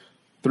here,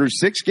 through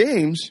 6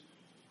 games,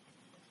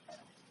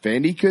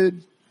 Vandy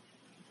could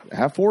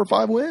have 4 or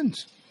 5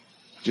 wins.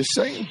 Just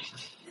saying.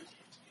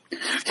 Do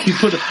you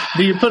put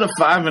a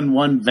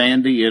 5-1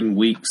 Vandy in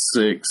week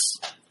 6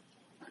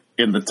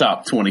 in the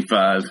top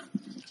 25?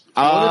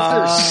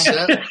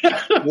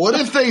 What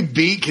if they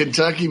beat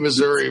Kentucky,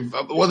 Missouri?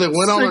 Well, they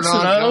win all or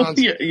non.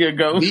 You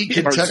go beat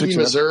Kentucky,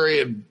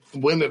 Missouri, and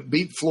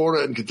beat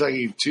Florida and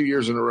Kentucky 2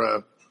 years in a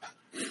row.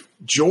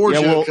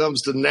 Georgia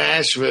comes to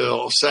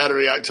Nashville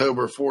Saturday,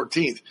 October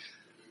 14th.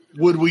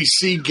 Would we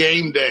see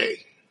game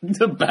day?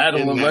 The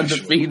battle of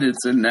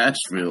undefeateds in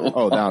Nashville.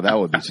 Oh, now that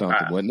would be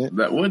something, wouldn't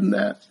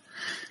it?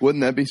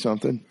 Wouldn't that be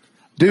something?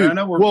 Dude, I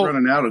know we're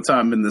running out of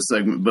time in this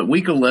segment, but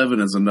week 11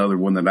 is another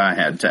one that I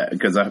had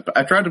because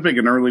I tried to pick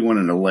an early one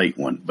and a late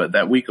one, but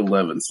that week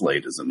 11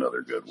 slate is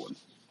another good one.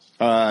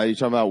 You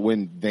talking about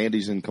when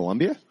Vandy's in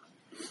Columbia?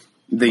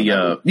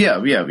 Yeah,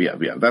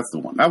 that's the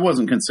one. I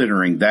wasn't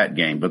considering that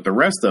game, but the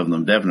rest of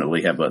them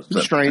definitely have a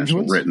strange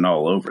ones written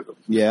all over them.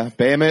 Yeah,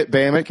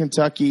 Bama at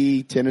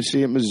Kentucky,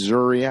 Tennessee at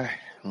Missouri. I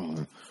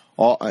don't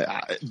know.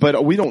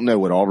 But we don't know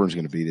what Auburn's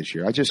going to be this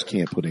year. I just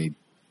can't put any.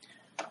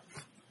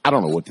 I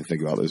don't know what to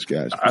think about those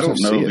guys. I don't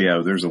know.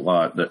 Yeah, there's a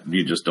lot that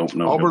you just don't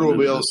know. Auburn will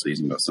be this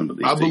season about some of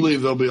these. I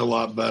believe they'll be a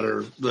lot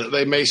better.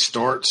 They may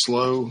start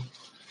slow,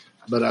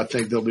 but I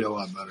think they'll be a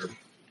lot better.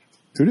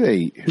 Who do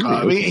they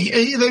I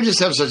mean, they just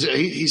have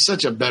he's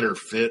such a better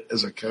fit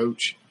as a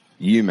coach.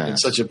 UMass. And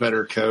such a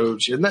better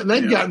coach. And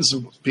they've gotten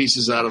some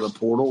pieces out of the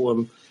portal.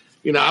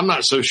 And, I'm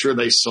not so sure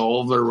they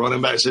solved their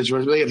running back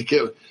situation. They had the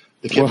kid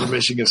from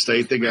Michigan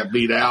State. They got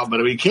beat out.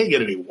 But, it can't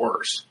get any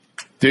worse.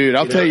 Dude,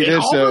 I'll tell you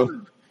this,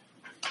 though.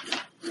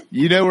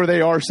 You know where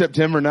they are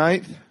September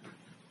 9th?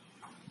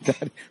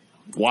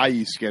 Why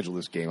you schedule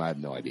this game, I have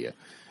no idea.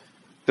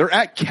 They're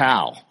at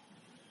Cal.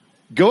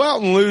 Go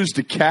out and lose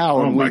to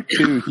Cal in week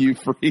 2, Hugh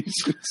Freeze.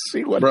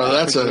 See what Bro,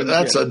 that's a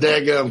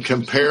daggum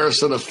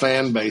comparison of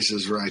fan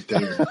bases right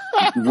there.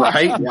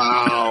 Right?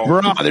 Wow.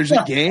 Bro, there's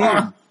a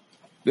game.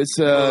 It's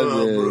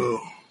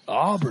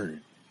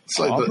Auburn. It's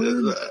like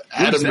the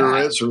Adam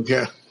Durant from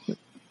Cal.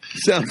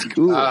 Sounds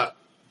cool.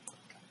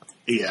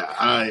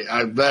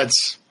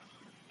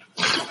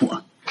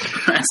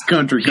 That's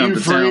country come to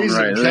town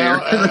right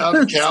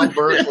there. Cal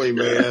Berkeley,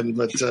 man.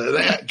 But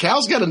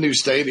Cal's got a new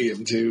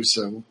stadium, too,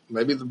 so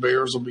maybe the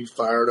Bears will be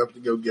fired up to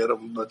go get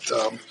them. But,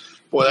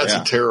 boy, that's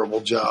a terrible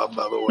job,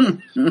 by the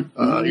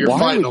way. You're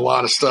fighting a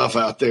lot of stuff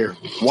out there.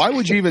 Why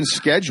would you even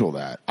schedule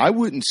that? I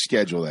wouldn't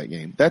schedule that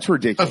game. That's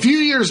ridiculous. A few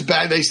years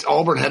back,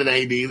 Auburn had an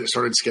AD that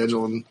started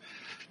scheduling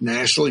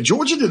nationally.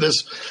 Georgia did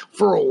this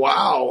for a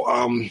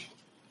while.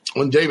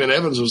 When David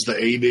Evans was the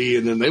AD,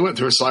 and then they went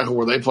through a cycle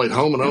where they played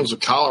home and homes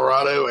with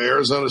Colorado,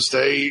 Arizona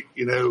State,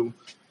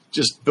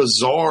 just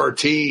bizarre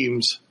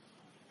teams.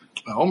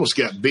 I almost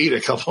got beat a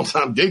couple of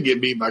times, did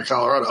get beat by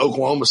Colorado,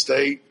 Oklahoma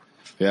State.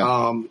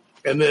 Yeah.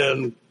 And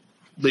then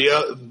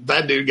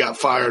that dude got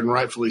fired, and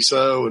rightfully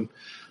so. And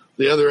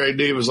the other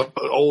AD was like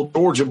an old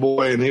Georgia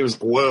boy, and he was,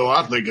 well,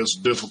 I think it's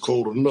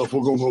difficult enough.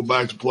 We're going to go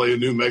back to play in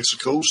New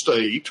Mexico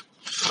State.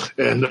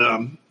 And,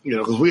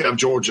 because we have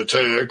Georgia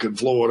Tech and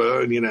Florida,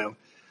 and,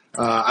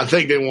 I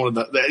think they wanted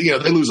that.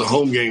 They lose a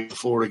home game, the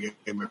Florida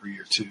game every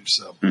year too.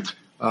 So,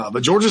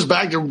 but Georgia's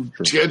back to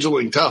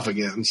scheduling tough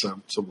again.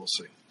 So we'll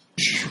see.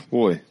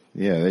 Boy,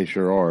 yeah, they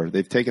sure are.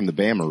 They've taken the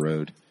Bama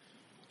road.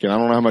 Again, I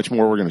don't know how much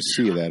more we're going to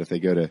see of that if they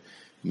go to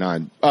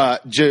 9.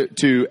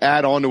 To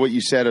add on to what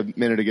you said a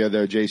minute ago,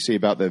 though, JC,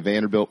 about the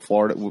Vanderbilt,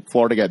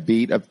 Florida got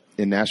beat up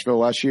in Nashville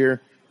last year,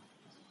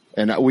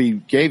 and we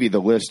gave you the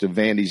list of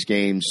Vandy's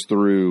games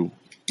through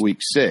week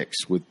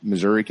 6 with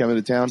Missouri coming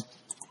to town.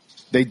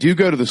 They do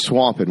go to the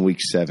Swamp in week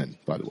 7,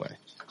 by the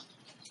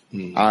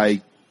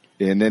way.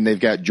 And then they've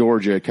got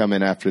Georgia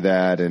coming after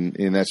that,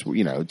 and that's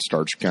it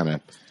starts kind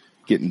of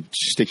getting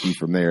sticky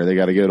from there. They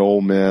got to go to Ole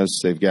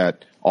Miss. They've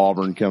got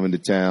Auburn coming to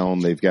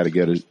town. They've got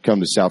to come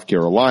to South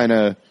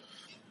Carolina,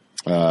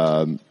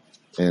 and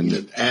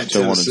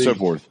so on and so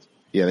forth.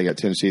 Yeah, they got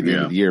Tennessee at the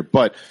end of the year.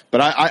 But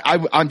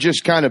I'm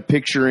just kind of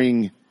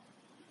picturing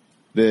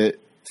the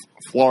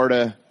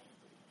Florida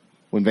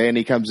when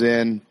Vandy comes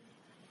in.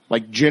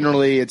 Like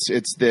generally, it's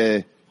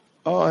the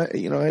I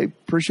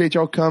appreciate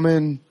y'all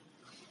coming.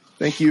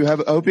 Thank you.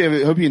 Hope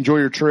you enjoy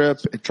your trip.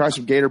 Try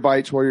some gator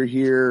bites while you're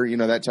here.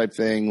 That type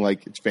thing.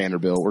 Like it's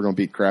Vanderbilt. We're going to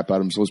beat the crap out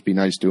of them, so let's be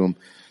nice to them.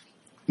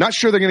 Not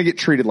sure they're going to get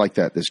treated like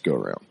that this go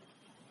around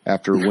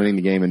after winning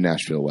the game in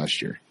Nashville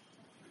last year.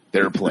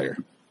 They're a player.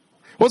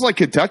 Well, it's like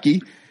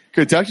Kentucky.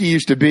 Kentucky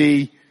used to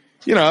be,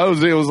 it was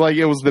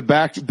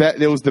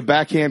the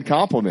backhand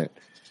compliment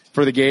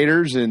for the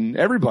Gators and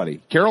everybody,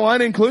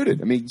 Carolina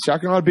included. I mean,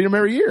 South Carolina beat them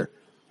every year.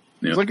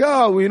 Yep. It's like,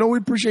 we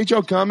appreciate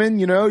y'all coming.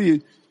 You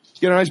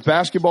get a nice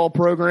basketball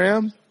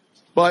program,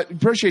 but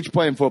appreciate you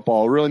playing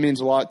football. It really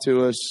means a lot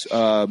to us.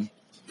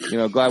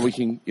 Glad we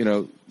can,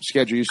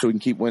 schedule you so we can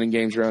keep winning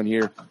games around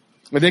here.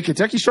 And then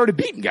Kentucky started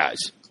beating guys,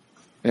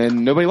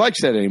 and nobody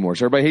likes that anymore.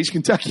 So everybody hates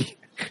Kentucky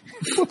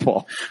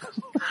football.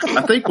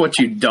 I think what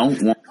you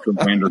don't want for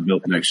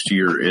Vanderbilt next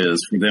year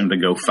is for them to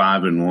go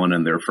 5-1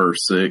 in their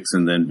first 6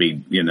 and then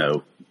be,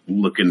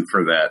 looking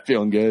for that.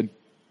 Feeling good.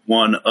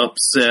 One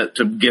upset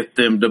to get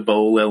them to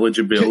bowl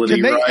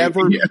eligibility.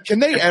 Can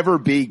they ever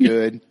be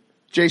good?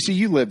 JC,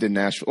 you lived in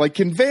Nashville. Like,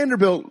 can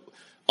Vanderbilt,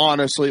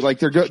 honestly, like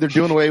they're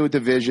doing away with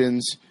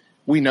divisions.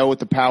 We know what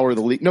the power of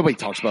the league. Nobody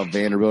talks about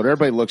Vanderbilt.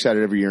 Everybody looks at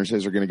it every year and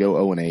says they're going to go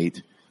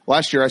 0-8.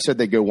 Last year I said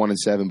they'd go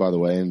 1-7, by the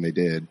way, and they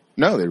did.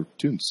 No, they were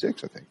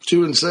 2-6, I think.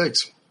 2-6.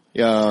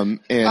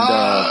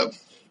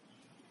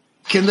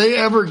 Can they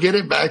ever get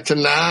it back to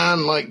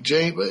 9 like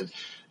James?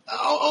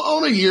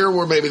 On a year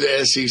where maybe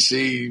the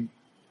SEC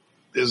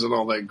isn't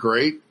all that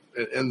great,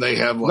 and they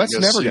have like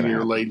a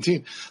senior-laden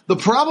team. The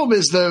problem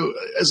is, though,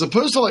 as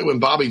opposed to like when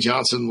Bobby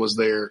Johnson was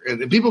there,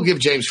 and people give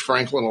James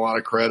Franklin a lot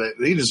of credit.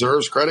 He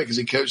deserves credit because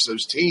he coached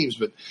those teams,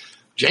 but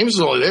James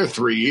was only there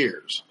 3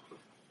 years.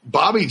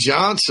 Bobby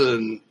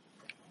Johnson,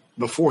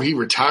 before he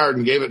retired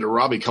and gave it to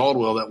Robbie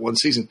Caldwell that one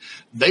season,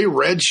 they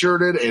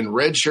redshirted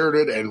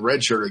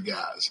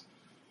guys.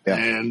 Yeah.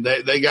 And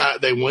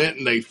they went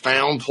and they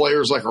found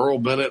players like Earl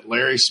Bennett,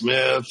 Larry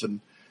Smith, and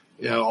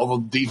all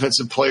the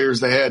defensive players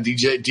they had.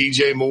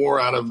 DJ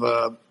Moore out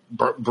of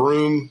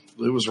Broome,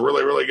 who was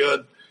really, really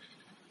good.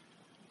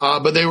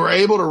 But they were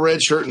able to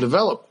redshirt and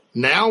develop.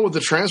 Now with the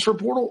transfer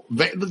portal,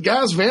 the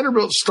guys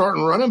Vanderbilt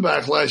starting running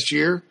back last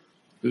year,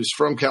 who's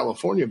from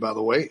California, by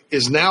the way,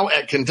 is now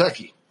at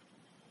Kentucky.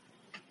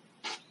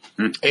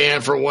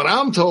 And from what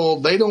I'm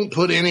told, they don't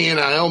put any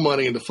NIL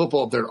money into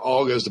football up there. It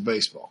all goes to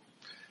baseball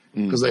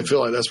because they feel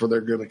like that's where they're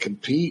going to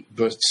compete.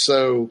 But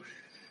so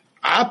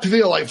I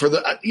feel like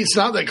it's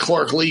not that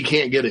Clark Lee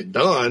can't get it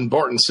done.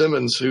 Barton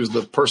Simmons, who's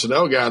the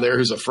personnel guy there,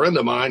 who's a friend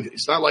of mine,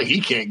 it's not like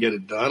he can't get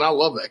it done. I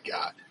love that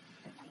guy.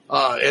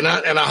 And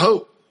I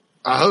hope,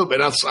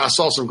 and I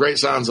saw some great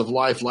signs of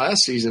life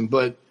last season,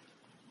 but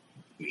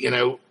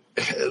the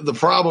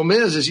problem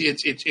is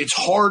it's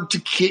hard to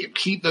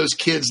keep those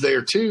kids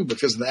there too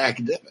because of the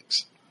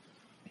academics.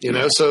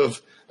 So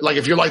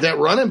if you're like that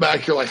running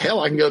back, you're like,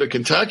 hell, I can go to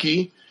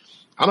Kentucky.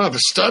 I don't have to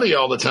study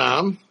all the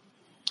time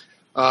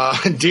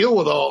and deal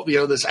with all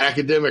this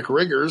academic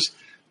rigors.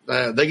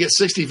 They get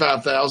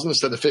 $65,000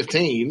 instead of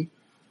 $15,000.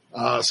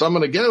 So I'm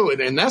going to go,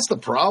 and that's the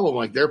problem.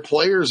 Like their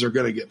players are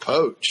going to get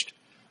poached.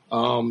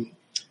 And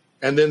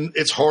then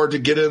it's hard to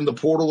get in the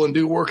portal and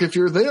do work if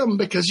you're them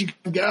because you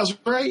guys are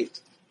great.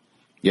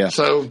 Yeah.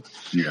 So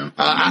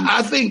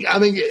I think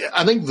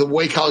the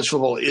way college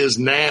football is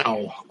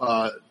now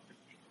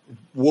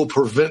will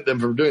prevent them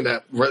from doing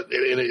that,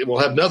 and it will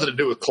have nothing to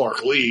do with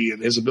Clark Lee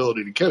and his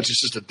ability to coach.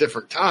 It's just a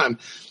different time,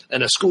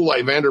 and a school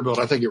like Vanderbilt,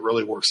 I think it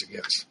really works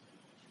against.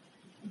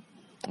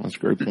 That's a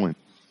great point.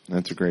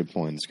 It's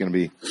going to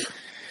be,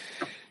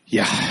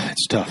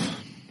 it's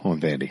tough on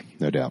Vandy,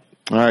 no doubt.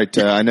 All right,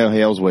 I know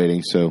Hale's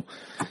waiting, so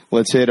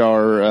let's hit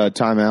our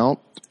timeout.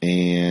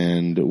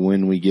 And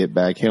when we get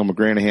back, Hale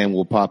McGranahan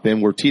will pop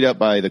in. We're teed up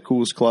by the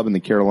coolest club in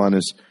the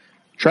Carolinas,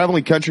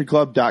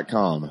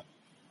 TravelingCountryClub.com.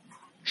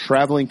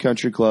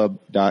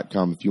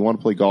 TravelingCountryClub.com. If you want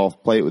to play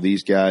golf, play it with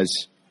these guys.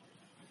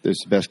 This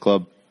is the best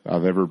club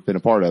I've ever been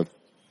a part of.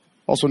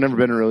 Also, never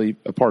been really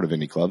a part of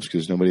any clubs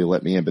because nobody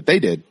let me in, but they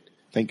did.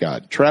 Thank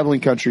God.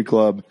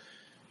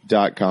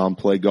 TravelingCountryClub.com.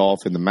 Play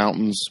golf in the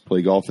mountains,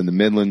 play golf in the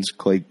Midlands,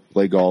 play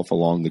golf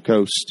along the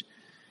coast.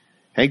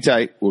 Hang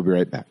tight. We'll be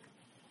right back.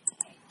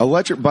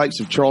 Electric Bikes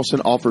of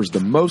Charleston offers the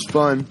most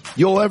fun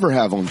you'll ever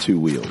have on two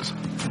wheels.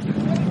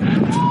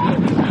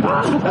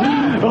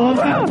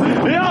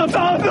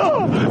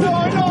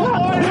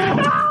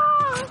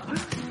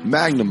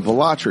 Magnum,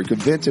 Velotric,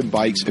 Aventon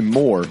bikes, and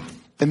more.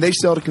 And they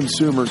sell to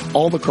consumers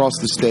all across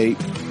the state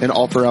and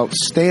offer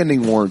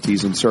outstanding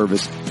warranties and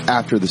service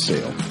after the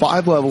sale.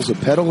 5 levels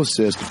of pedal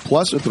assist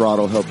plus a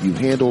throttle help you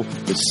handle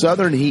the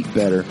southern heat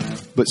better,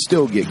 but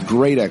still get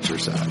great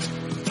exercise.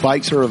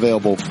 Bikes are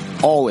available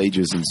all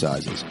ages and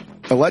sizes.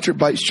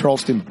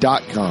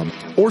 ElectricBikesCharleston.com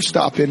or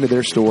stop into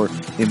their store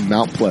in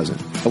Mount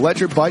Pleasant.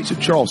 Electric Bikes of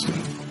Charleston,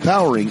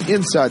 powering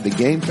Inside the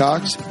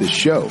Gamecocks, the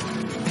show.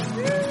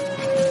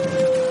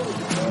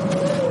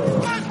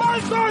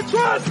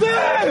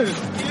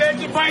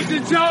 Electric Bikes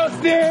of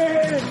Charleston!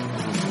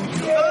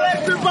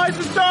 Electric Bikes of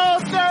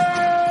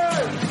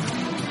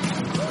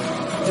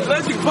Charleston!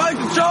 Electric Bikes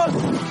of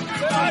Charleston!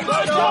 Electric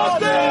Bikes of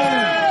Charleston!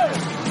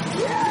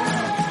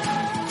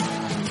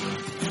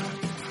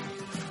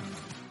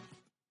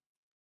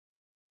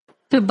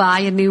 To buy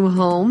a new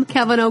home,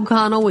 Kevin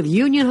O'Connell with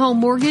Union Home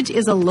Mortgage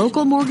is a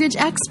local mortgage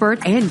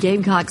expert and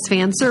Gamecocks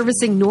fan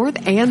servicing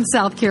North and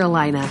South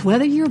Carolina.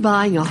 Whether you're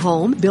buying a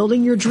home,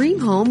 building your dream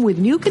home with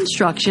new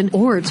construction,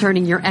 or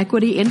turning your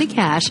equity into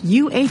cash,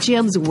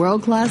 UHM's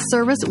world-class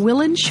service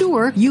will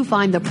ensure you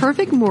find the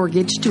perfect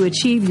mortgage to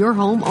achieve your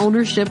home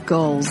ownership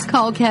goals.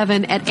 Call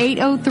Kevin at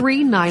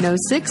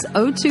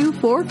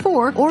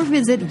 803-906-0244 or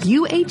visit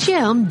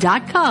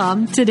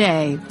UHM.com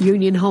today.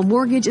 Union Home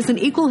Mortgage is an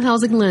equal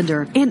housing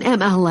lender.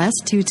 NMLS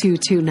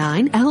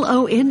 2229,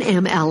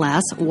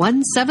 LONMLS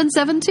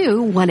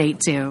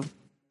 1772182.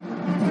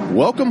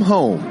 Welcome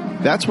home.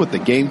 That's what the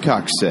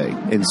Gamecocks say,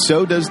 and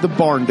so does the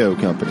Barn Dough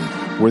Company,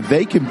 where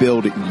they can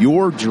build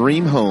your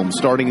dream home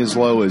starting as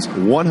low as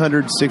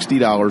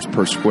 $160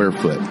 per square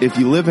foot. If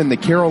you live in the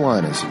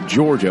Carolinas,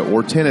 Georgia,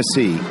 or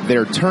Tennessee,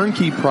 their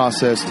turnkey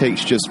process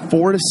takes just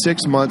 4 to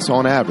 6 months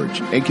on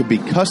average and can be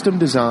custom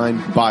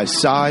designed by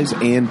size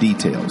and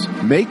details.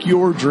 Make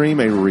your dream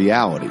a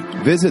reality.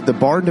 Visit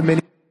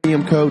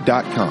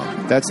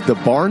thebarndominiumco.com. That's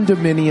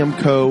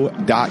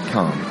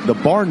thebarndominiumco.com. The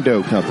Barn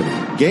Dough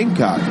Company,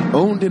 Gamecock,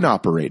 owned and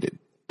operated.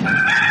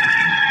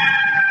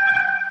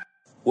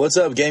 What's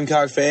up,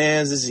 Gamecock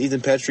fans? This is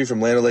Ethan Petrie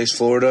from Land O'Lakes,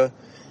 Florida,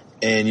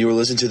 and you are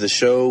listening to the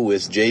show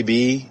with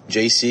JB,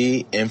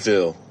 JC, and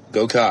Phil.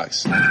 Go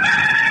Cox. Deep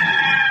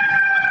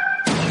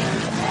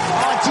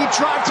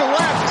drive to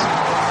left.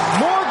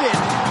 Morgan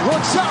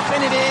looks up,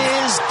 and it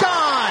is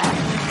gone.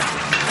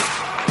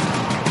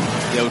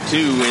 The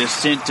 0-2 is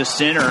sent to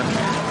center,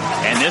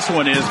 and this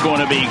one is going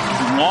to be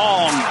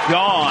long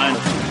gone.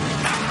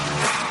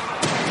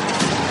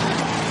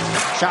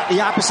 Shot the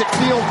opposite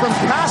field from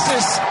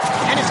Casas,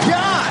 and it's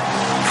gone.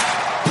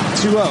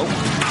 2-0.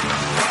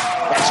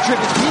 That's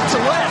driven deep to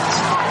left.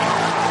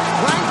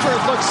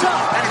 Langford looks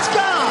up, and it's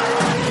gone.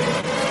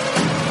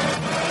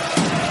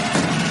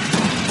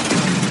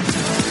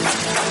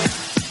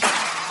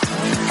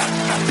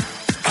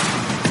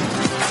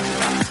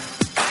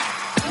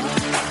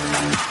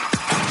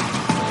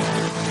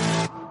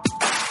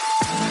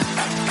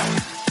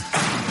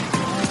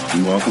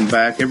 Welcome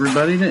back,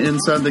 everybody, to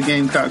Inside the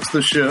Gamecocks,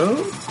 the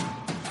show.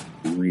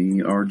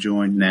 We are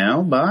joined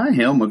now by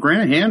Hale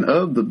McGranahan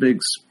of the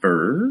Big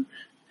Spur.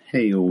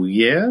 Hale,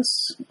 yes,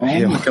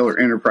 on the Keller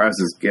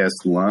Enterprises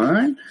guest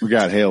line. We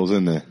got Hales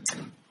in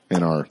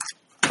our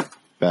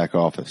back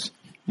office.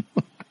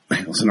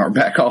 Hale's in our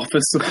back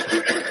office. Sorry,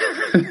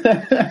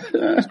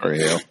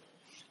 Hale.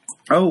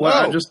 Oh,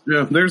 wow. There's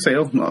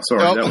Hale. Oh,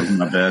 sorry, that was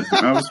my bad.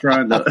 I was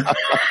trying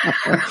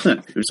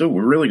to. So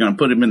we're really going to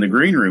put him in the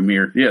green room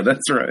here. Yeah,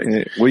 that's right.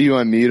 Hey, will you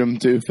unmute him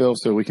too, Phil,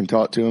 so we can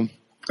talk to him?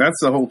 That's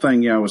the whole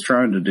thing I was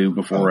trying to do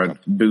before I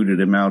booted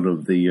him out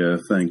of the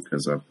thing,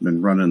 because I've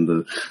been running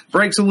the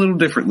breaks a little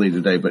differently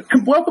today. But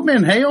welcome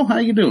in, Hale. How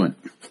you doing?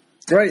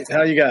 Great.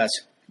 How you guys?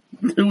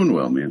 Doing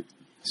well, man.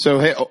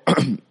 So,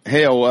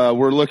 Hale,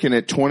 we're looking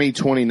at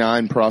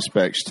 2029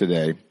 prospects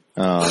today,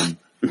 because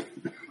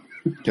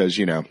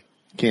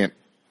can't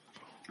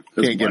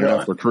get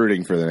enough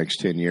recruiting for the next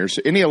 10 years.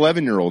 So any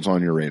 11-year-olds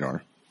on your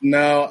radar?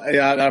 No,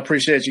 I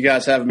appreciate you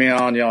guys having me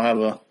on. Y'all have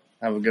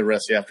a good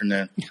rest of the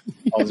afternoon.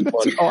 Always a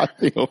pleasure. That's how I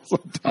feel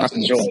sometimes.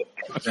 Enjoy it.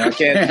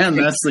 And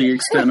that's the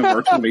extent of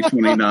our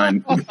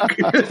 2029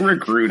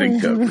 recruiting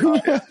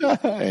coverage.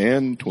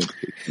 And 20.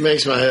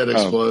 Makes my head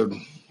explode.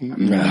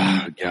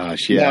 Oh,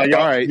 gosh, yeah. Now,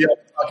 all right. Y'all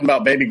talking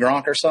about Baby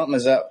Gronk or something?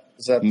 Is that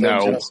the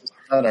genesis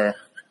of that, or?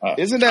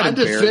 Isn't that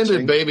embarrassing? I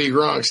defended Baby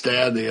Gronk's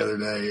dad the other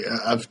day.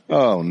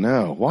 Oh,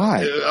 no.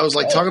 Why? I was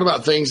talking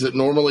about things that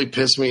normally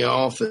piss me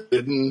off that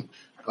didn't.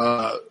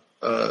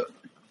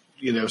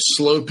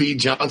 Slopey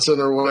Johnson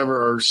or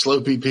whatever, or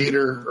Slopey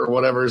Peter or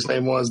whatever his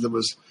name was, that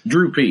was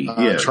Drew P.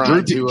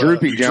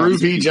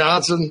 Droopy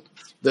Johnson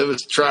that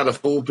was trying to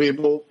fool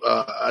people.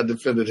 I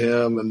defended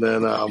him, and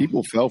then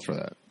people fell for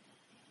that.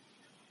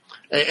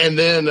 And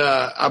then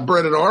I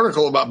read an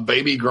article about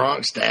Baby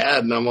Gronk's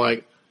dad, and I'm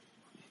like,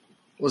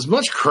 well, as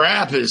much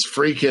crap as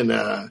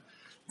freaking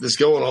that's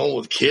going on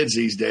with kids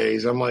these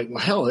days, I'm like, well,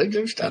 hell, they're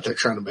just out there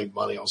trying to make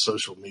money on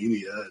social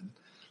media.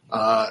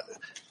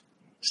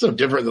 It's no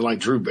different than like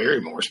Drew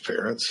Barrymore's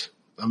parents.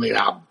 I mean,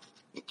 I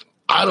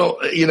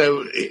don't,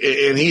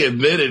 and he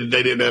admitted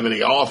they didn't have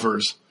any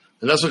offers,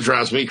 and that's what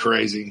drives me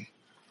crazy.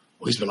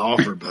 Well, he's been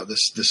offered by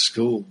this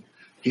school.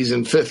 He's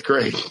in 5th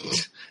grade.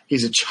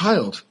 He's a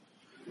child.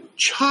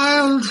 It's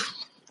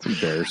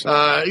embarrassing.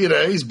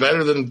 He's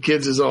better than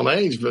kids his own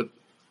age, but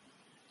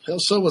hell,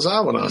 so was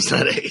I when I was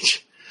that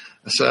age.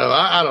 So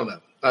I don't know.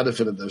 I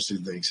defended those two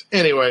things.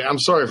 Anyway, I'm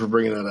sorry for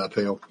bringing that up,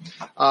 Hale.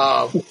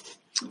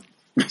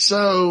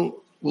 So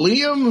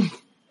Liam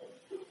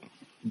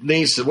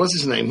Neeson, what's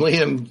his name?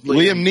 Liam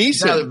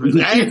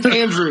Neeson.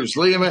 Andrews.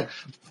 Liam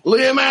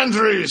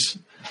Andrews.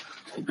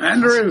 Good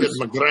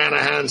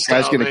McGranahan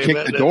style. Guy's going to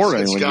kick the door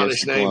in when he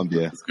gets to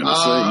Columbia.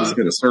 He's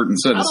got a certain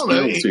set of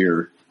skills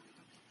here.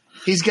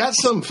 He's got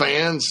some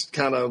fans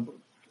kind of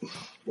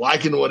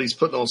liking what he's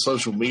putting on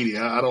social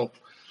media.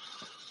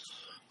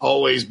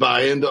 always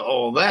buy into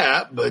all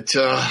that. But,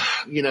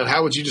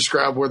 how would you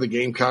describe where the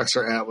Gamecocks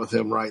are at with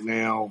him right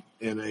now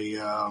in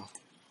a,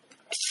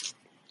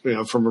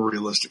 from a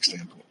realistic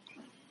standpoint?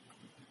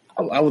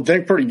 I would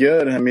think pretty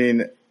good. I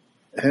mean,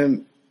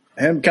 him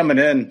coming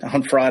in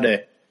on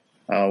Friday,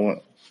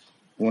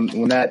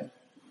 when that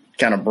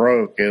kind of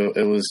broke,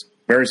 it was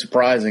very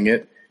surprising.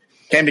 It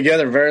came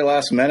together very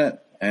last minute,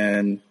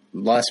 and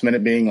last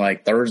minute being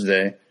like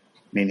Thursday. I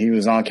mean, he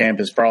was on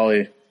campus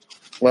probably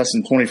less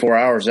than 24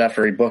 hours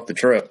after he booked the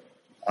trip.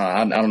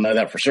 I don't know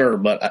that for sure,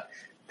 but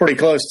pretty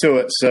close to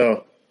it.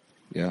 So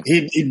yeah,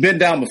 he'd been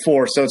down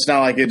before, so it's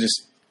not like it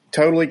just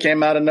totally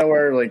came out of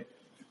nowhere. Like,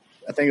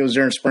 I think it was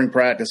during spring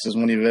practices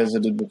when he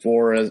visited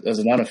before as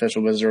an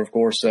unofficial visitor, of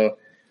course. So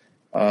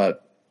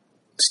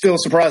still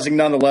surprising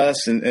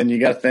nonetheless. And you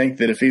got to think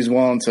that if he's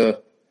willing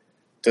to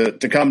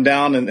come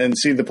down and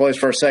see the place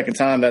for a second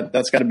time,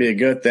 that's got to be a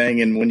good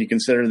thing. And when you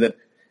consider that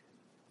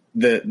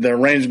the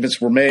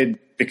arrangements were made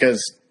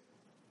because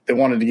they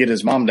wanted to get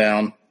his mom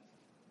down,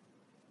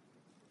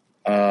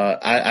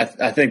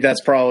 I think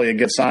that's probably a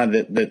good sign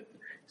that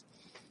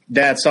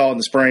Dad saw it in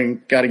the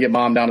spring, got to get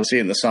Mom down to see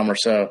it in the summer.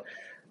 So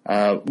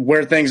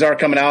where things are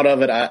coming out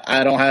of it,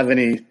 I don't have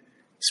any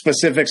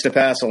specifics to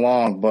pass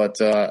along, but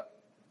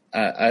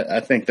I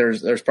think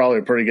there's probably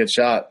a pretty good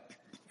shot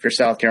for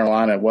South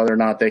Carolina, whether or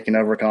not they can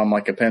overcome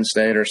like a Penn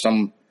State or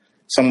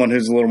someone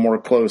who's a little more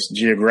close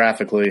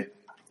geographically.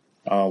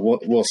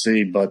 We'll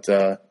see, but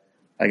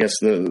I guess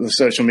the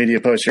social media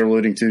post you're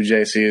alluding to,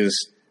 JC,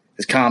 is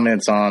his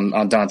comments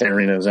on Dante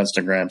Reno's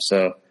Instagram.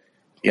 So,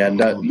 yeah,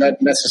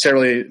 not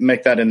necessarily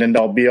make that an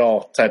end-all,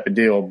 be-all type of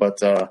deal, but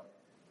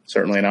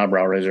certainly an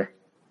eyebrow raiser.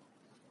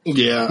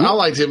 Yeah, I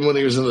liked him when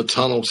he was in the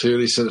tunnel, too.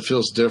 He said it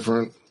feels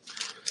different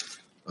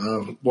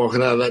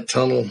walking out of that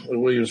tunnel at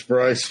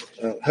Williams-Brice.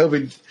 Hope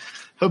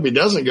he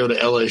doesn't go to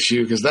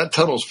LSU because that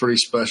tunnel's pretty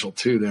special,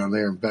 too, down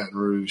there in Baton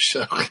Rouge.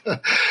 So,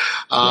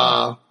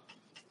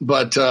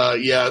 But,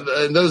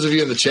 and those of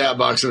you in the chat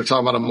box that are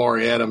talking about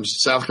Amari Adams,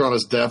 South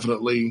Carolina's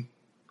definitely,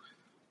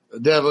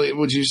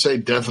 would you say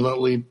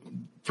definitely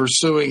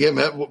pursuing him?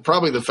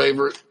 Probably the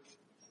favorite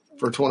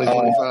for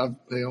 2025.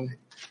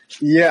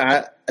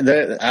 Yeah,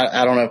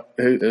 I don't know.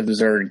 Is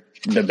there a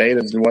debate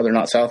as to whether or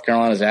not South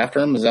Carolina's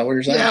after him? Is that what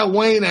you're saying? Yeah,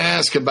 Wayne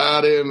asked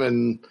about him,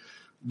 and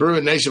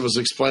Bruin Nation was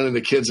explaining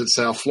the kids at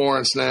South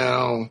Florence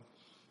now,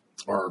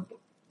 or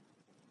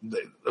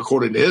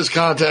according to his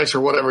contacts or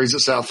whatever, he's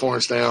at South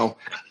Florence now.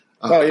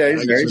 Oh, yeah,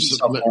 he's very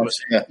South Florence.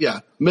 Yeah,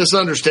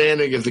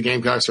 misunderstanding if the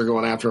Gamecocks are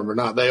going after him or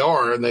not. They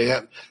are, and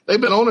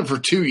they've been on him for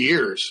 2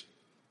 years.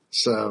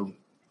 So,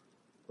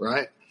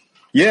 right?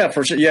 Yeah,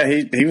 for sure. Yeah,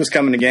 he was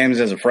coming to games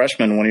as a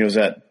freshman when he was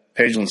at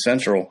Pageland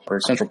Central or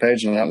Central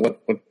Pageland.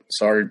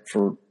 Sorry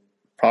for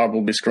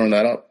probably screwing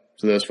that up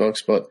to those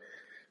folks, but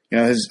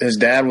his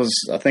dad was,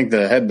 I think,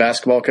 the head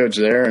basketball coach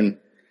there, and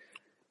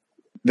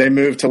they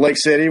moved to Lake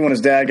City when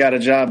his dad got a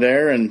job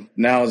there, and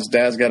now his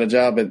dad's got a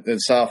job at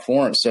South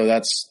Florence. So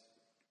that's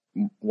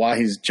why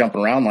he's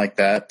jumping around like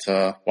that.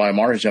 Why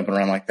Amari's jumping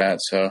around like that.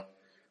 So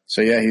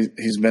yeah,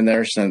 he's been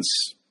there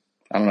since,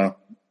 I don't know,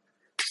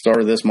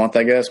 start of this month,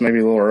 I guess, maybe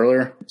a little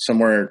earlier,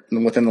 somewhere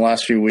within the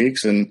last few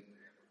weeks. And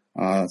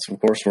it's, of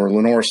course, where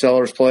Lenore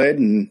Sellers played.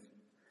 And,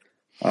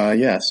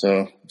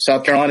 so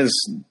South Carolina's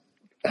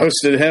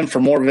hosted him for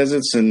more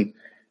visits than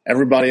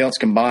everybody else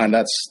combined.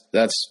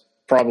 That's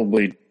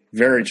probably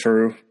very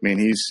true. I mean,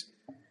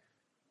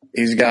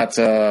 he's got,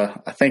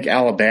 I think,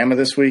 Alabama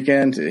this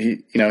weekend.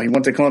 He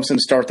went to Clemson to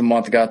start the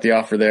month, got the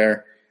offer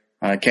there,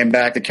 came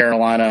back to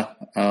Carolina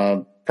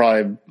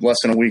probably less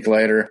than a week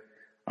later.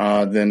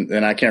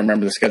 Then I can't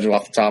remember the schedule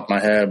off the top of my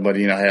head, but,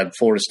 had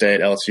Florida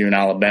State, LSU, and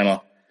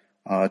Alabama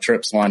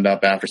trips lined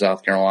up after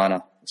South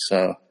Carolina.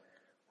 So,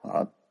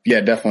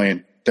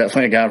 definitely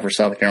a guy for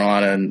South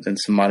Carolina and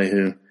somebody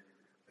who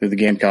the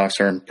Gamecocks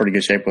are in pretty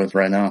good shape with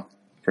right now,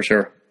 for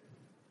sure.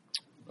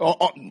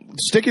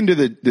 Sticking to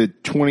the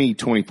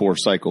 2024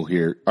 cycle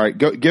here. All right,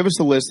 give us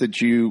the list that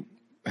you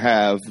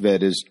have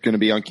that is going to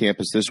be on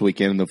campus this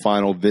weekend, the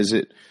final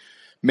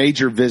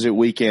major visit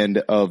weekend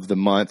of the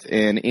month,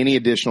 and any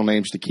additional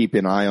names to keep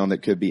an eye on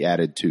that could be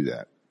added to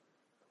that.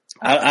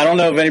 I don't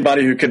know of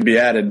anybody who could be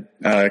added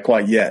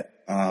quite yet.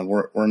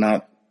 We're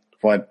not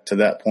quite to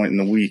that point in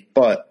the week,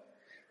 but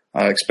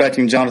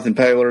expecting Jonathan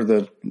Paylor,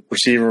 the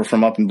receiver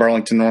from up in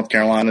Burlington, North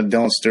Carolina,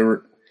 Dylan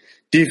Stewart,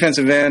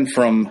 defensive end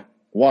from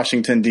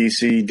Washington,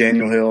 D.C.,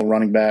 Daniel Hill,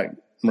 running back,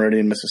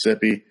 Meridian,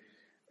 Mississippi.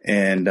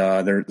 And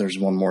there's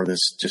one more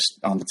that's just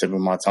on the tip of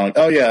my tongue.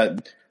 Oh, yeah,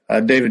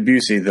 David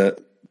Busey,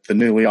 the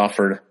newly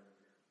offered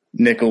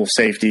nickel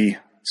safety,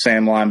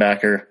 Sam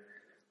linebacker,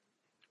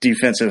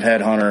 defensive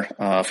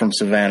headhunter from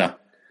Savannah,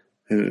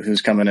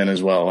 who's coming in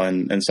as well.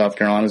 And South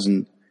Carolina's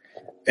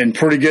in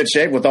pretty good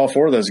shape with all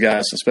four of those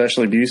guys,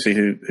 especially Busey,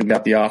 who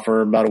got the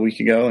offer about a week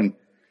ago and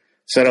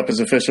set up his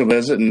official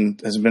visit and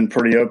has been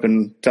pretty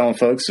open telling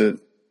folks that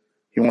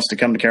he wants to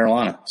come to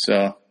Carolina.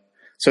 So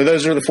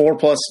those are the four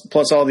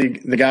plus all the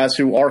guys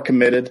who are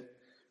committed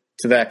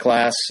to that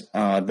class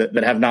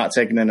that have not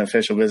taken an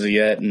official visit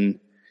yet. And,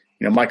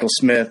 Michael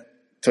Smith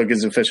took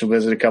his official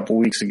visit a couple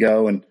weeks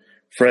ago, and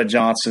Fred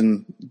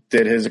Johnson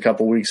did his a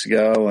couple weeks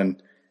ago,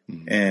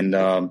 and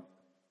our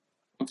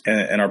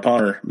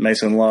punter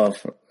Mason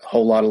Love, a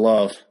whole lot of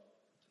love.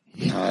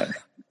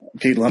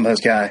 Pete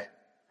Limbo's guy.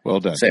 Well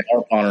done. Say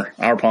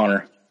our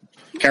punter,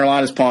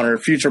 Carolina's punter,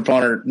 future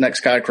punter,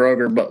 next Kai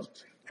Kroger, but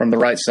from the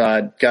right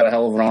side, got a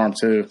hell of an arm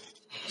too.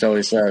 So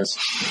he says.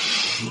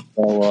 So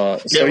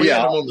we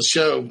had him on the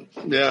show.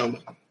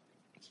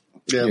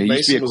 Yeah,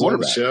 Mason was on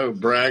the show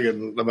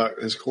bragging about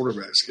his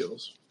quarterback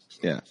skills.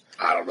 Yeah,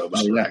 I don't know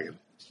about bragging.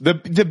 The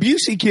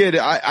Busey kid,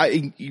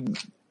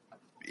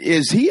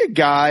 is he a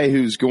guy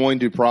who's going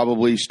to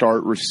probably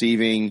start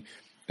receiving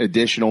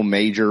additional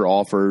major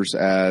offers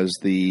as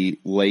the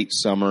late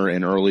summer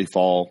and early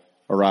fall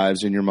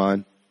arrives in your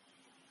mind?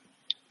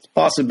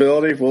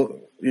 Possibility. Well,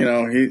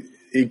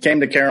 he came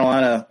to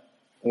Carolina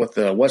with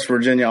the West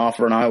Virginia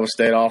offer and Iowa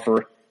State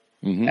offer,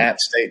 App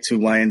State,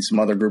 Tulane, some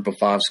other group of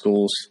 5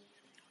 schools.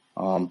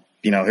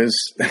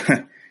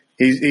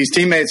 He's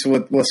teammates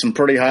with some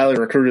pretty highly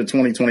recruited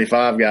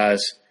 2025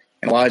 guys,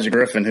 and Elijah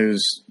Griffin,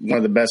 who's one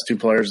of the best 2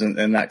 players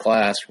in that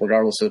class,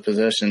 regardless of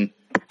position.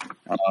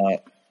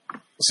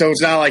 So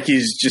it's not like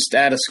he's just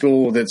at a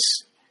school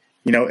that's,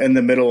 in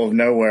the middle of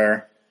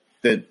nowhere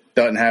that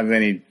doesn't have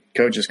any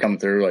coaches come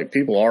through. Like,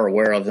 people are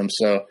aware of him.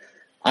 So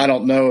I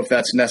don't know if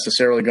that's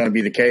necessarily going to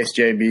be the case,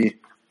 JB.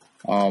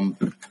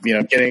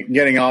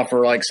 Getting an offer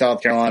like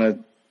South Carolina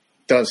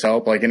does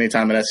help. Like,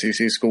 anytime an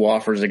SEC school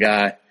offers a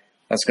guy,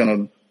 that's going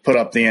to put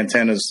up the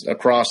antennas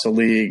across the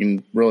league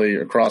and really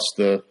across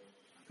the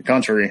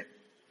country.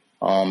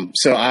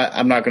 So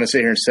I'm not going to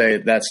sit here and say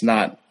that's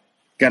not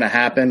going to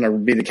happen or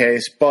be the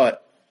case, but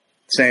at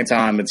the same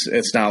time,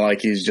 it's not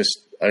like he's just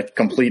a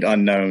complete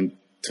unknown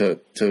to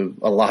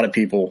a lot of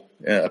people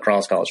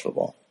across college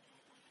football.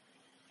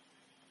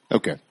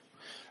 Okay.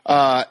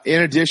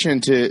 In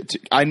addition to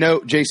I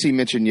know JC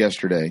mentioned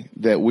yesterday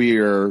that we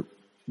are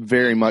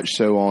very much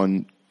so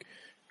on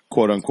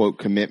quote unquote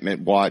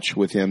commitment watch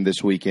with him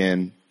this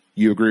weekend.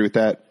 You agree with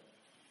that?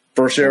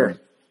 For sure.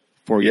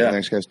 Before we get to the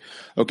next guys.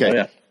 Okay. Oh,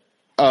 yeah.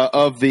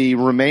 Of the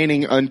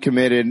remaining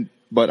uncommitted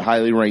but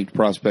highly ranked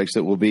prospects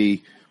that will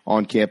be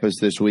on campus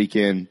this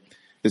weekend,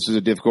 this is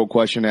a difficult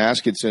question to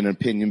ask. It's an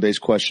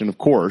opinion-based question, of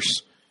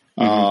course.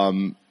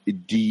 Would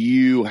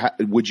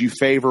you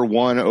favor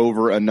one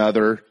over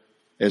another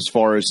as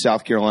far as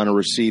South Carolina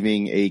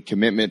receiving a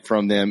commitment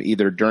from them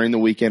either during the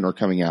weekend or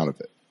coming out of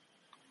it?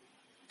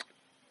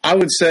 I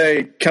would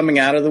say coming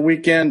out of the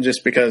weekend,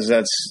 just because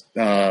that's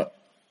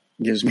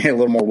gives me a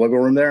little more wiggle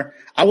room there.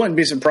 I wouldn't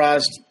be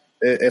surprised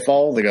if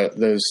all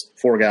those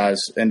 4 guys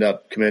end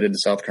up committed to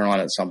South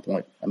Carolina at some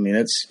point. I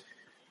mean,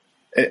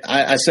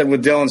 I said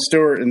with Dylan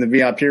Stewart in the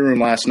VIP room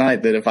last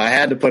night that if I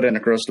had to put in a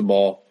crystal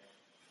ball,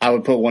 I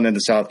would put one into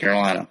South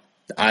Carolina.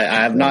 I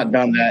have not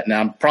done that, and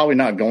I'm probably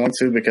not going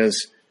to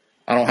because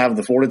I don't have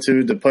the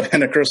fortitude to put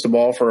in a crystal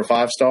ball for a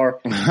 5-star.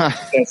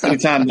 So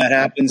anytime that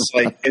happens,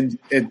 like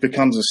it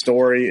becomes a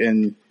story,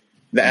 and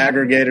the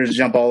aggregators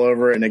jump all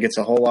over it, and it gets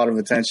a whole lot of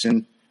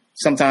attention,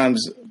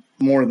 sometimes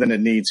more than it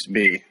needs to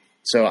be.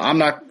 So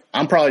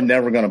I'm probably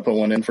never going to put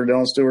one in for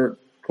Dylan Stewart,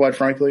 quite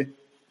frankly,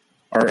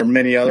 or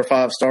many other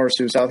 5-stars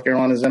who South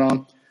Carolina's in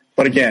on.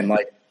 But again,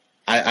 like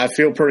I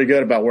feel pretty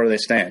good about where they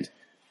stand.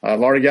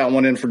 I've already got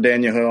one in for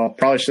Daniel Hill.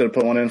 Probably should have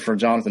put one in for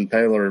Jonathan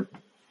Paylor,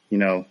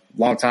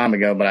 long time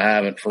ago, but I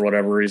haven't for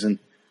whatever reason.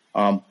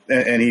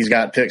 And he's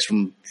got picks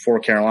for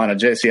Carolina.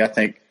 JC, I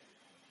think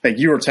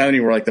you or Tony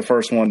were like the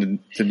first one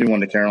to do one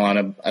to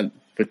Carolina,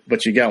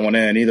 but you got one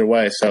in either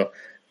way. So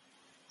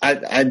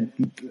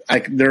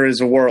there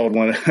is a world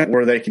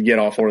where they could get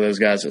all 4 of those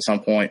guys at some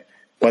point,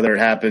 whether it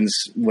happens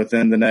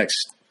within the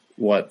next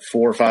 4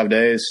 or 5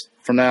 days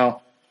from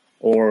now,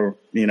 or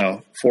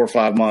 4 or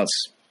 5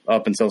 months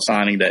up until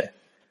signing day.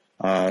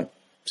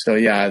 So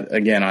yeah,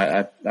 again,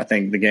 I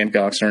think the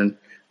Gamecocks are in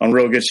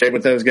real good shape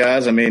with those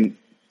guys. I mean,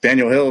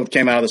 Daniel Hill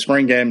came out of the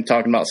spring game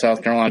talking about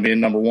South Carolina being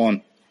number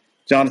 1.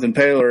 Jonathan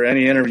Paylor,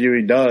 any interview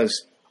he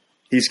does,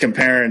 he's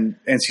comparing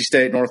NC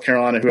State, North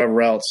Carolina, whoever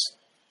else,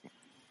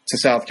 to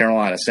South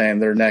Carolina, saying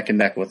they're neck and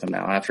neck with them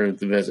now after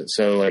the visit.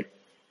 So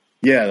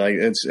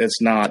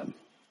it's not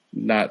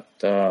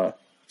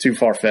too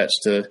far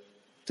fetched to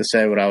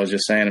say what I was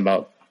just saying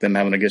about them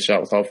having a good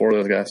shot with all 4 of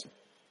those guys.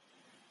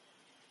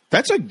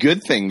 That's a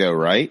good thing, though,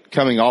 right?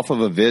 Coming off of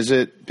a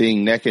visit,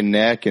 being neck and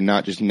neck, and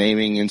not just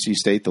naming NC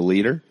State the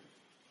leader.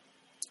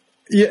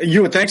 Yeah,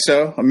 you would think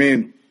so. I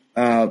mean,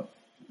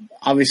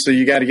 obviously,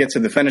 you got to get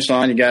to the finish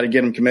line. You got to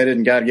get them committed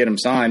and got to get them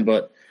signed.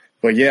 But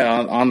yeah,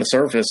 on the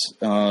surface,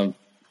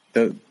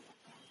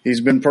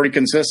 he's been pretty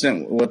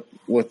consistent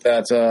with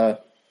that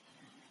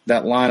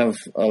line of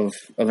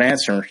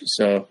answer.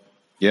 So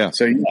yeah,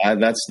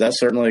 that's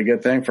certainly a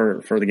good thing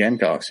for the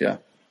Gamecocks. Yeah.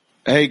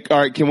 Hey, all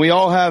right. Can we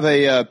all have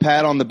a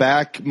pat on the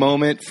back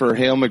moment for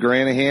Hale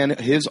McGranahan?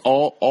 His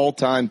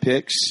all-time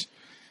picks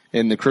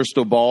in the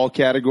crystal ball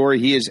category,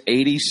 he is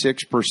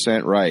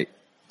 86% right.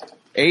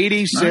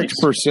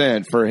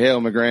 86% for Hale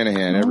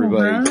McGranahan.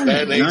 Everybody,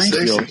 nice.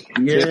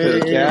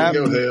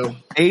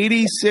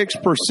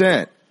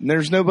 86%.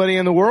 there's nobody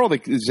in the world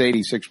that is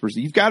 86%.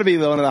 You've got to be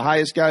one of the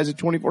highest guys at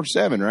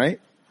 24/7, right?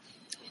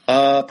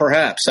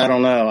 Perhaps. I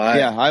don't know.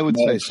 I would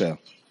say so.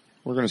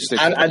 We're going to stick.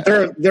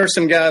 There's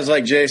some guys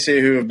like JC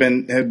who have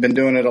been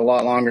doing it a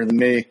lot longer than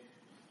me.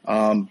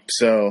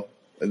 So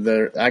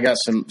I got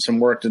some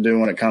work to do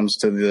when it comes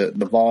to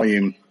the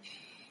volume.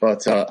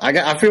 But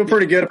I feel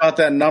pretty good about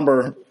that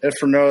number, if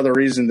for no other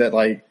reason that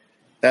like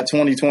that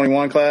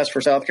 2021 class for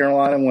South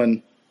Carolina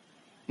when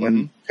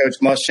Coach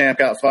Muschamp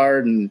got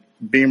fired and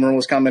Beamer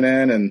was coming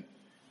in, and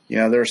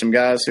there were some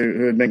guys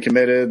who had been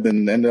committed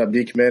and ended up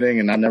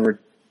decommitting, and I never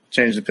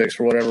changed the picks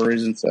for whatever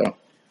reason. So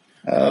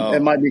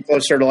it might be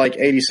closer to like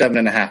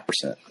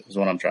 87.5% is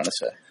what I'm trying to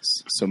say.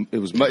 So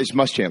it's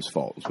Muschamp's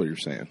fault, is what you're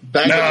saying.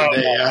 Back in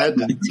the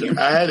day,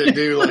 I had to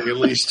do like at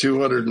least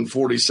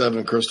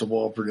 247 crystal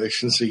ball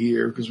predictions a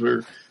year because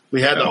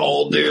we had to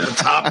all do the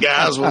top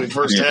guys when we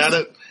first had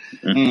it.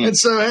 Mm-hmm. And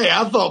so, hey,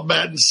 I thought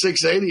batting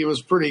 680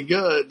 was pretty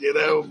good,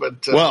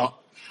 but well,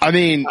 I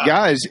mean,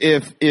 guys,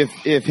 if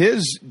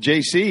his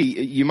JC,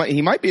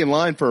 he might be in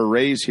line for a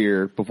raise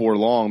here before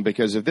long,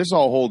 because if this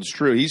all holds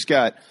true, he's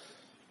got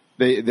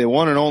the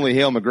one and only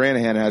Hale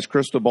McGranahan has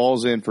crystal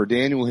balls in for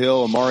Daniel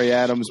Hill, Amari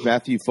Adams,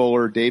 Matthew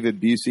Fuller,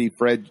 David Busey,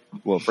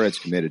 Fred's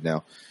committed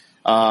now,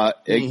 the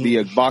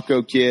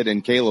Agbako kid,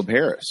 and Caleb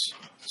Harris.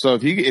 So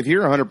if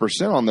you're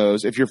 100% on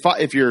those, if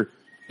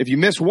you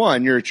miss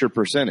one, you're at your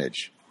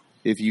percentage.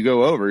 If you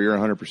go over, you're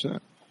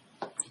 100%.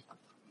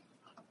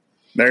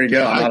 There you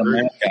go. I'm not a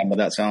math guy, but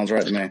that sounds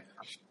right to me.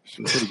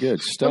 Pretty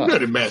good stuff. I'm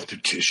not a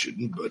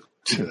mathematician, but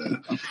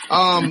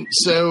over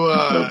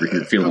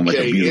here feeling like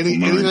a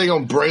anything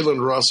on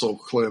Braylon Russell?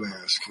 Clint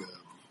asked.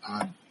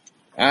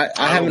 I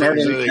haven't heard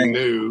anything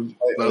new.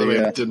 By the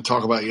way, I didn't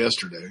talk about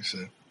yesterday. So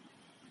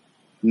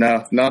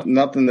no,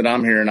 nothing that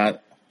I'm hearing. I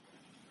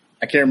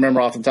can't remember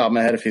off the top of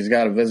my head if he's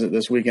got a visit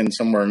this weekend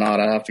somewhere or not.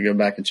 I have to go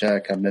back and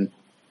check. I've been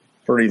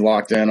pretty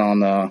locked in on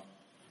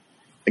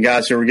the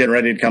guys who are getting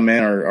ready to come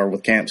in or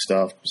with camp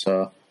stuff.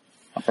 So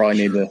I probably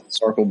need to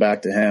circle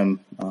back to him.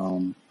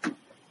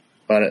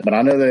 But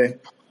I know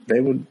they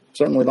would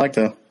certainly like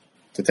to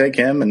take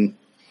him and,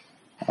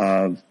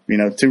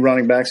 2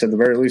 running backs at the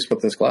very least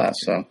with this class.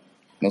 So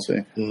we'll see.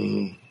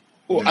 Mm-hmm.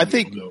 Well, I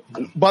think,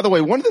 by the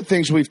way, one of the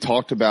things we've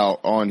talked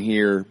about on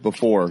here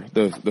before,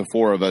 the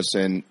four of us,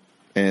 and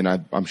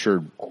I'm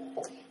sure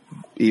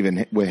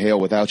even with Hale,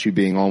 without you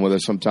being on with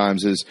us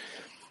sometimes, is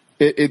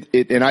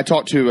and I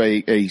talked to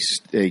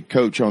a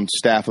coach on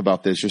staff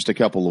about this just a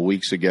couple of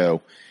weeks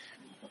ago.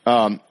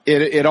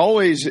 It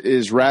always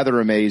is rather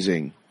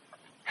amazing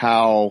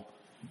how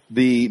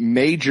the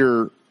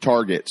major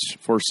targets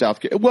for South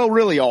Carolina, well,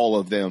 really all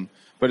of them,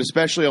 but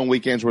especially on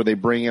weekends where they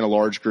bring in a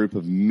large group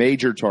of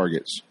major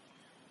targets,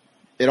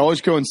 it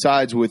always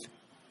coincides with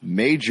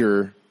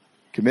major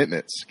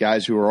commitments,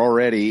 guys who are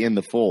already in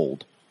the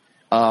fold.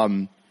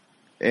 And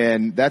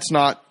that's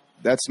not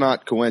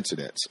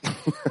coincidence,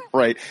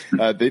 right?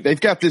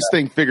 They've got this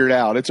thing figured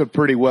out. It's a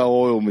pretty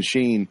well-oiled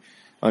machine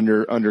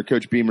under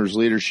Coach Beamer's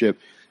leadership.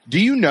 Do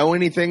you know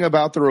anything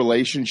about the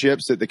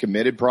relationships that the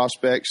committed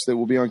prospects that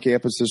will be on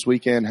campus this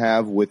weekend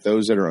have with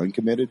those that are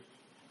uncommitted?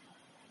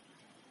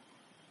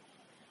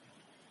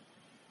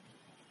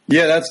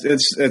 Yeah,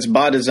 it's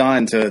by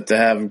design to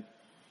have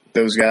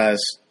those guys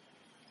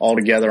all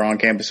together on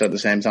campus at the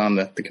same time,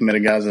 the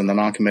committed guys and the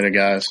non-committed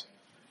guys.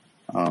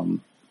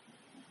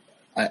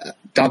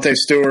 Dante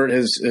Stewart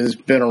has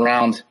been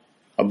around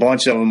a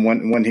bunch of them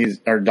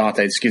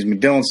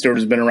Dylan Stewart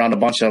has been around a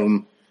bunch of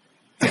them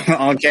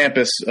on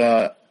campus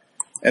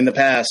in the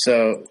past.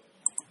 So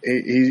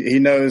he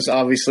knows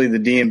obviously the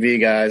DMV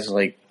guys,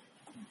 like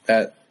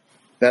that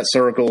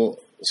circle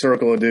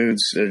of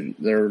dudes.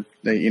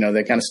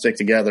 They kind of stick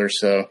together.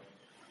 So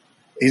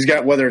he's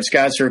got, whether it's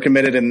guys who are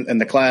committed in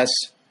the class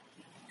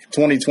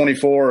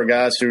 2024 or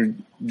guys who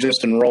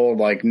just enrolled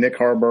like Nick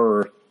Harbor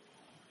or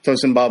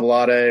Tosin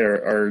Babalade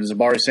or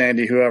Zabari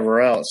Sandy,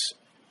 whoever else,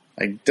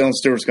 like Dylan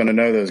Stewart's going to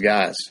know those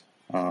guys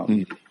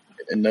and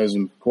knows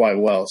them quite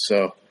well.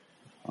 So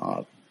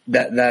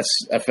that's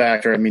a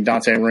factor. I mean,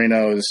 Dante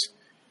Reno has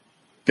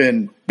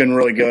been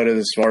really good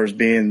as far as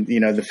being,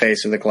 the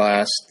face of the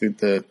class,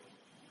 the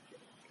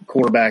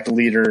quarterback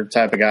leader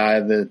type of guy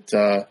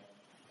that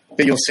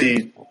you'll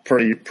see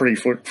pretty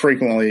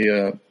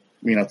frequently,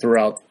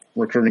 throughout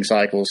recruiting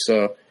cycles.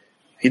 So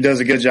he does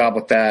a good job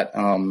with that.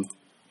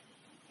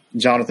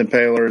 Jonathan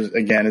Paylor,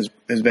 again,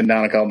 has been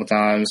down a couple of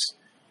times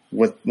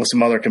with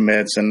some other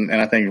commits, and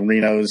I think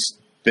Reno's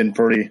been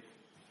pretty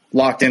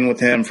locked in with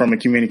him from a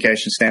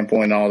communication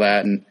standpoint and all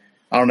that. And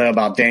I don't know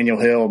about Daniel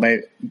Hill.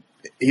 Maybe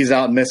he's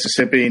out in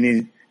Mississippi,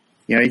 and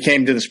he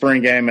came to the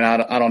spring game, and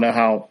I don't know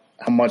how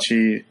much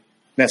he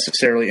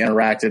necessarily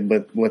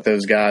interacted with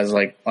those guys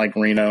like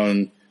Reno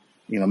and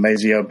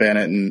Mazio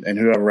Bennett and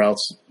whoever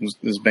else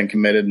has been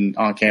committed and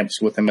on campus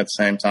with him at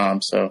the same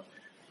time. So.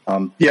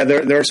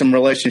 There are some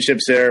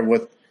relationships there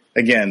with,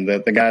 again,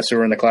 the guys who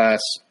are in the class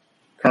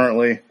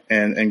currently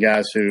and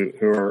guys who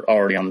are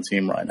already on the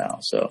team right now.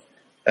 So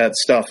that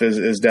stuff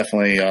is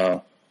definitely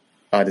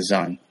by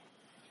design.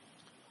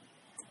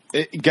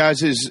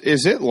 Guys,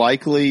 is it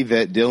likely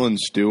that Dylan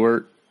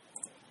Stewart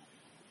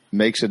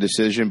makes a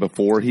decision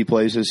before he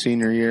plays his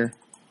senior year?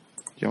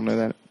 Do y'all know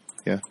that?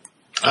 Yeah.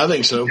 I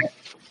think so.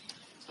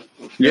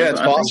 Yeah,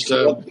 it's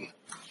possible.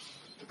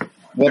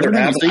 Everything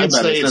I see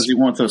about it says he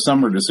wants a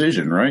summer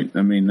decision, right?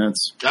 I mean,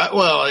 that's...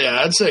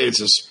 I'd say it's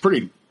a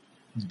pretty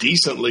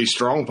decently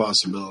strong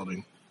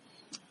possibility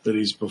that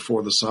he's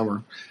before the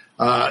summer.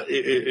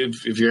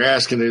 If you're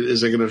asking,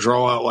 is it going to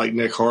draw out like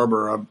Nick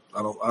Harbor?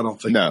 I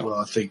don't think. No. Well,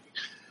 I think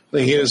he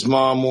and his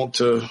mom want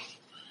to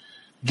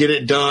get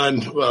it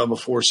done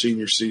before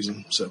senior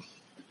season. So,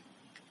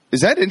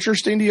 is that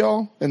interesting to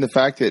y'all? And the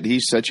fact that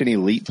he's such an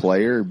elite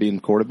player,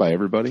 being courted by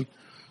everybody.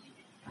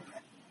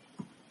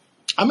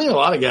 I mean, a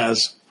lot of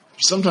guys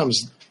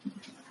sometimes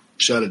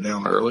shut it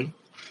down early,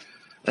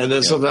 and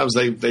then sometimes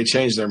they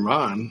change their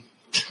mind.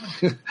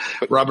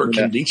 Robert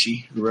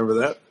Condici, remember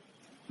that?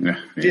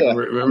 Yeah.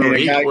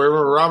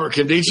 Remember Robert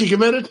Condici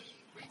committed?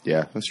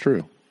 Yeah, that's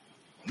true.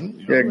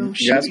 Yeah,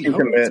 guys can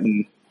commit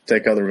and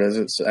take other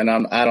visits, and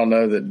I don't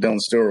know that Dylan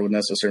Stewart would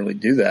necessarily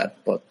do that,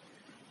 but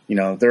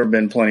there have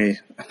been plenty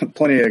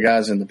of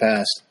guys in the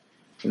past,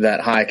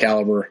 that high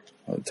caliber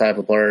type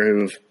of player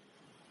who've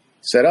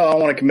said, "Oh, I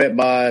want to commit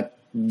by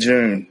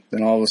June,"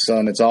 then all of a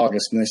sudden it's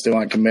August and they still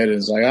aren't committed.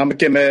 It's like, I'm gonna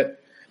commit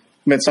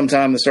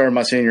sometime the start of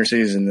my senior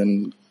season,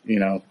 then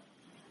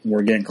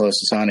we're getting close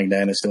to signing day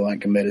and they still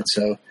aren't committed.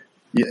 So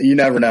you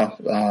never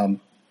know.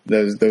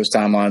 Those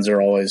timelines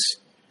are always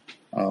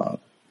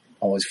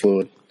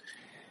fluid.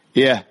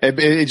 Yeah,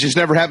 it just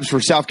never happens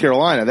for South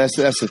Carolina. That's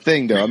the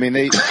thing, though. I mean,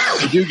 they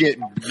do get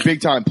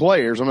big time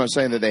players. I'm not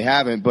saying that they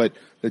haven't, but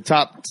the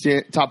top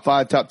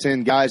 5, top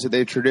 10 guys that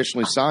they've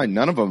traditionally signed,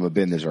 none of them have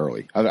been this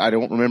early. I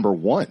don't remember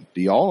one.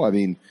 Do y'all? I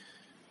mean,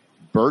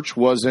 Birch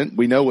wasn't.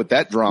 We know what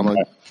that drama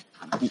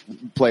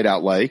played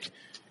out like.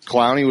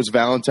 Clowney was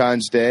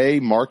Valentine's Day.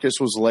 Marcus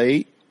was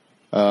late.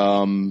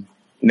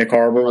 Nick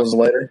Harbor was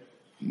later.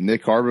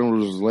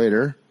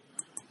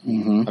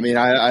 Mm-hmm. I mean,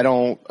 I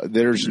don't.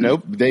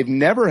 They've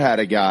never had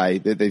a guy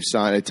that they've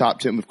signed a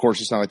top 10. Of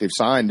course, it's not like they've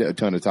signed a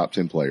ton of top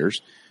 10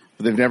 players,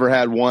 but they've never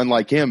had one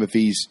like him. If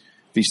he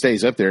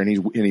stays up there, and he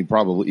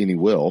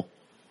will,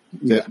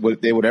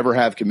 they would ever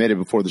have committed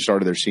before the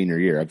start of their senior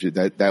year.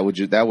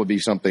 That would be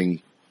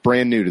something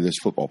brand new to this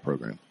football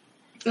program.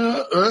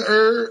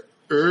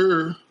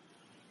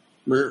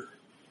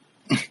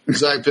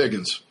 Zach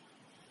Pickens.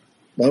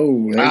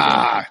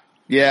 Oh,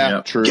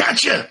 yeah, true.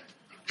 Gotcha.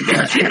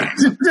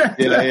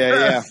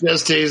 Yeah.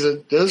 Just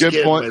teasing. Just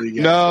good point.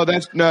 No,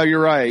 you're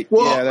right.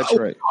 Well, yeah, that's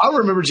right. I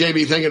remember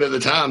JB thinking at the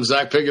time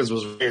Zach Pickens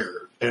was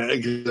here.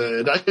 I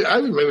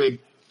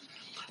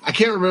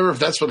can't remember if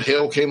that's when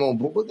Hale came on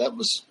board.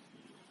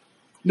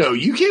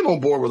 You came on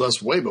board with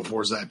us way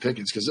before Zach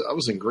Pickens because I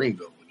was in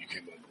Greenville when you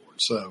came on board.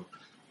 So,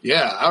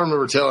 yeah, I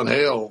remember telling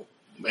Hale,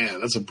 man,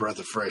 that's a breath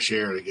of fresh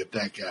air to get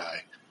that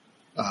guy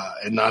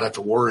and not have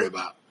to worry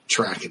about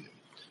tracking him.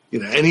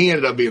 And he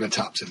ended up being a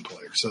top 10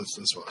 player. So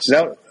that's what I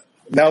said.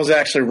 That was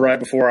actually right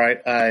before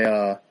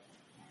I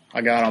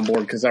got on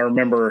board because I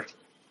remember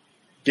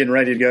getting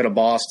ready to go to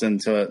Boston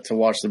to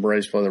watch the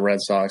Braves play the Red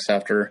Sox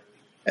after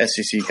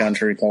SEC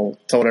country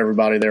told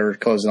everybody they were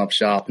closing up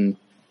shop. And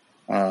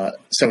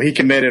so he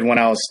committed when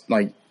I was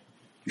like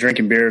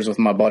drinking beers with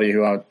my buddy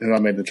who I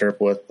made the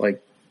trip with.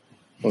 Like,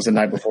 it was the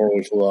night before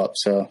we flew up.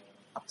 So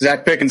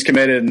Zach Pickens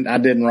committed, and I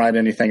didn't write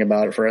anything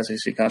about it for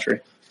SEC country.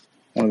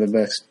 One of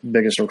the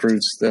biggest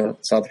recruits that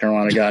South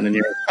Carolina got in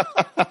years.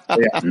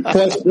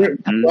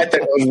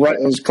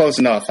 It was close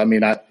enough. I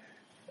mean,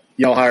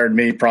 y'all hired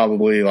me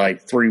probably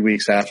like 3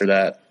 weeks after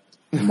that,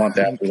 a month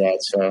after that.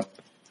 So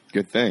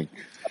good thing.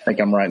 I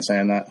think I'm right in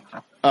saying that.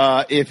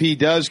 If he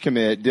does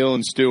commit,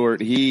 Dylan Stewart,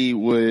 he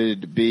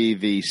would be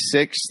the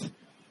 6th,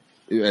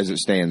 as it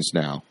stands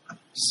now,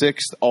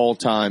 6th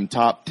all-time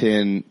top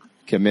 10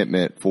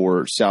 commitment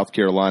for South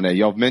Carolina.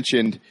 Y'all have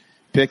mentioned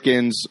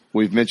Pickens,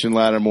 we've mentioned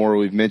Lattimore,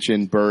 we've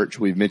mentioned Birch,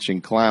 we've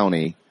mentioned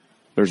Clowney.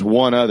 There's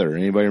one other.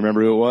 Anybody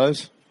remember who it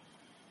was?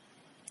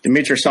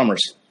 Demetrius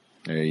Summers.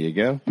 There you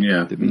go.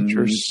 Yeah.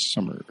 Demetrius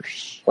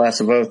Summers.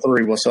 Class of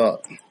 03, what's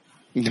up?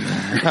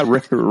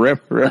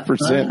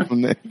 Represent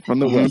from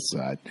the west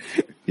side.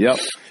 Yep.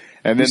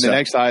 And then the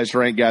next highest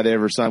ranked guy they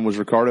ever signed was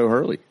Ricardo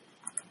Hurley,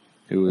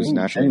 who was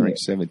nationally ranked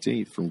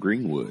 17th from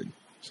Greenwood.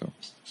 So,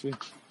 see.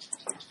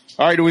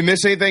 All right, do we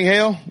miss anything,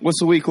 Hale?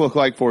 What's the week look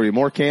like for you?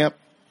 More camp?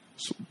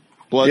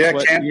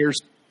 Sweat,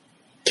 tears?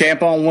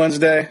 Camp on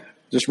Wednesday,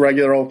 just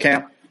regular old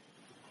camp.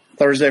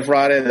 Thursday,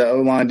 Friday, the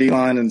O-line,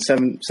 D-line, and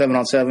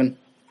 7-on-7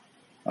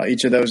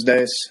 each of those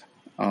days.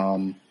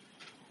 Then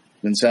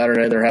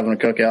Saturday, they're having a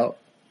cookout.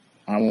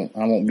 I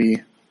won't be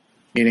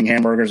eating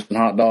hamburgers and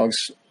hot dogs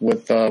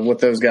with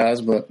those guys,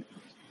 but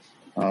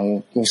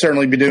we'll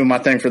certainly be doing my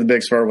thing for the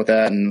Big Spur with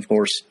that, and of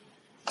course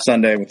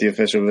Sunday with the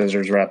official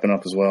visitors wrapping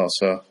up as well.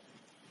 So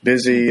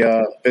busy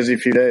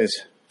few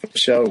days for the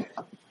show.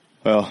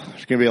 Well,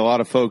 there's going to be a lot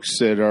of folks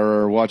that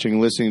are watching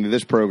and listening to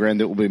this program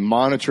that will be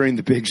monitoring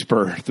the Big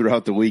Spur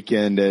throughout the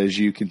weekend as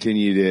you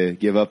continue to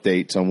give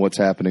updates on what's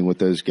happening with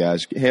those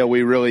guys. Hale,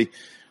 we really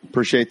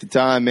Appreciate the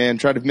time, man.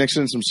 Try to mix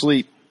in some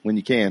sleep when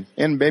you can,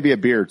 and maybe a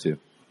beer or two.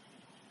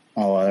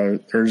 Oh,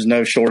 there's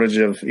no shortage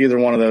of either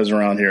one of those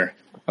around here.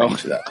 Oh,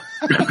 that.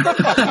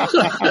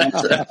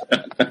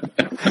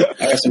 I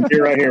got some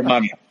beer right here,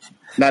 Mom.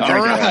 Not all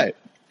right.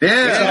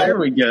 Yeah, there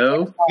we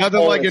go.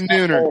 Nothing like a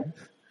nooner.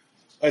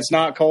 It's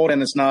not cold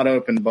and it's not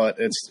open, but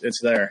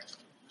it's there.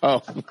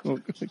 Oh,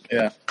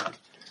 yeah.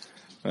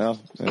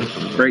 Well,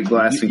 great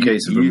glass in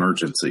case of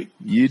emergency.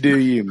 You do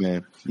you,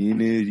 man.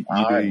 You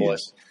all right, you.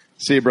 Boys.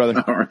 See you,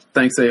 brother. All right.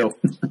 Thanks, Ale.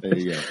 There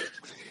you go.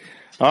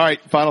 All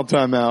right, final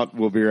timeout.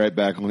 We'll be right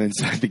back on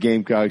Inside the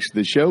Gamecocks,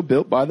 the show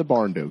built by the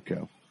Barn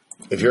Co.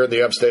 If you're in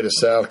the upstate of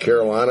South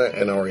Carolina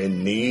and are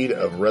in need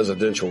of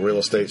residential real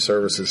estate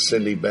services,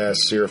 Cindy Bass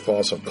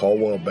Searfoss of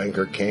Caldwell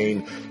Banker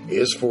Kane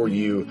is for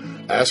you.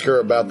 Ask her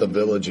about the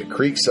village at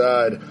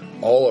Creekside,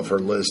 all of her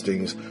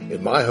listings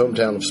in my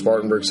hometown of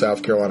Spartanburg,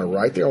 South Carolina,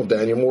 right there on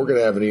Daniel Morgan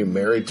Avenue,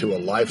 married to a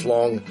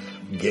lifelong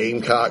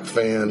Gamecock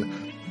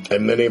fan.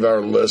 And many of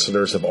our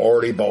listeners have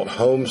already bought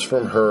homes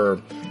from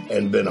her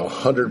and been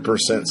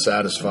 100%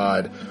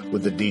 satisfied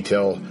with the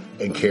detail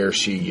and care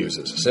she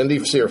uses. Cindy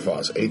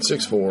Searfoss,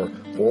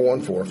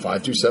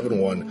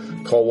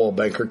 864-414-5271, Caldwell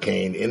Banker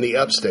Kane in the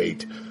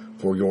upstate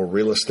for your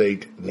real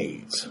estate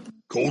needs.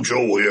 Coach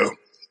O here,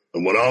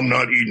 and when I'm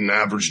not eating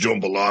average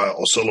jambalaya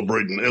or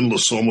celebrating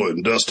endless summer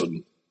in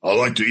Destin, I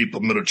like to eat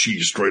pimento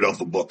cheese straight off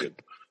the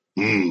bucket.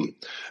 And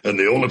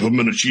the only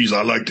pimento cheese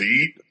I like to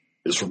eat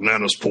is from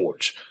Nana's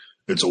Porch.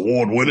 It's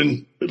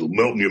award-winning, it'll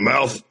melt in your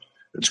mouth,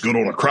 it's good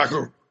on a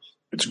cracker,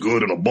 it's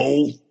good in a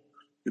bowl,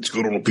 it's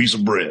good on a piece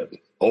of bread.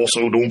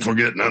 Also, don't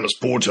forget Nana's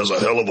Porch has a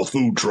hell of a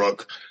food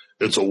truck.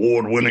 It's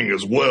award-winning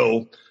as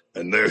well,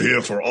 and they're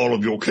here for all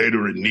of your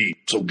catering needs.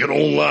 So get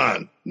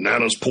online,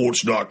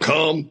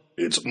 nanasporch.com.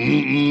 It's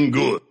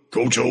good.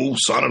 Coach O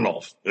signing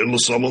off.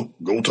 Endless summer,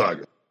 go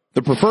Tiger.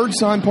 The preferred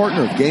sign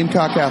partner of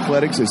Gamecock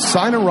Athletics is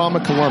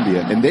Signorama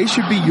Columbia, and they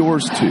should be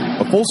yours too.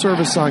 A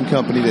full-service sign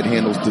company that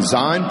handles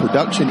design,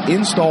 production,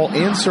 install,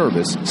 and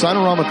service,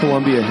 Signorama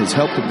Columbia has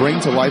helped to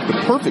bring to life the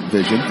perfect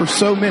vision for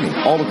so many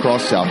all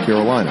across South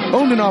Carolina.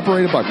 Owned and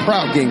operated by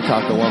proud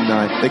Gamecock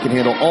alumni, they can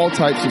handle all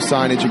types of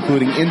signage,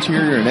 including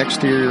interior and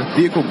exterior,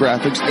 vehicle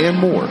graphics, and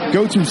more.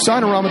 Go to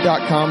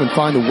Signorama.com and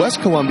find the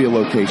West Columbia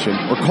location,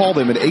 or call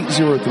them at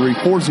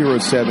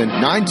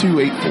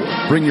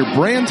 803-407-9284. Bring your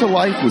brand to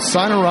life with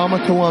Signorama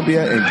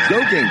Columbia, and go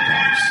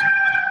Gamecocks.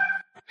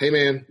 Hey,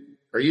 man,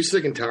 are you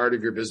sick and tired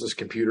of your business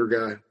computer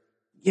guy?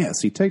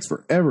 Yes, he takes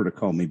forever to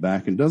call me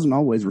back and doesn't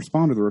always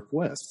respond to the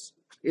requests.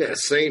 Yeah,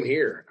 same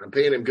here. I'm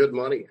paying him good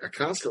money. I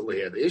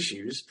constantly have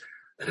issues,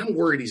 and I'm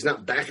worried he's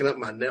not backing up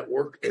my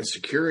network and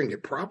securing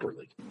it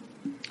properly.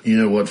 You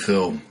know what,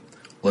 Phil?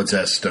 Let's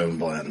ask Stone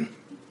Blanton.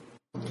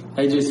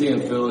 Hey, JC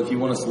and Phil, if you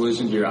want a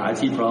solution to your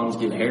IT problems,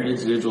 give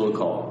Heritage Digital a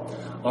call.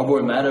 Our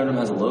boy Matt Odom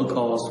has a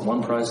low-cost,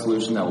 one-price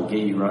solution that will get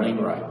you running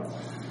right.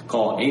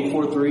 Call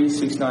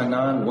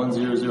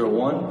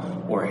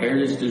 843-699-1001 or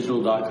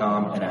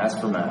heritagedigital.com and ask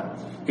for Matt.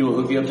 He will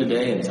hook you up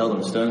today and tell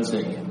them Stone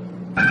sent you.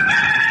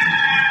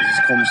 This is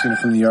Cole Messina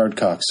from the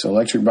Yardcocks.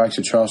 Electric Bikes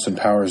of Charleston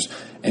powers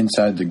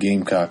Inside the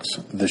Gamecocks,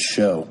 the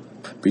show.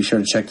 Be sure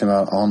to check them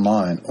out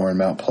online or in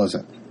Mount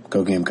Pleasant.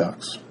 Go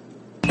Gamecocks.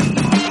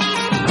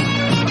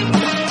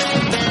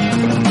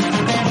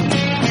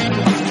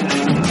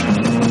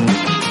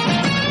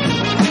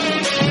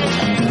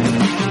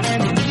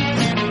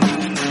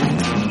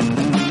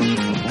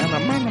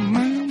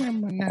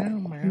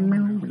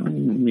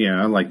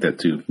 Yeah, I like that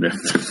too.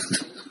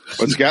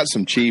 It's got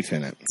some Chief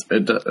in it.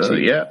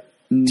 Yeah.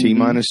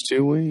 T-minus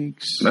 2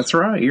 weeks. That's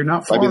right. You're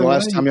not far Might be the away.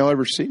 last time you'll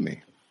ever see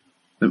me.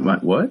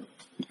 What?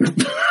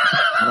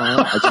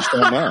 I just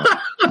don't know.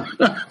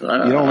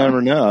 You don't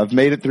ever know. I've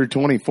made it through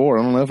 24.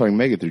 I don't know if I can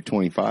make it through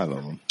 25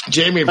 of them.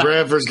 Jamie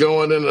Bradford's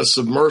going in a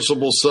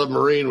submersible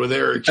submarine with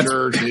Eric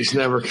Church, and he's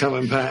never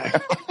coming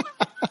back.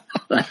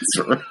 That's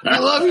right. I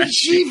love you,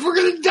 Chief. We're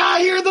going to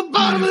die here at the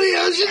bottom of the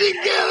ocean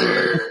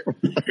together.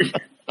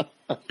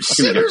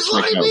 Sinners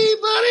like me,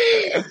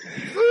 buddy.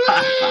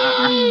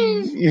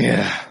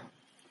 Yeah.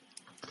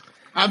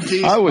 I'm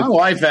teasing. My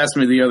wife asked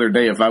me the other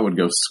day if I would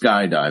go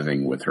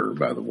skydiving with her,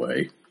 by the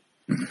way.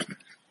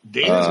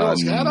 Dana's going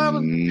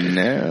skydiving?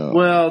 No.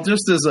 Well,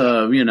 just as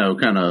a,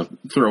 kind of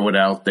throw it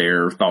out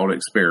there, thought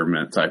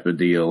experiment type of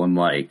deal. I'm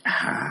like,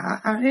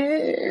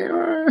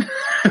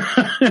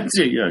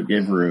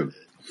 give room.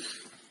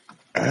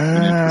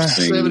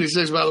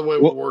 76, by the way,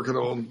 we're working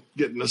on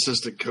getting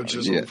assistant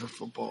coaches on for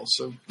football.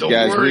 So don't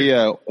guys, worry.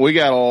 we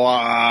got a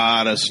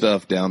lot of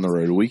stuff down the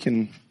road.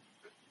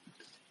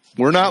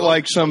 We're not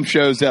like some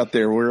shows out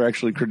there. We're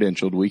actually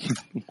credentialed.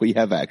 We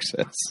have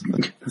access.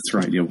 That's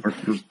right. Yeah,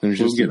 there's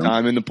just a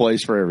time and a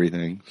place for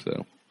everything.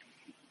 So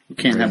you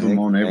can't have them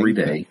on every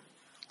day.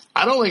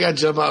 I don't think I'd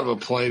jump out of a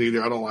plane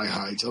either. I don't like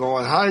heights. I'm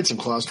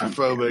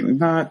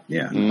claustrophobic.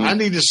 I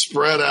need to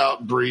spread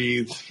out,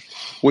 breathe.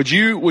 Would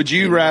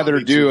you rather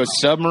do a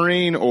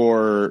submarine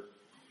or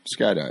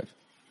skydive?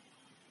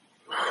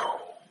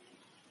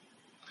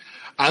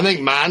 I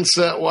think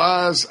mindset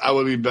wise, I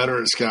would be better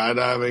at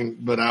skydiving,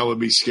 but I would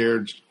be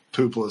scared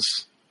poopless.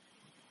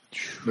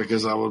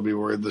 because I would be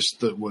worried the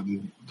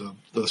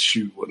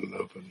chute wouldn't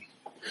open.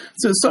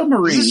 So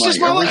submarine, This is just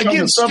like, my- are we again,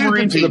 taking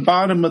submarine to stupid the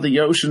bottom of the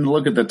ocean to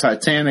look at the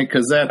Titanic?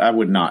 Because that I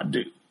would not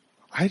do.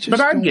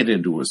 But I'd don't- get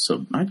into a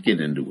sub. I'd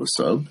get into a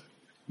sub.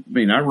 I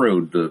mean, I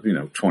rode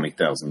the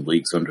 20,000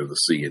 Leagues Under the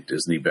Sea at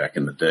Disney back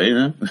in the day.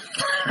 Huh?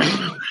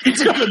 It's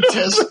a good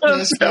test.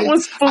 That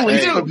was fully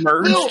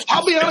submerged. Bill,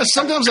 I'll be honest.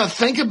 Sometimes I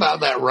think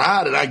about that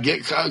ride, and I get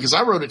because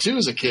I rode it too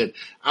as a kid.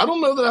 I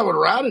don't know that I would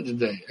ride it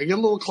today. I get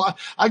a little.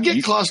 I get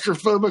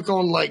claustrophobic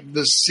on like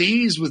the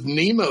seas with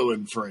Nemo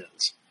and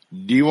friends.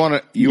 Do you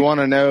want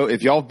to know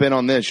if y'all have been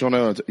on this? You'll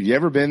know. Have you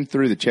ever been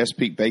through the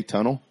Chesapeake Bay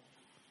Tunnel?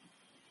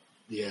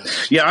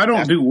 Yes. Yeah, I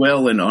don't do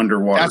well in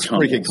underwater. That's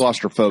freaking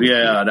claustrophobic.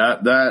 Yeah,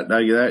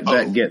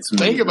 that gets me.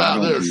 Think I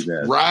about don't this: do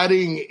that.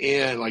 riding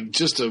in like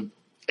just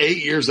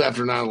 8 years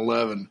after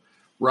 9/11,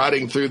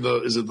 riding through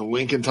the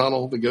Lincoln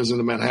Tunnel that goes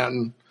into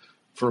Manhattan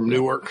from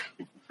Newark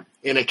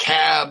in a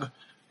cab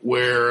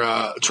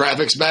where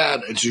traffic's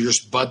bad, and so you're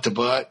just butt to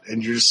butt,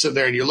 and you're just sitting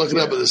there and you're looking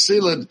up at the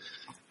ceiling,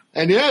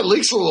 and it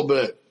leaks a little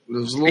bit.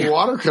 There's a little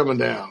water coming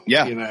down.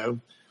 Yeah.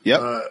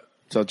 Yep.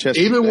 So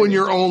even when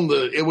you're on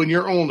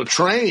the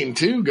train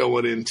too,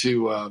 going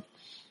into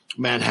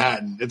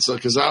Manhattan, it's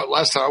because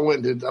last time I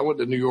went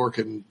to New York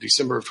in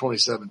December of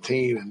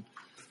 2017 and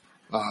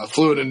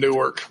flew into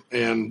Newark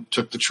and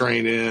took the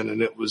train in,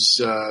 and it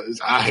was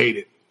I hate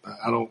it.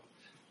 I don't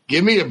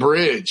give me a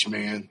bridge,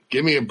 man.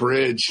 Give me a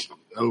bridge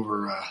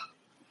over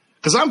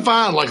because I'm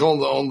fine like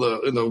on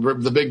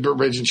the big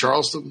bridge in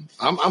Charleston.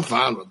 I'm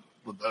fine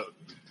with those.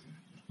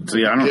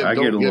 See, I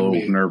get a little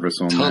nervous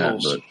on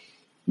tunnels. that, but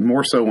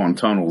more so on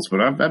tunnels. But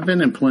I've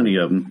been in plenty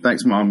of them.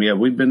 Thanks, Mom. Yeah,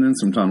 we've been in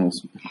some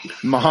tunnels.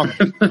 Mom,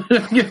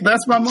 yeah,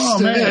 that's my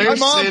mom. Man. Hi,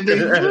 Mom.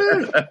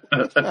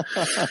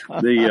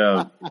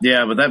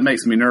 But that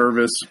makes me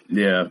nervous.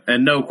 Yeah,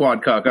 and no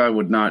quad cock. I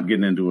would not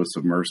get into a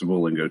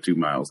submersible and go 2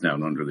 miles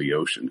down under the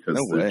ocean because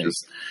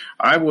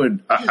I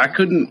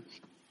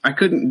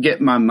couldn't get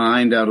my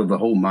mind out of the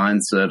whole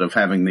mindset of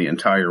having the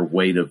entire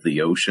weight of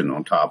the ocean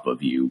on top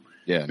of you.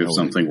 Yeah, if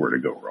something were to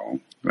go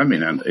wrong. I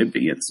mean, it'd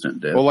be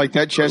instant death. Well, like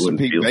that I wouldn't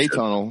Chesapeake feel Bay shit.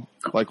 Tunnel,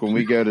 like when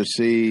we go to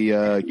see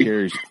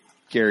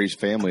Carrie's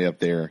family up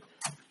there,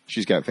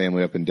 she's got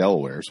family up in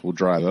Delaware, so we'll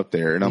drive up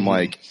there. And I'm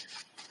like,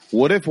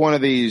 what if one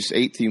of these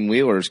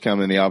 18-wheelers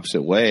come in the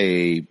opposite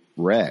way,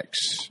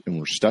 wrecks, and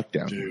we're stuck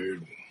down here?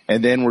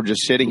 And then we're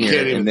just sitting You here,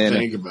 can't even and then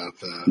think about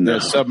that.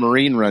 the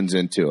submarine runs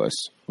into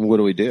us. What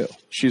do we do?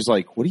 She's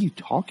like, what are you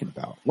talking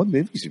about? What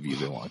movies have you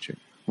been watching?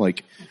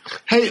 Like,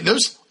 hey,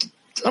 those...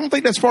 I don't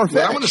think that's far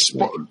fetched.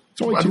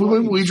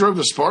 We drove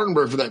to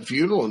Spartanburg for that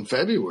funeral in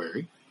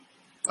February.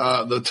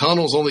 The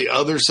tunnel's on the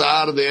other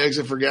side of the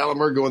exit for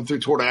Gallimore going through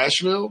toward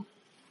Asheville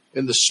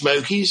in the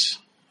Smokies.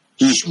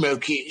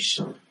 Smokies.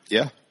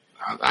 Yeah.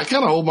 I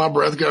kind of hold my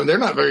breath going, they're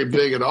not very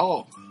big at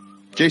all.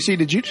 JC,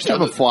 did you just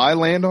have a fly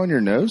land on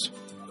your nose?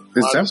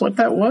 Is that what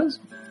that was?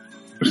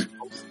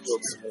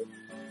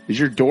 Is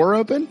your door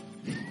open?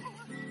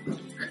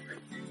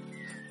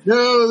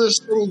 No, this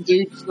little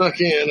dude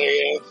snuck in,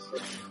 I guess.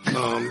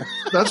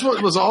 That's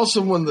what was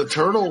awesome when the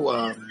turtle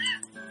was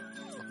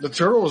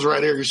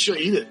right here because she'll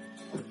eat it.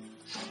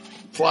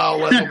 Fly all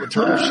left on the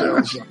turtle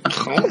shells.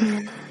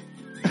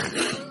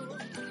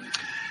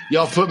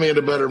 Y'all put me in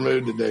a better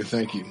mood today.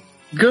 Thank you.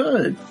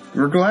 Good.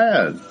 We're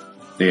glad.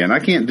 Yeah, and I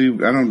can't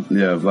do. I don't.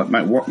 Yeah,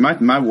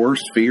 my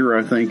worst fear,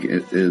 I think,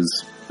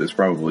 is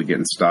probably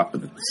getting stopped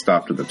at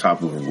the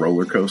top of a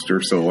roller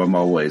coaster. So I'm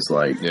always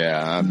like,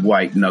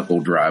 white knuckle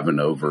driving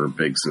over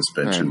big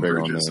suspension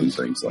bridges and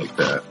things like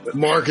that. But,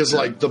 Mark is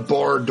like the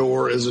bar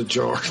door is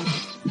ajar.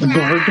 The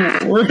bar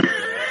door.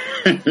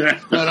 And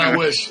I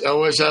wish I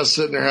was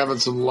sitting there having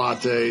some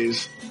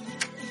lattes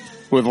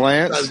with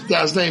Lance.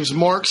 Guy's name's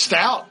Mark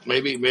Stout.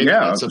 Maybe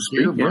that's a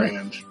beer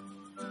brand.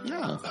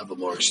 Yeah, I have a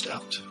Mark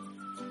Stout.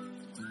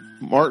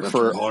 Mark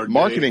for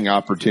marketing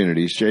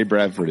opportunities, Jay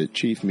Bradford at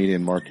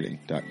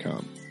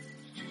chiefmediamarketing.com.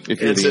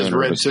 If you're it the says owner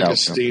Red of took a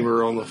Stout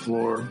steamer on the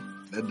floor.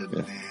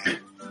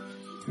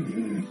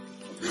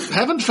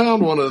 Haven't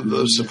found one of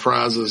those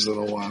surprises in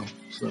a while.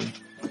 So.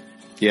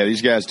 Yeah,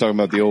 these guys talking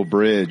about the old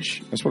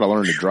bridge. That's what I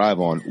learned to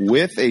drive on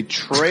with a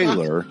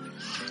trailer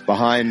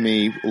behind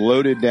me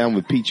loaded down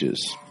with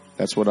peaches.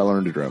 That's what I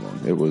learned to drive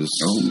on. It was.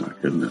 Oh my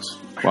goodness!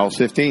 Well, I was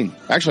 15.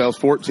 Actually, I was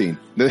 14.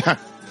 They got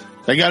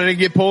it to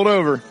get pulled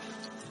over.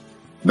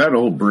 That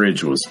old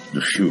bridge was,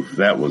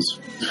 that was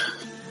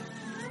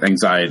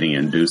anxiety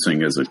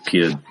inducing as a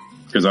kid.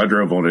 Because I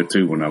drove on it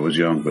too when I was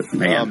young, but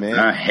man,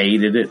 I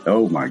hated it.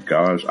 Oh my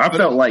gosh. I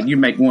felt like you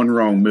make one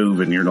wrong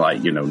move and you're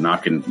like,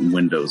 knocking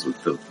windows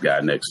with the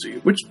guy next to you,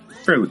 which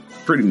is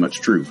pretty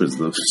much true because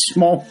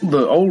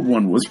the old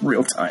one was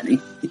real tiny.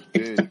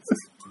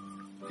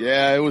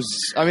 Yeah, it was.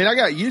 I mean, I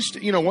got used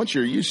to, once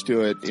you're used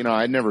to it,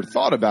 I never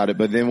thought about it.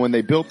 But then when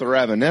they built the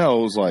Ravenel,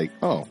 it was like,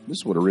 oh, this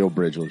is what a real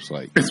bridge looks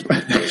like. Like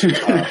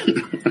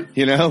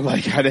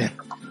I didn't.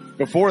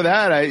 Before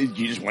that, you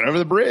just went over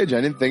the bridge.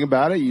 I didn't think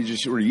about it. You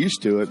just were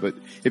used to it. But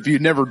if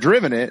you'd never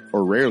driven it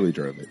or rarely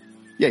drove it,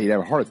 you'd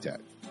have a heart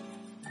attack.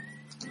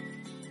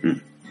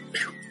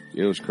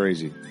 It was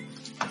crazy.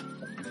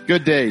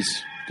 Good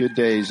days. Good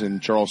days in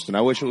Charleston.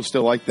 I wish it was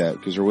still like that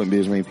because there wouldn't be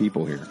as many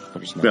people here.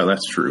 But it's not. Yeah,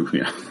 that's true.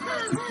 Yeah.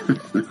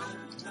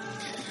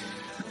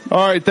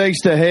 All right.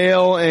 Thanks to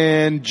Hale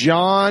and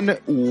John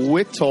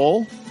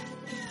Whittle.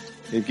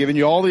 They've given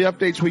you all the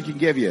updates we can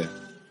give you.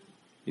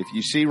 If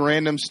you see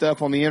random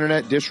stuff on the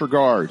internet,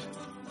 disregard.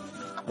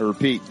 I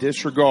repeat,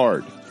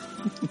 disregard.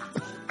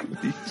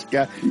 These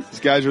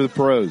guys are the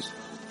pros.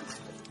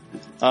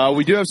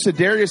 We do have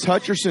Sedarius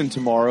Hutcherson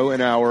tomorrow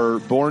in our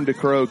Born to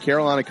Crow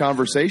Carolina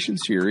Conversation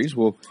series.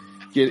 We'll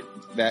get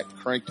that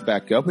cranked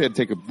back up. We had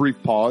to take a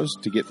brief pause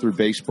to get through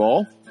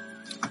baseball.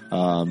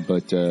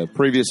 But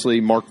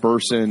previously, Mark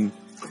Burson,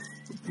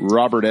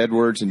 Robert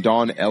Edwards, and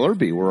Don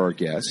Ellerby were our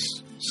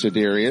guests.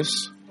 Sedarius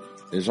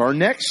is our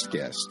next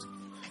guest.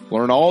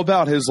 Learn all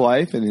about his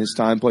life and his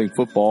time playing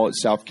football at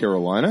South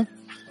Carolina.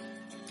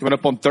 Coming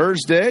up on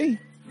Thursday,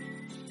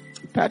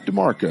 Pat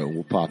DeMarco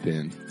will pop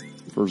in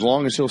for as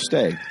long as he'll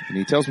stay. And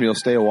he tells me he'll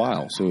stay a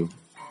while, so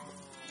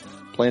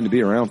plan to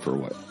be around for a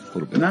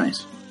little bit.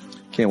 Nice.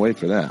 Can't wait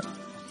for that.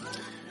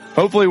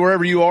 Hopefully,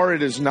 wherever you are,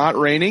 it is not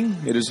raining.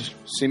 It is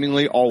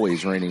seemingly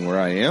always raining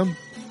where I am.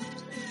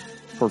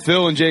 For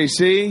Phil and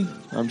JC,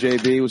 I'm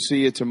JB. We'll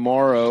see you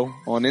tomorrow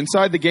on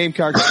Inside the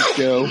Gamecocks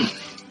show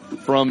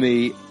from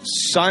the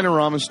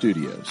Sinorama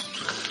Studios.